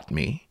taught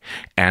me,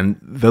 and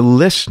the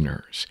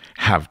listeners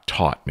have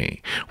taught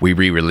me. We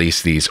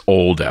re-release these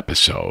old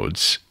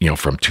episodes,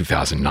 from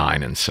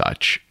 2009 and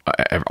such,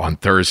 on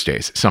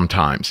Thursdays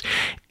sometimes.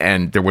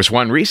 And there was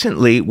one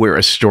recently where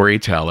a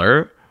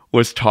storyteller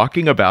was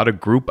talking about a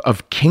group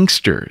of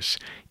kinksters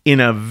in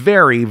a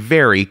very,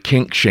 very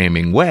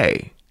kink-shaming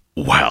way.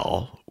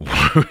 Well,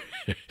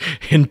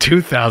 in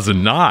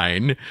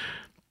 2009,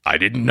 I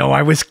didn't know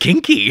I was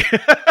kinky.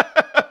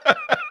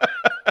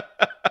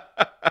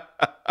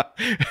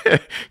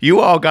 You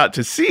all got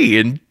to see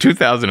in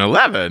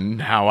 2011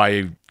 how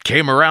I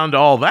came around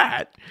all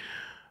that.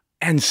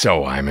 And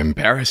so I'm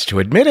embarrassed to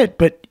admit it,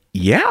 but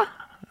yeah,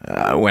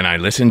 when I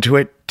listened to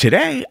it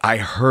today, I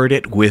heard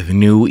it with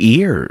new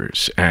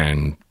ears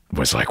and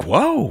was like,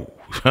 whoa,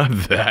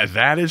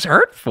 that is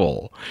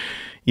hurtful.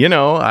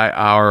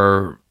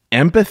 Our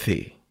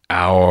empathy,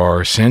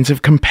 our sense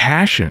of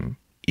compassion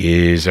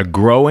is a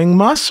growing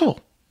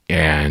muscle.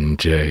 And,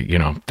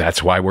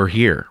 that's why we're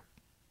here.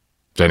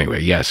 So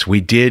anyway, yes, we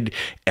did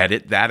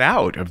edit that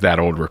out of that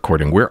old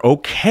recording. We're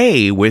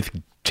okay with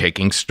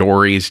taking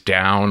stories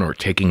down or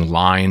taking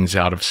lines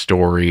out of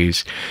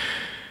stories.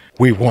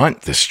 We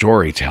want the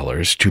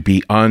storytellers to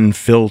be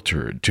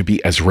unfiltered, to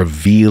be as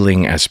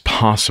revealing as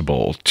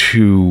possible,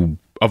 to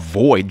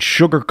avoid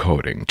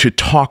sugarcoating, to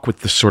talk with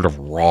the sort of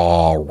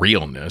raw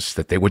realness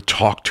that they would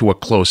talk to a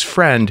close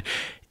friend.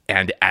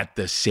 And at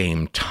the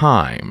same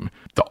time,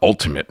 the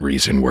ultimate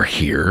reason we're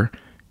here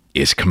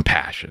is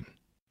compassion.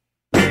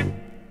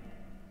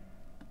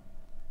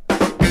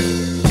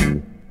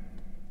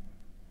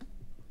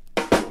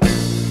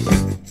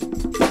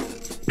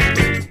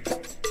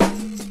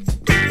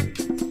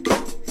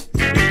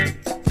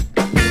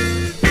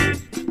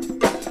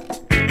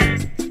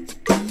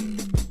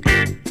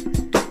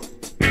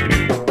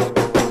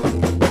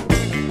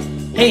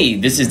 Hey,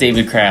 this is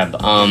David Crabb.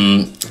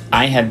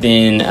 I have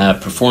been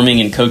performing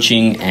and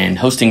coaching and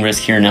hosting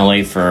Risk here in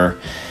LA for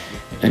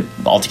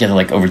altogether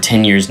over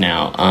 10 years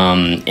now.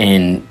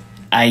 And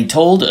I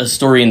told a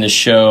story in the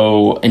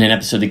show in an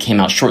episode that came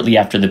out shortly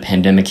after the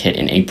pandemic hit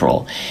in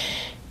April.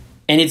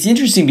 And it's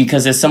interesting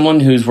because as someone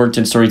who's worked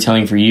in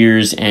storytelling for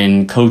years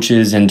and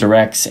coaches and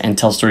directs and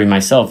tells story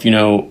myself,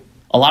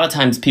 a lot of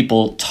times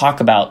people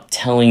talk about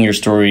telling your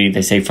story,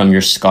 they say, from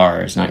your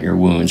scars, not your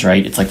wounds,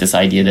 right? It's like this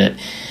idea that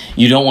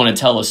you don't want to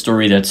tell a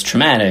story that's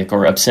traumatic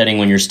or upsetting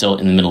when you're still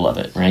in the middle of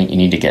it, right? You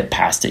need to get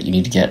past it. You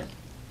need to get,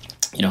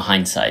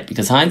 hindsight,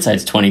 because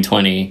hindsight's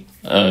 20/20.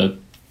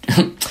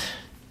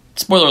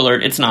 Spoiler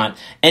alert, it's not.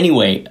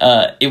 Anyway,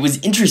 it was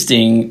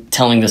interesting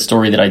telling the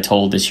story that I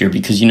told this year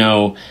because,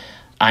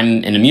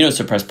 I'm an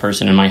immunosuppressed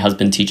person and my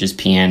husband teaches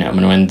piano.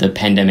 And when the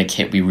pandemic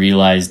hit, we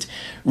realized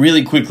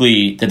really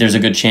quickly that there's a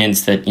good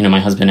chance that, my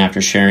husband,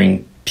 after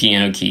sharing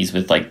piano keys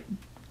with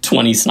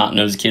 20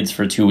 snot-nosed kids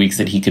for 2 weeks,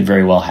 that he could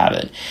very well have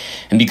it.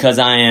 And because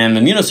I am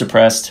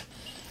immunosuppressed,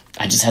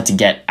 I just had to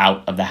get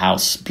out of the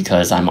house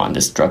because I'm on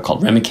this drug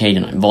called Remicade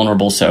and I'm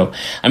vulnerable. So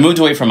I moved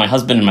away from my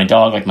husband and my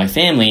dog, my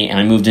family, and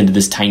I moved into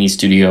this tiny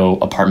studio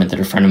apartment that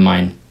a friend of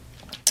mine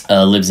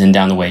lives in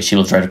down the way. She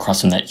lives right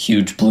across from that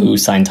huge blue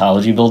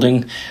Scientology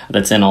building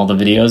that's in all the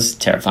videos.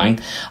 Terrifying.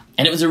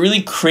 And it was a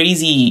really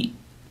crazy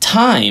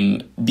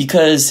time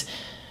because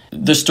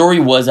the story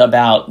was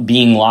about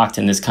being locked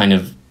in this kind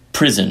of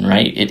prison,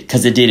 right?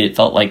 Because it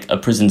felt like a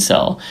prison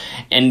cell.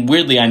 And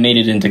weirdly, I made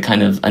it into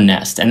kind of a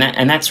nest. And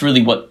that's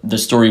really what the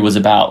story was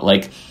about,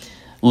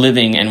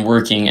 living and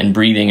working and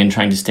breathing and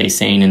trying to stay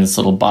sane in this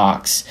little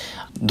box.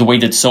 The way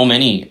that so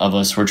many of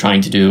us were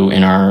trying to do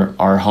in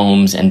our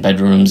homes and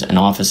bedrooms and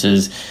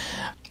offices.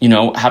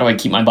 how do I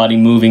keep my body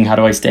moving? How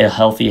do I stay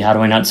healthy? How do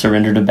I not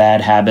surrender to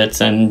bad habits?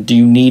 And do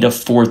you need a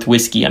fourth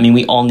whiskey? I mean,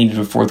 we all needed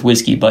a fourth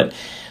whiskey, but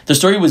the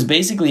story was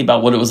basically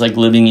about what it was like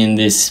living in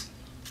this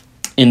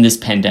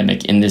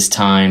pandemic, in this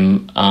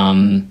time,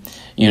 and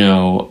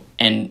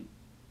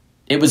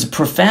it was a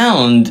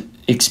profound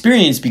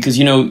experience because,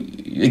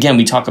 again,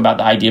 we talk about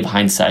the idea of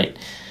hindsight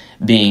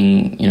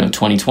being,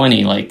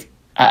 2020. Like,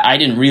 I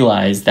didn't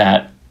realize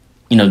that,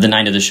 the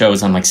night of the show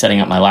as I'm like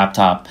setting up my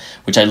laptop,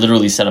 which I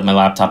literally set up my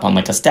laptop on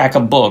like a stack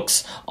of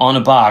books, on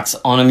a box,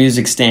 on a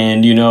music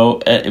stand,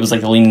 it was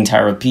like the Leaning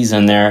Tower of Pisa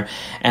in there.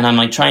 And I'm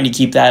like trying to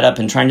keep that up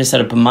and trying to set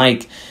up a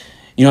mic.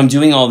 I'm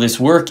doing all this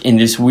work in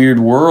this weird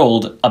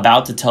world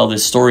about to tell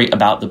this story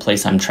about the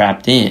place I'm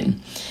trapped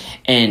in.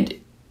 And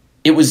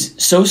it was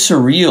so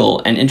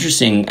surreal and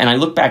interesting. And I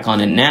look back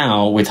on it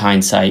now with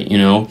hindsight,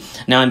 now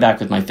I'm back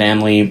with my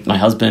family, my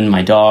husband,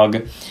 my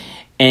dog.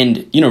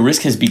 And,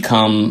 Risk has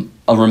become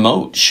a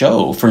remote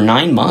show for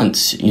 9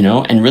 months,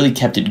 and really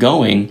kept it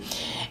going.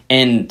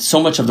 And so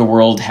much of the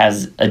world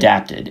has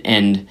adapted.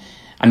 And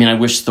I mean, I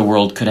wish the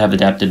world could have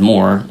adapted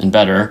more and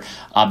better.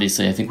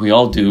 Obviously, I think we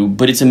all do.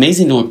 But it's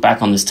amazing to look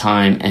back on this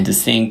time and to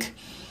think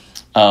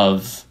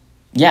of,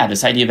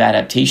 this idea of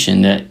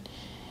adaptation that,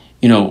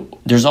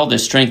 there's all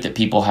this strength that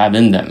people have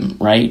in them,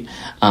 right?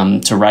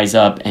 To rise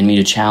up and meet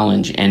a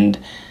challenge. And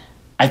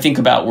I think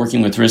about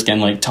working with Risk and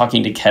like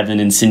talking to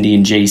Kevin and Cindy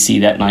and JC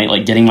that night,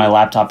 like getting my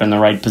laptop in the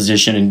right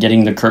position and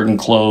getting the curtain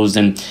closed.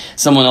 And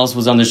someone else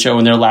was on the show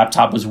and their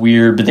laptop was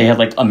weird, but they had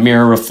like a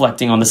mirror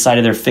reflecting on the side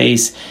of their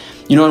face,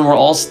 and we're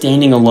all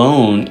standing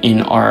alone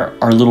in our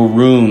little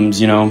rooms,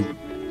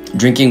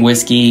 drinking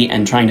whiskey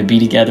and trying to be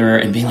together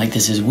and being like,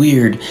 this is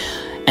weird.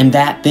 And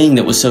that thing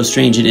that was so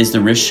strange, it is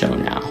the Risk show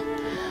now.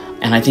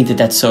 And I think that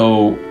that's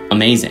so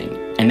amazing.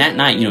 And that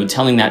night,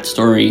 telling that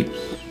story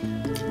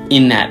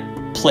in that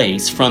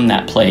place,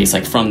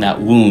 like from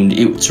that wound,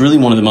 it's really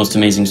one of the most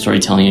amazing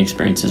storytelling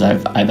experiences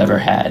I've ever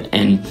had.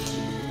 And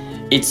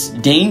it's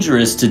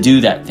dangerous to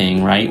do that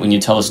thing, right? When you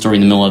tell a story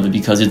in the middle of it,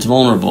 because it's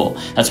vulnerable.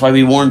 That's why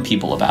we warn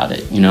people about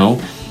it,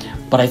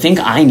 But I think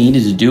I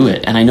needed to do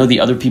it. And I know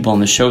the other people on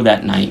the show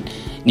that night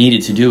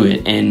needed to do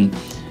it. And,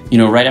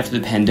 right after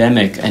the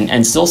pandemic,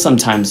 and still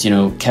sometimes,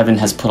 Kevin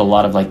has put a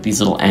lot of like these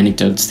little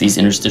anecdotes, these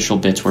interstitial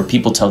bits where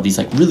people tell these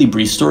like really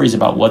brief stories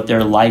about what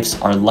their lives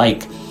are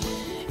like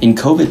in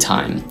COVID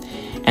time.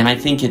 And I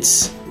think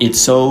it's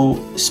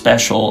so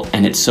special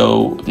and it's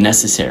so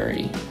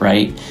necessary,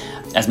 right?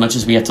 As much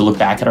as we have to look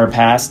back at our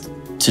past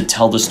to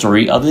tell the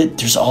story of it,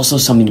 there's also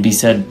something to be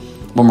said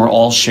when we're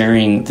all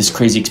sharing this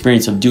crazy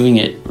experience of doing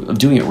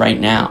it right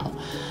now.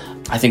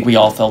 I think we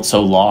all felt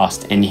so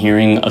lost, and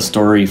hearing a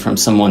story from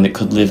someone that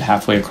could live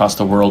halfway across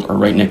the world or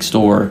right next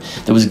door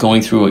that was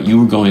going through what you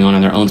were going on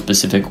in their own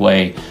specific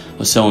way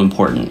was so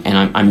important. And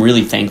I'm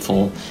really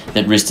thankful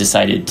that Risk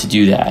decided to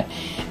do that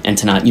and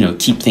to not,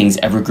 keep things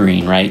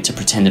evergreen, right? To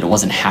pretend that it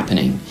wasn't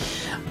happening.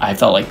 I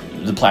felt like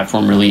the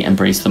platform really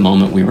embraced the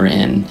moment we were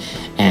in,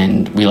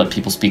 and we let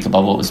people speak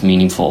about what was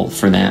meaningful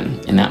for them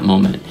in that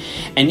moment.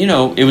 And,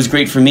 it was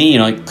great for me,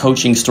 like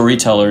coaching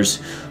storytellers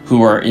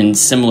who are in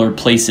similar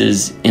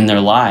places in their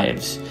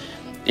lives.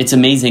 It's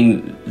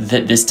amazing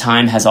that this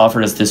time has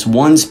offered us this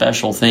one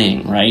special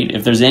thing, right?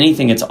 If there's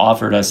anything it's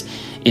offered us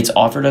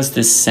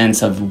this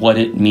sense of what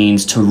it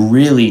means to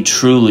really,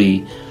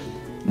 truly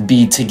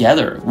be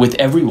together with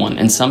everyone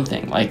and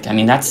something. Like, I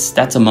mean,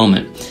 that's a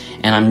moment.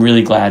 And I'm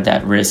really glad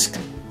that Risk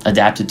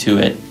adapted to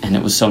it, and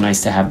it was so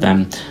nice to have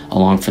them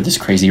along for this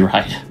crazy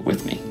ride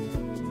with me.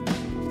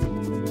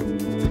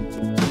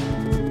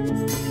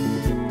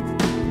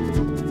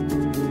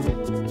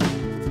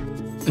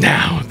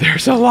 Now,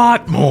 there's a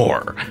lot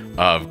more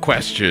of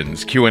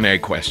questions, Q&A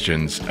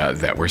questions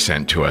that were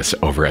sent to us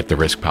over at the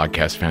Risk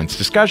Podcast Fans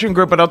discussion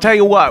group. But I'll tell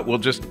you what, we'll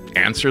just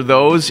answer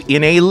those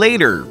in a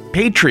later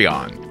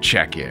Patreon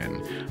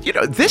check-in.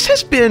 This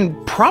has been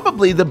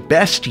probably the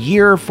best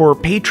year for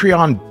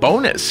Patreon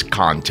bonus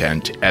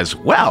content as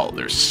well.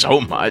 There's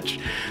so much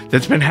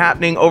that's been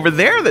happening over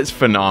there that's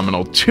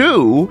phenomenal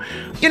too.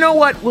 You know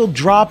what? We'll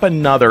drop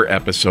another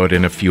episode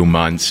in a few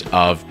months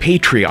of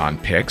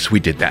Patreon picks. We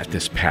did that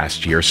this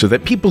past year so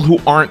that people who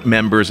aren't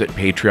members at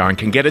Patreon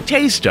can get a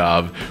taste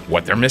of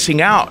what they're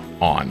missing out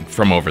on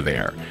from over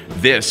there.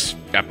 This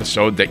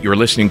episode that you're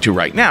listening to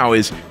right now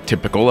is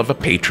typical of a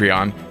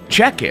Patreon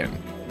check-in.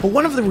 But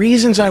one of the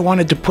reasons I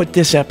wanted to put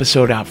this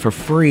episode out for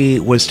free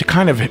was to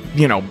kind of,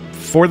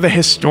 for the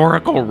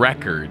historical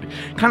record,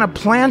 kind of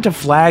plant a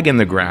flag in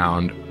the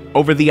ground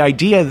over the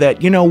idea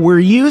that, we're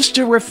used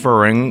to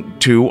referring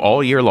to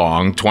all year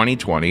long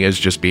 2020 as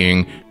just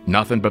being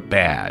nothing but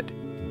bad.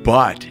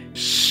 But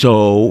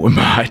so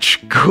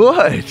much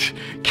good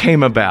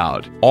came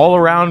about all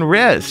around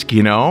Risk,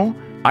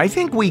 I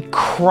think we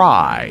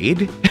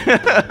cried,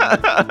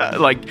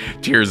 like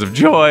tears of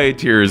joy,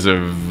 tears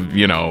of,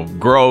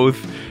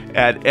 growth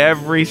at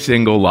every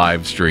single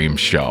live stream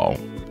show.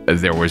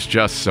 There was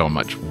just so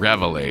much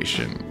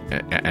revelation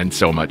and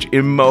so much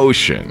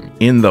emotion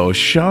in those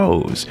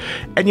shows.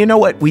 And you know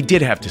what? We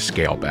did have to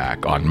scale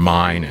back on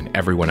mine and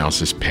everyone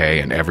else's pay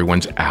and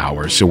everyone's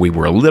hours, so we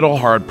were a little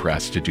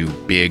hard-pressed to do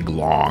big,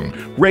 long,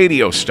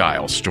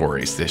 radio-style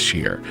stories this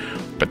year.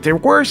 But there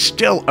were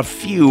still a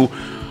few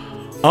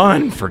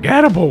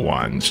unforgettable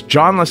ones.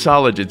 John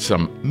LaSala did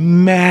some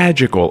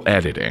magical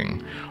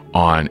editing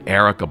on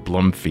Erica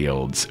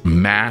Blumfield's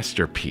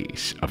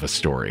masterpiece of a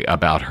story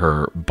about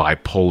her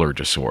bipolar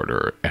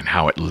disorder and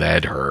how it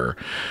led her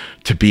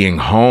to being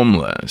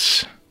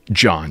homeless.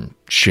 John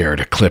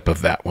shared a clip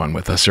of that one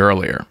with us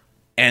earlier.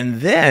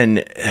 And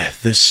then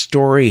the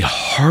story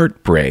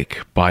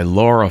Heartbreak by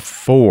Laura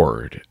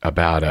Ford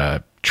about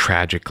a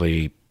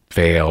tragically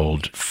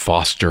failed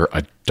foster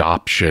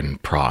adoption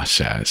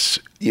process.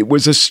 It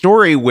was a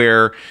story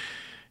where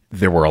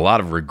there were a lot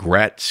of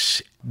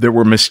regrets. There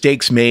were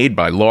mistakes made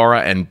by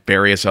Laura and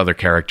various other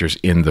characters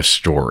in the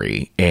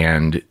story.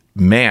 And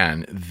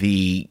man,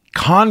 the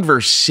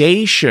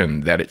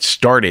conversation that it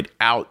started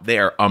out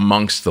there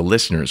amongst the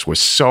listeners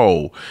was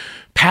so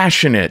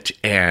passionate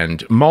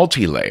and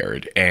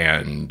multi-layered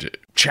and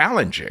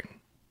challenging.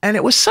 And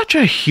it was such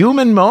a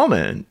human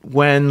moment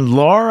when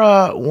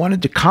Laura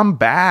wanted to come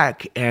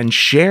back and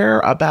share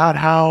about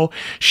how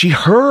she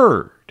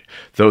heard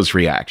those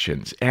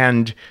reactions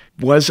and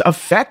was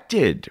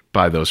affected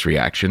by those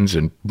reactions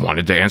and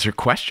wanted to answer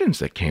questions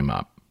that came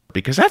up.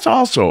 Because that's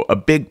also a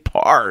big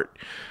part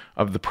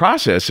of the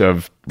process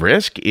of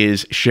Risk,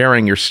 is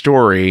sharing your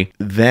story.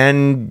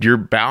 Then you're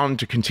bound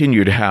to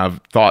continue to have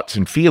thoughts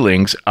and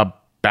feelings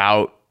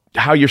about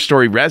how your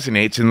story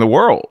resonates in the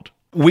world.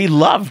 We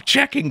love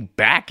checking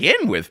back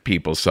in with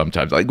people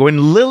sometimes. Like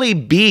when Lily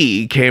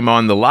B came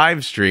on the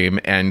live stream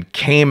and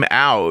came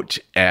out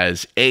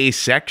as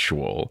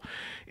asexual,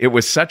 it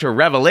was such a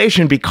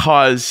revelation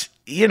because,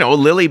 you know,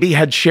 Lily B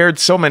had shared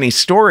so many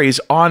stories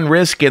on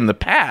Risk in the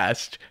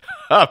past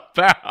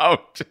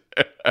about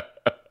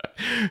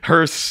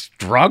her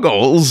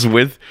struggles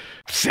with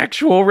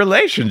sexual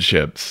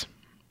relationships.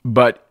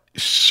 But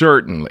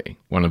certainly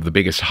one of the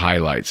biggest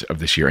highlights of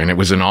this year, and it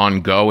was an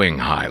ongoing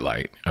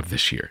highlight of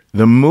this year,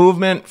 the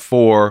movement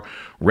for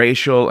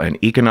racial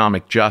and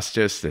economic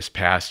justice this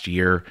past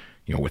year,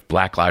 you know, with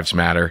Black Lives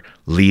Matter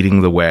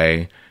leading the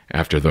way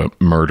after the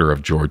murder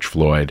of George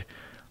Floyd.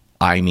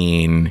 I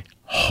mean,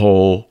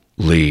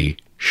 holy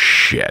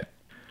shit.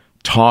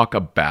 Talk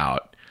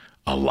about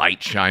a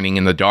light shining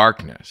in the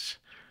darkness.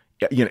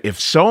 You know, if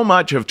so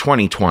much of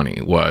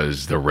 2020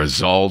 was the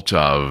result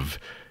of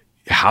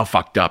how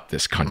fucked up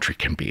this country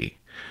can be,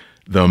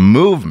 the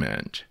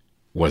movement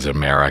was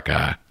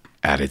America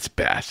at its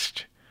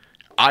best.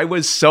 I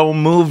was so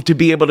moved to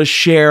be able to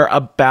share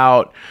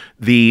about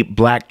the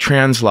Black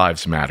Trans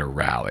Lives Matter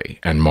rally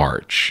and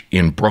march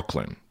in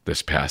Brooklyn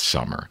this past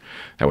summer.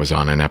 That was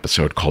on an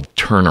episode called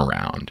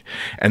Turnaround.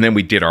 And then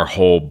we did our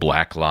whole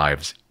Black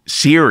Lives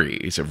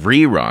series of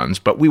reruns,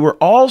 but we were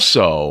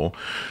also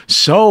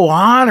so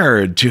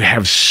honored to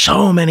have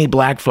so many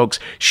Black folks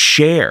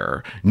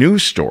share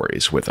news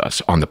stories with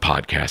us on the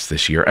podcast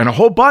this year, and a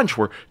whole bunch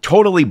were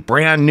totally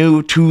brand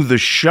new to the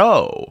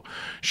show.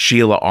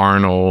 Sheila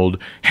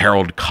Arnold,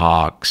 Harold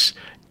Cox,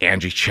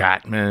 Angie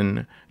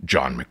Chapman,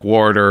 John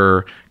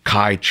McWhorter,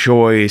 Kai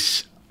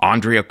Choice,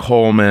 Andrea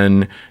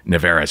Coleman,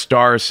 Nevares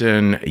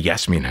Darson,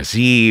 Yasmin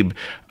Hazib,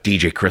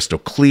 DJ Crystal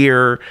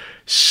Clear,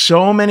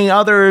 so many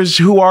others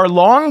who are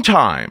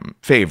longtime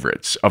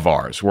favorites of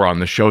ours were on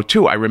the show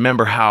too. I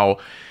remember how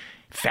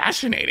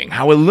fascinating,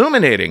 how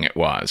illuminating it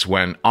was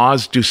when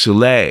Oz Du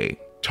Soleil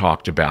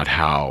talked about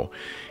how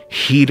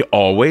he'd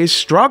always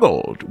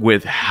struggled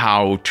with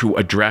how to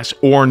address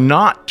or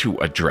not to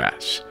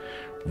address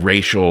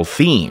racial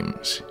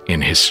themes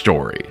in his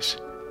stories.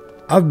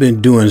 I've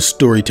been doing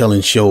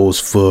storytelling shows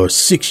for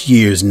 6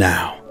 years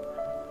now.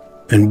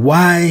 And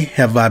why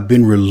have I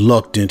been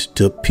reluctant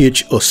to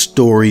pitch a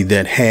story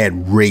that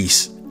had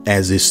race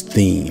as its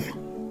theme?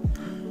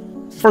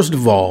 First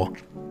of all,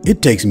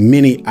 it takes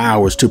many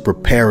hours to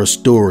prepare a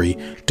story,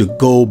 to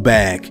go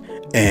back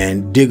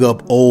and dig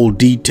up old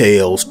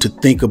details, to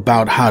think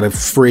about how to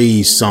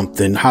phrase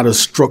something, how to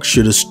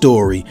structure the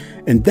story.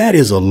 And that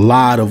is a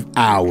lot of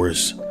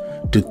hours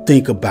to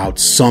think about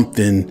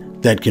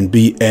something that can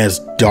be as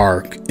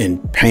dark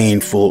and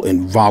painful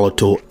and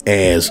volatile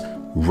as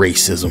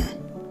racism.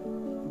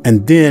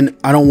 And then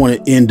I don't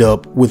want to end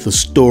up with a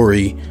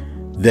story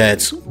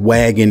that's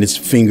wagging its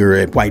finger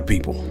at white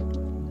people.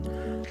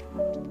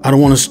 I don't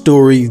want a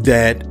story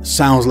that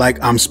sounds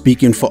like I'm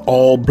speaking for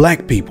all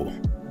Black people.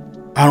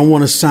 I don't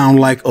want to sound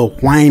like a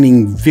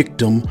whining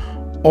victim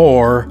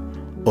or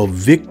a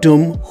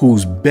victim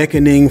who's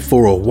beckoning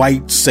for a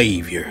white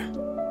savior.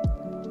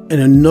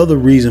 And another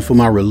reason for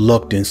my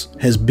reluctance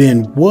has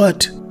been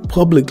what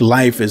public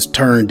life has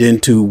turned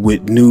into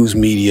with news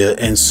media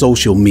and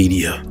social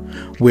media,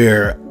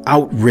 where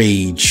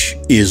outrage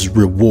is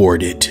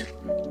rewarded.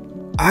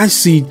 I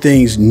see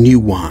things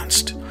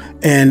nuanced,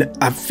 and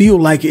I feel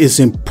like it's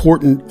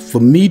important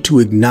for me to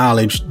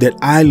acknowledge that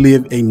I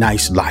live a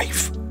nice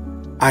life.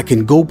 I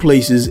can go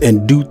places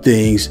and do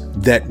things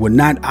that were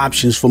not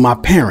options for my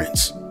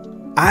parents.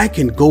 I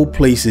can go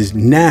places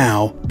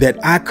now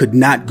that I could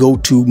not go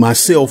to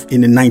myself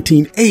in the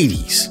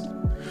 1980s.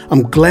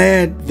 I'm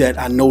glad that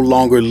I no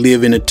longer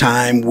live in a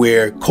time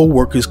where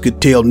coworkers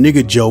could tell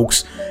nigger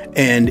jokes,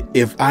 and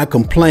if I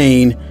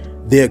complain,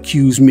 they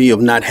accuse me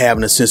of not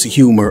having a sense of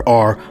humor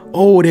or,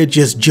 oh, they're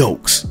just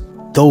jokes.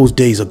 Those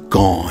days are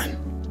gone.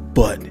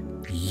 But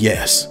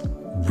yes,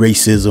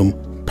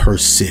 racism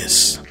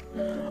persists.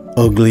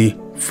 Ugly,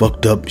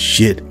 fucked up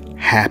shit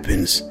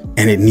happens,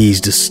 and it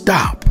needs to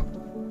stop.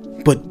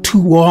 But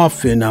too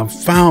often I've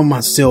found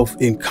myself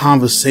in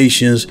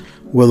conversations,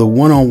 whether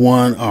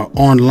one-on-one or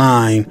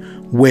online,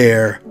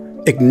 where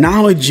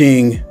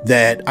acknowledging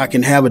that I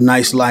can have a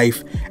nice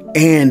life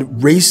and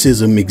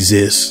racism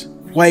exists,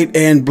 white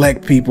and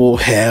black people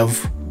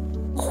have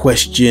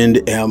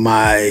questioned, am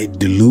I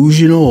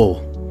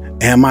delusional?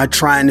 Am I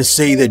trying to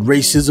say that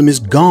racism is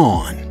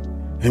gone?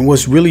 And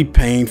what's really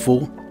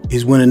painful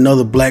is when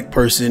another black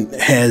person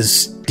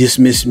has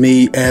dismissed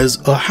me as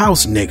a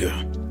house nigger.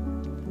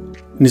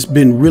 And it's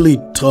been really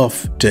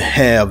tough to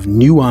have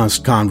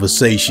nuanced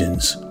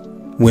conversations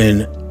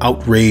when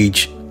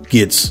outrage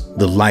gets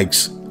the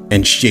likes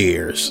and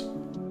shares.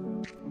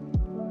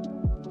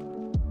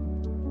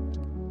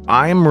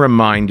 I'm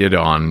reminded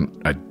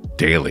on a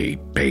daily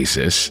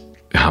basis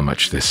how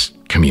much this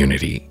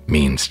community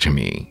means to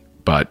me.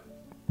 But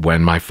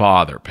when my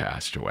father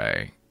passed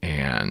away,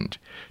 and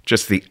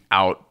just the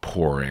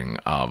outpouring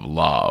of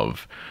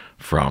love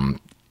from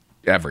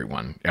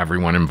everyone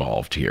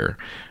involved here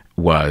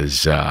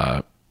was,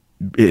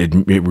 it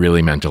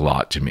really meant a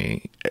lot to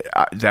me.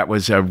 That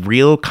was a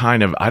real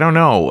kind of, I don't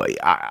know,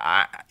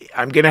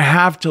 I'm going to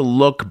have to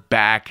look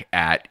back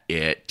at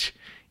it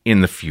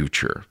in the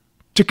future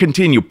to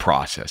continue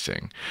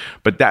processing.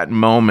 But that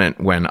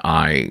moment when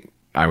I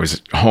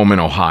was home in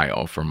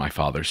Ohio for my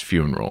father's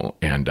funeral,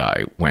 and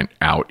I went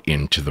out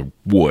into the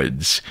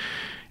woods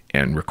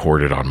and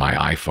recorded on my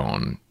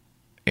iPhone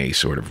a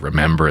sort of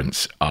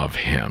remembrance of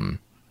him.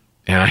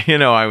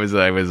 And I was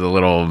a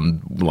little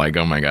like,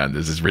 oh my God,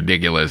 this is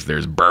ridiculous.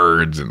 There's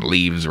birds and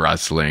leaves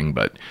rustling,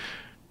 but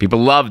people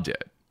loved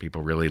it.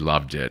 People really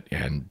loved it.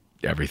 And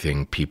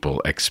everything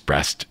people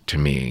expressed to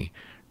me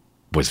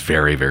was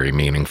very, very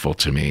meaningful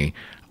to me.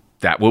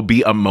 That will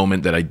be a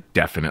moment that I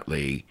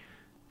definitely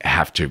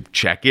have to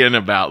check in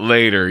about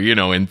later,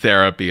 in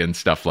therapy and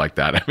stuff like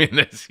that. I mean,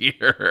 this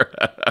year,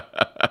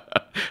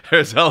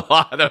 there's a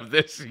lot of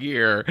this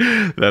year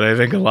that I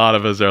think a lot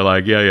of us are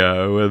like,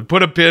 yeah, we'll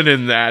put a pin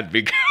in that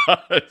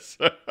because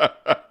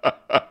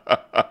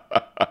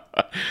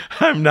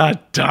I'm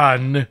not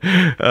done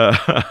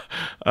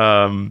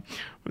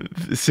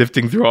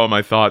sifting through all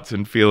my thoughts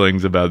and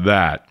feelings about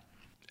that.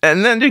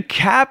 And then to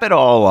cap it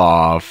all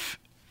off,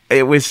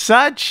 it was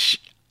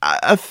such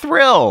a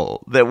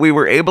thrill that we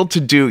were able to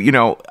do,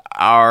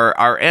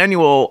 our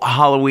annual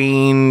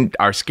Halloween,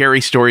 our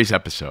Scary Stories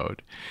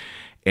episode,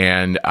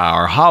 and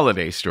our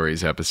Holiday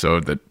Stories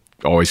episode that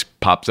always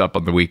pops up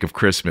on the week of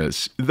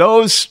Christmas.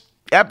 Those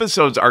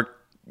episodes are,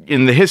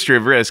 in the history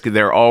of Risk,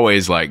 they're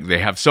always like, they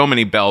have so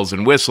many bells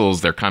and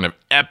whistles. They're kind of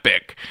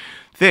epic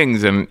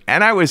things. And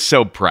I was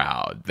so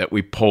proud that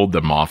we pulled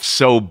them off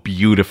so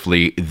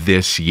beautifully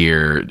this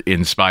year,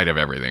 in spite of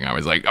everything. I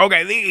was like,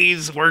 okay,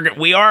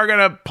 we are going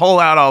to pull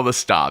out all the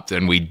stops.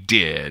 And we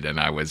did. And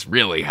I was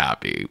really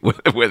happy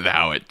with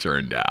how it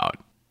turned out.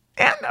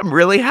 And I'm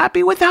really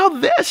happy with how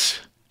this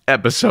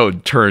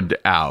episode turned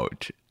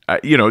out.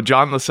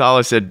 John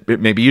LaSala said,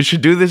 maybe you should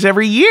do this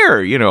every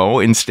year,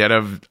 instead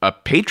of a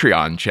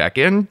Patreon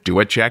check-in, do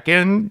a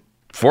check-in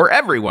for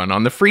everyone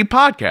on the free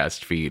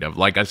podcast feed of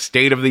like a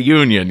State of the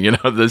Union,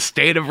 the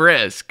State of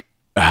Risk.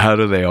 How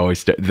do they always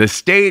say? The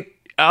State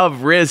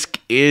of Risk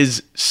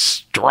is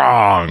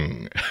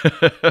strong.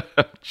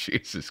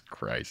 Jesus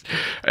Christ.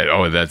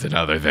 And, that's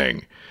another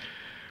thing.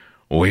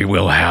 We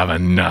will have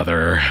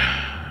another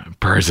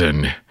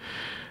person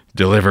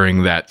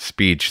delivering that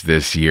speech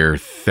this year.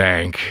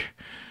 Thank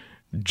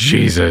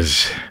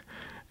Jesus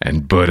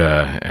and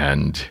Buddha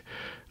and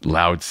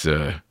Lao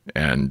Tzu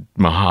and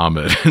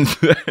Muhammad.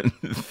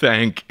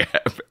 Thank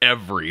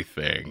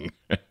everything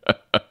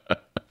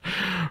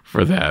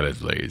for that,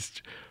 at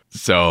least.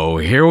 So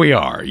here we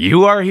are.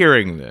 You are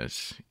hearing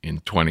this in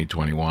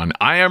 2021.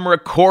 I am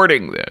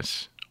recording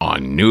this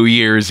on New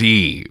Year's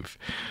Eve.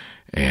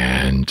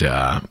 And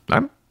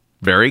I'm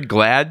very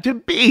glad to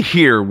be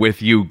here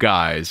with you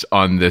guys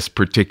on this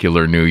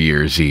particular New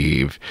Year's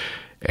Eve.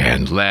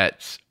 And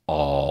let's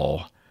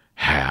all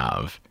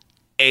have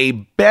a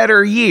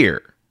better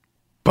year,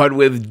 but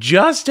with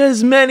just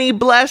as many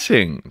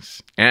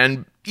blessings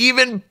and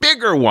even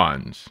bigger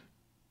ones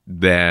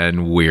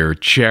than we're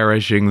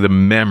cherishing the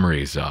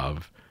memories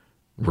of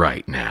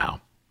right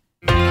now.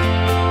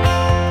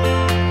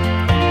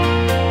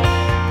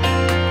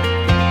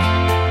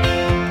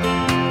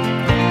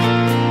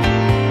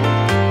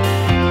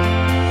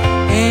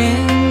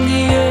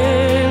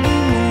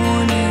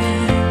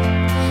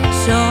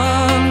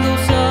 Sun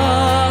goes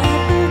up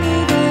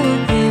over the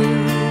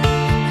hill.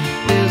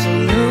 There's a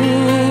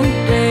new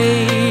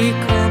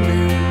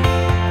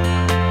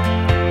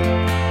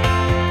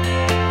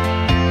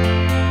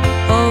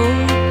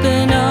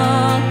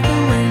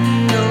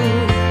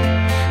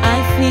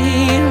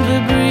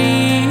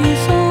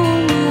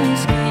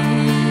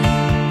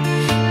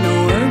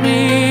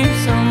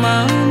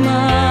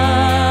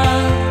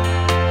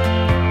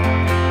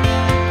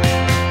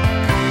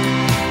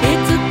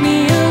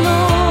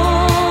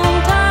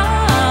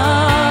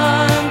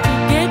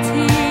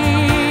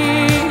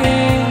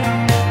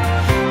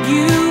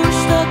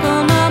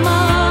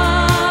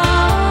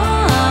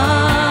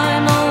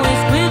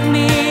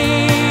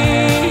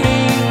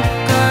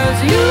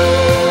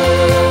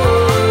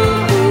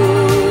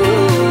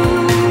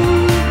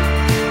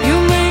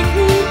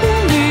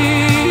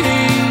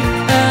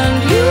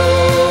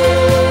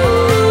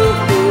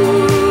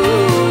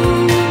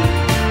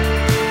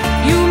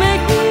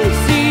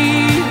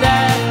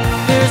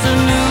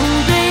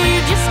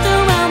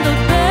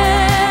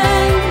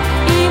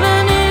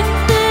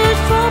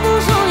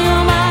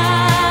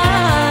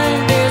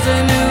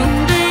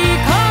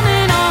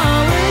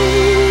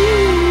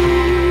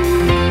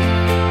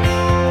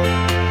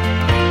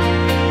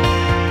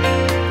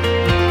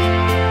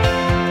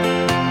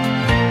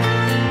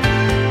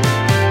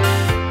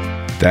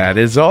That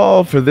is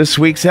all for this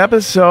week's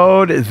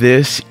episode.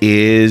 This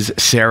is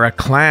Sarah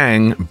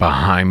Klang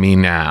behind me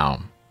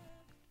now.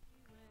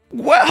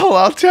 Well,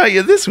 I'll tell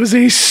you, this was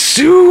a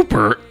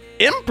super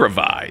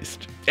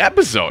improvised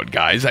episode,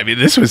 guys. I mean,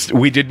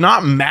 we did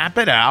not map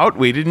it out.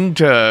 We didn't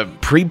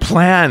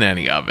pre-plan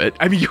any of it.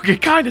 I mean, you can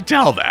kind of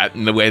tell that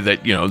in the way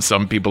that,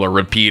 some people are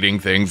repeating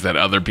things that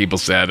other people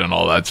said and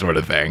all that sort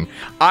of thing.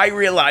 I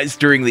realized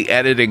during the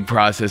editing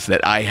process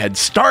that I had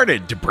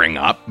started to bring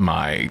up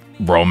my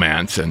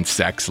romance and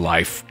sex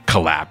life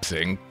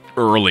collapsing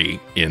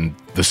early in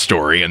the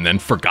story and then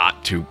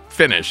forgot to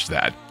finish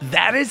that.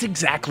 That is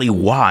exactly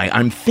why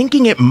I'm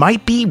thinking it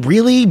might be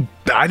really,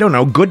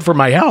 good for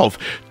my health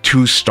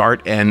to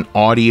start an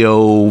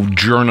audio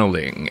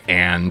journaling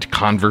and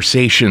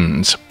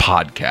conversations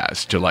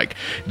podcast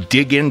to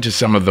dig into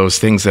some of those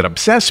things that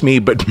obsess me,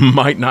 but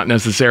might not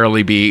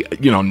necessarily be,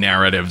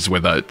 narratives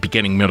with a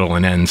beginning, middle,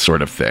 and end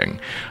sort of thing.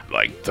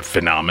 Like the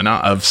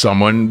phenomena of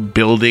someone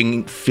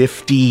building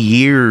 50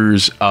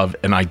 years of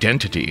an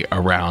identity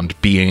around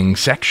being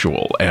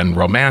sexual and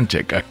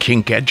romantic, a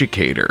kink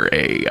educator,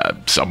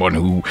 someone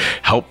who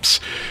helps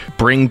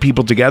bring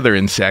people together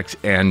in sex,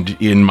 and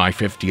in my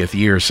 50th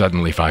year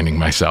suddenly finding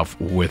myself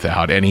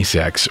without any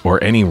sex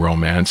or any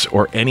romance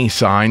or any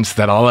signs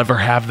that I'll ever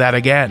have that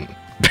again.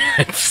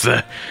 It's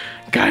the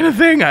kind of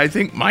thing I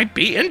think might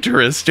be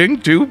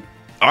interesting to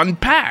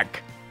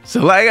unpack.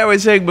 So like I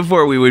was saying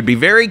before, we would be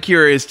very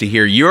curious to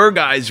hear your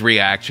guys'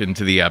 reaction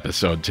to the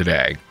episode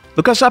today.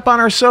 Look us up on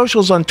our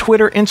socials on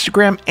Twitter,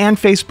 Instagram, and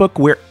Facebook.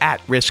 We're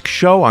at Risk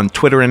Show on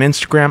Twitter and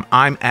Instagram.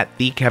 I'm at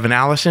The Kevin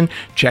Allison.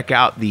 Check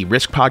out the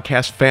Risk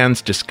Podcast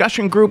Fans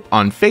discussion group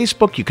on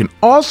Facebook. You can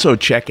also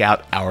check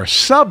out our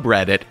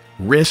subreddit,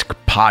 Risk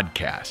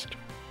Podcast.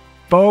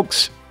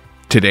 Folks,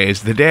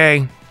 today's the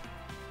day.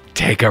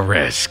 Take a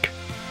risk.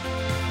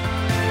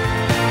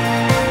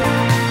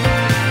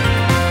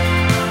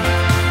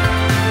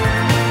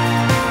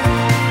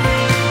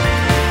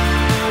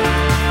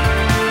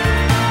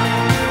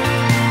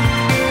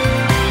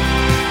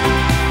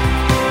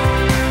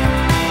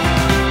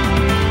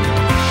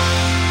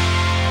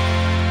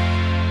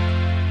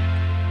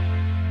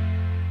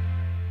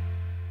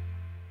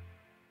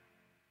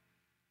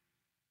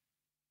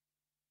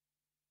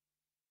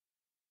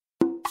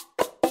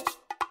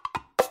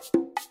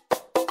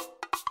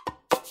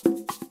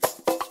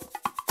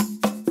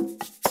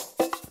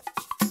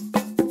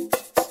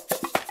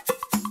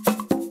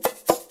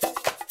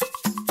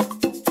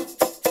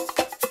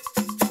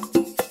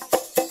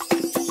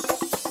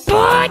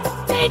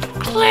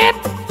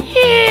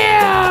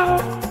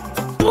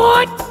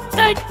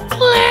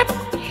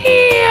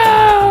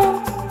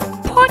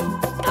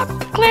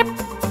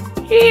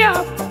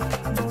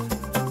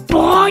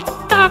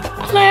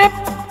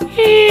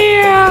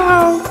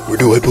 Where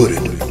do I put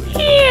it?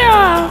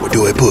 Here. Where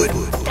do I put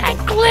that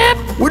clip?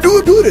 Where do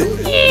I put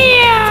it?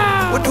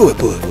 Here. Where do I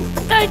put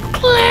that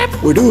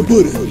clip? Where do I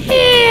put it?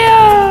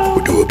 Here.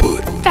 Where do I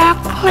put that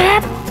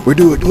clip? Where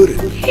do I put it?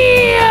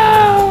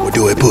 Here. Where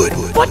do I put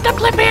Put the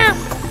clip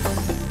here.